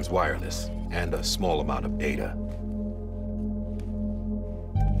 sometimes wireless, and a small amount of data.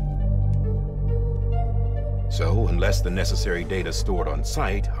 So, unless the necessary data is stored on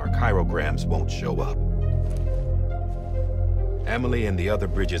site, our chirograms won't show up. Emily and the other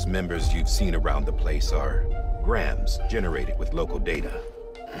Bridges members you've seen around the place are grams generated with local data.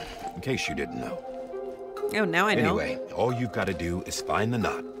 In case you didn't know. Oh, now I know. Anyway, all you've got to do is find the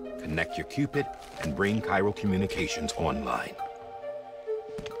knot, connect your Cupid, and bring chiral communications online.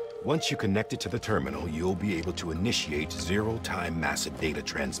 Once you connect it to the terminal, you'll be able to initiate zero-time massive data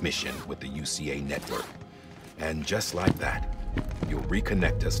transmission with the UCA network. And just like that, you'll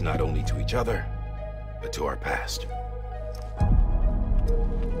reconnect us not only to each other, but to our past.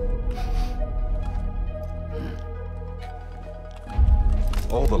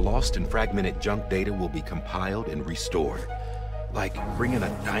 All the lost and fragmented junk data will be compiled and restored, like bringing a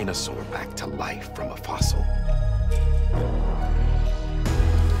dinosaur back to life from a fossil.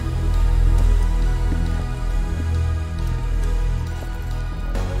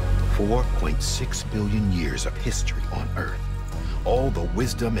 $4.6 billion years of history on Earth. All the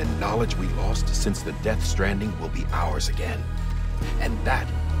wisdom and knowledge we lost since the Death Stranding will be ours again. And that,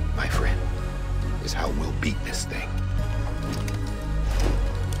 my friend, is how we'll beat this thing.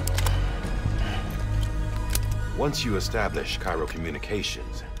 Once you establish chiral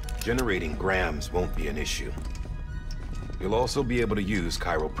communications, generating grams won't be an issue. You'll also be able to use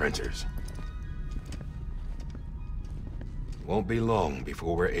chiral printers. Won't be long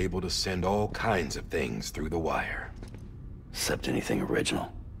before we're able to send all kinds of things through the wire. Except anything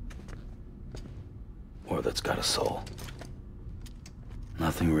original. Or that's got a soul.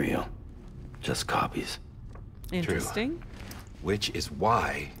 Nothing real. Just copies. Interesting. True. Which is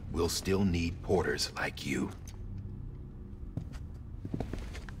why we'll still need porters like you.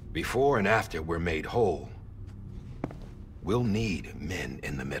 Before and after we're made whole, we'll need men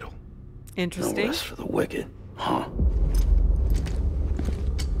in the middle. Interesting. No rest for the wicked, huh?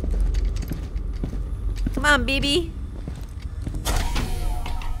 Come on, BB.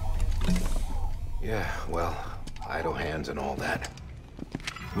 Yeah, well, idle hands and all that.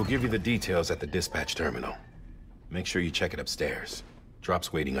 We'll give you the details at the dispatch terminal. Make sure you check it upstairs.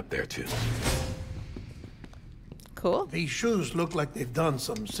 Drop's waiting up there, too. Cool. These shoes look like they've done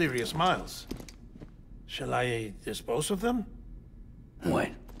some serious miles. Shall I dispose of them?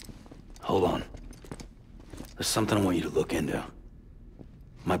 Wait. Hold on. There's something I want you to look into.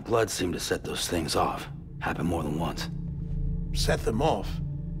 My blood seemed to set those things off. Happened more than once. Set them off?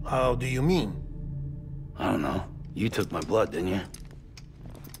 How do you mean? I don't know. You took my blood, didn't you?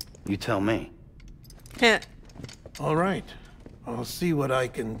 You tell me. All right. I'll see what I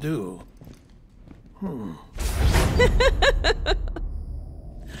can do.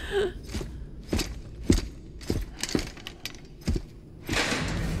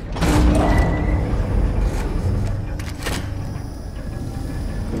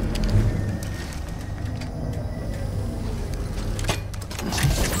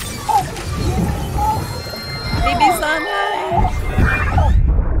 Baby sunlight.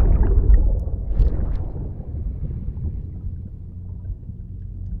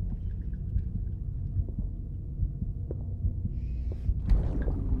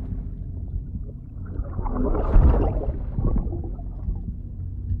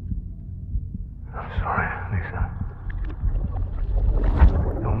 I'm sorry, Lisa.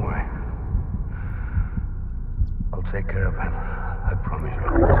 Don't worry. I'll take care of it. I promise you.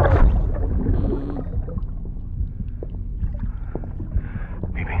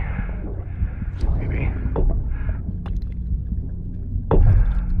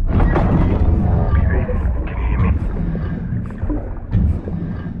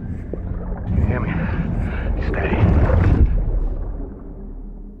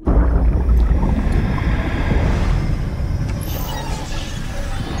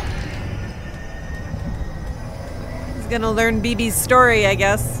 Gonna learn BB's story, I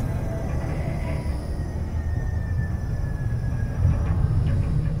guess.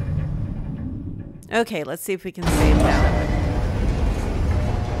 Okay, let's see if we can save that.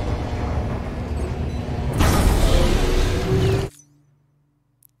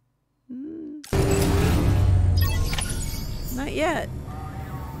 Not yet.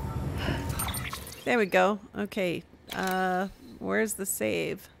 There we go. Okay. Where's the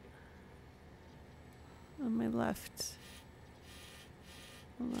save? On my left.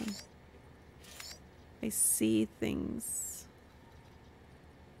 Hold on. I see things.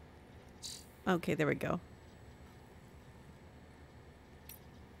 Okay, there we go.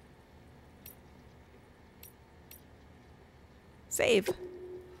 Save.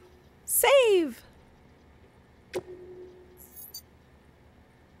 Save!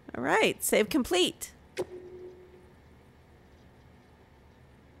 All right, save complete.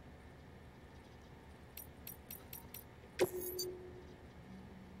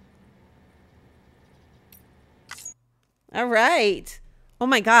 All right. Oh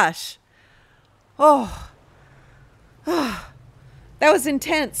my gosh. Oh. That was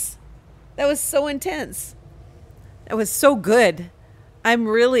intense. That was so intense. That was so good. I'm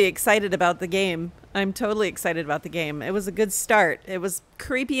really excited about the game. I'm totally excited about the game. It was a good start. It was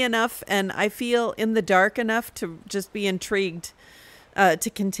creepy enough, and I feel in the dark enough to just be intrigued to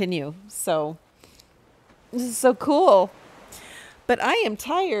continue. So this is so cool. But I am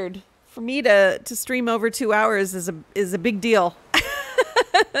tired. For me to stream over 2 hours is a big deal.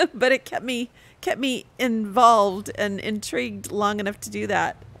 But it kept me involved and intrigued long enough to do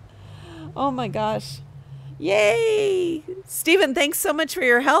that. Oh my gosh. Yay! Stephen, thanks so much for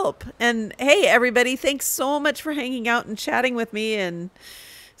your help. And hey, everybody, thanks so much for hanging out and chatting with me and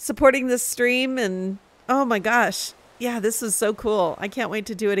supporting this stream. And oh my gosh. Yeah, this is so cool. I can't wait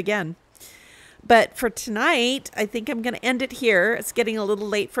to do it again. But for tonight, I think I'm going to end it here. It's getting a little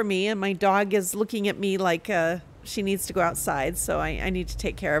late for me, and my dog is looking at me like she needs to go outside, so I need to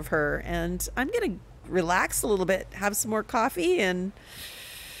take care of her. And I'm going to relax a little bit, have some more coffee, and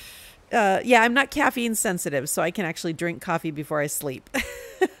yeah, I'm not caffeine sensitive, so I can actually drink coffee before I sleep.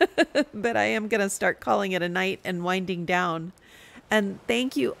 But I am going to start calling it a night and winding down. And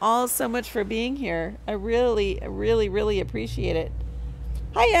thank you all so much for being here. I really, really, really appreciate it.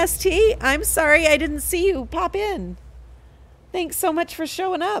 Hi, ST. I'm sorry I didn't see you pop in. Thanks so much for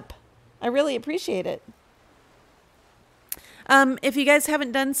showing up. I really appreciate it. If you guys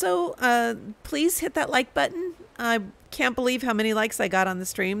haven't done so, please hit that like button. I can't believe how many likes I got on the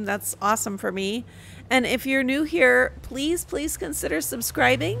stream. That's awesome for me. And if you're new here, please consider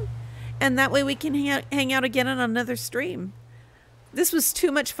subscribing. And that way we can hang out again on another stream. This was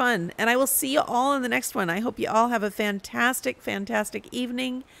too much fun, and I will see you all in the next one. I hope you all have a fantastic, fantastic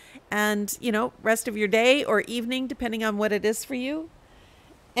evening and, you know, rest of your day or evening, depending on what it is for you.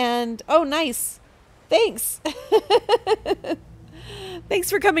 And, oh, nice. Thanks. Thanks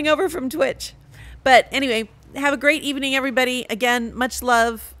for coming over from Twitch. But anyway, have a great evening, everybody. Again, much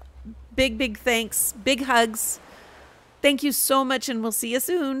love. Big, big thanks. Big hugs. Thank you so much, and we'll see you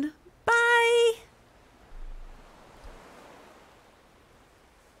soon.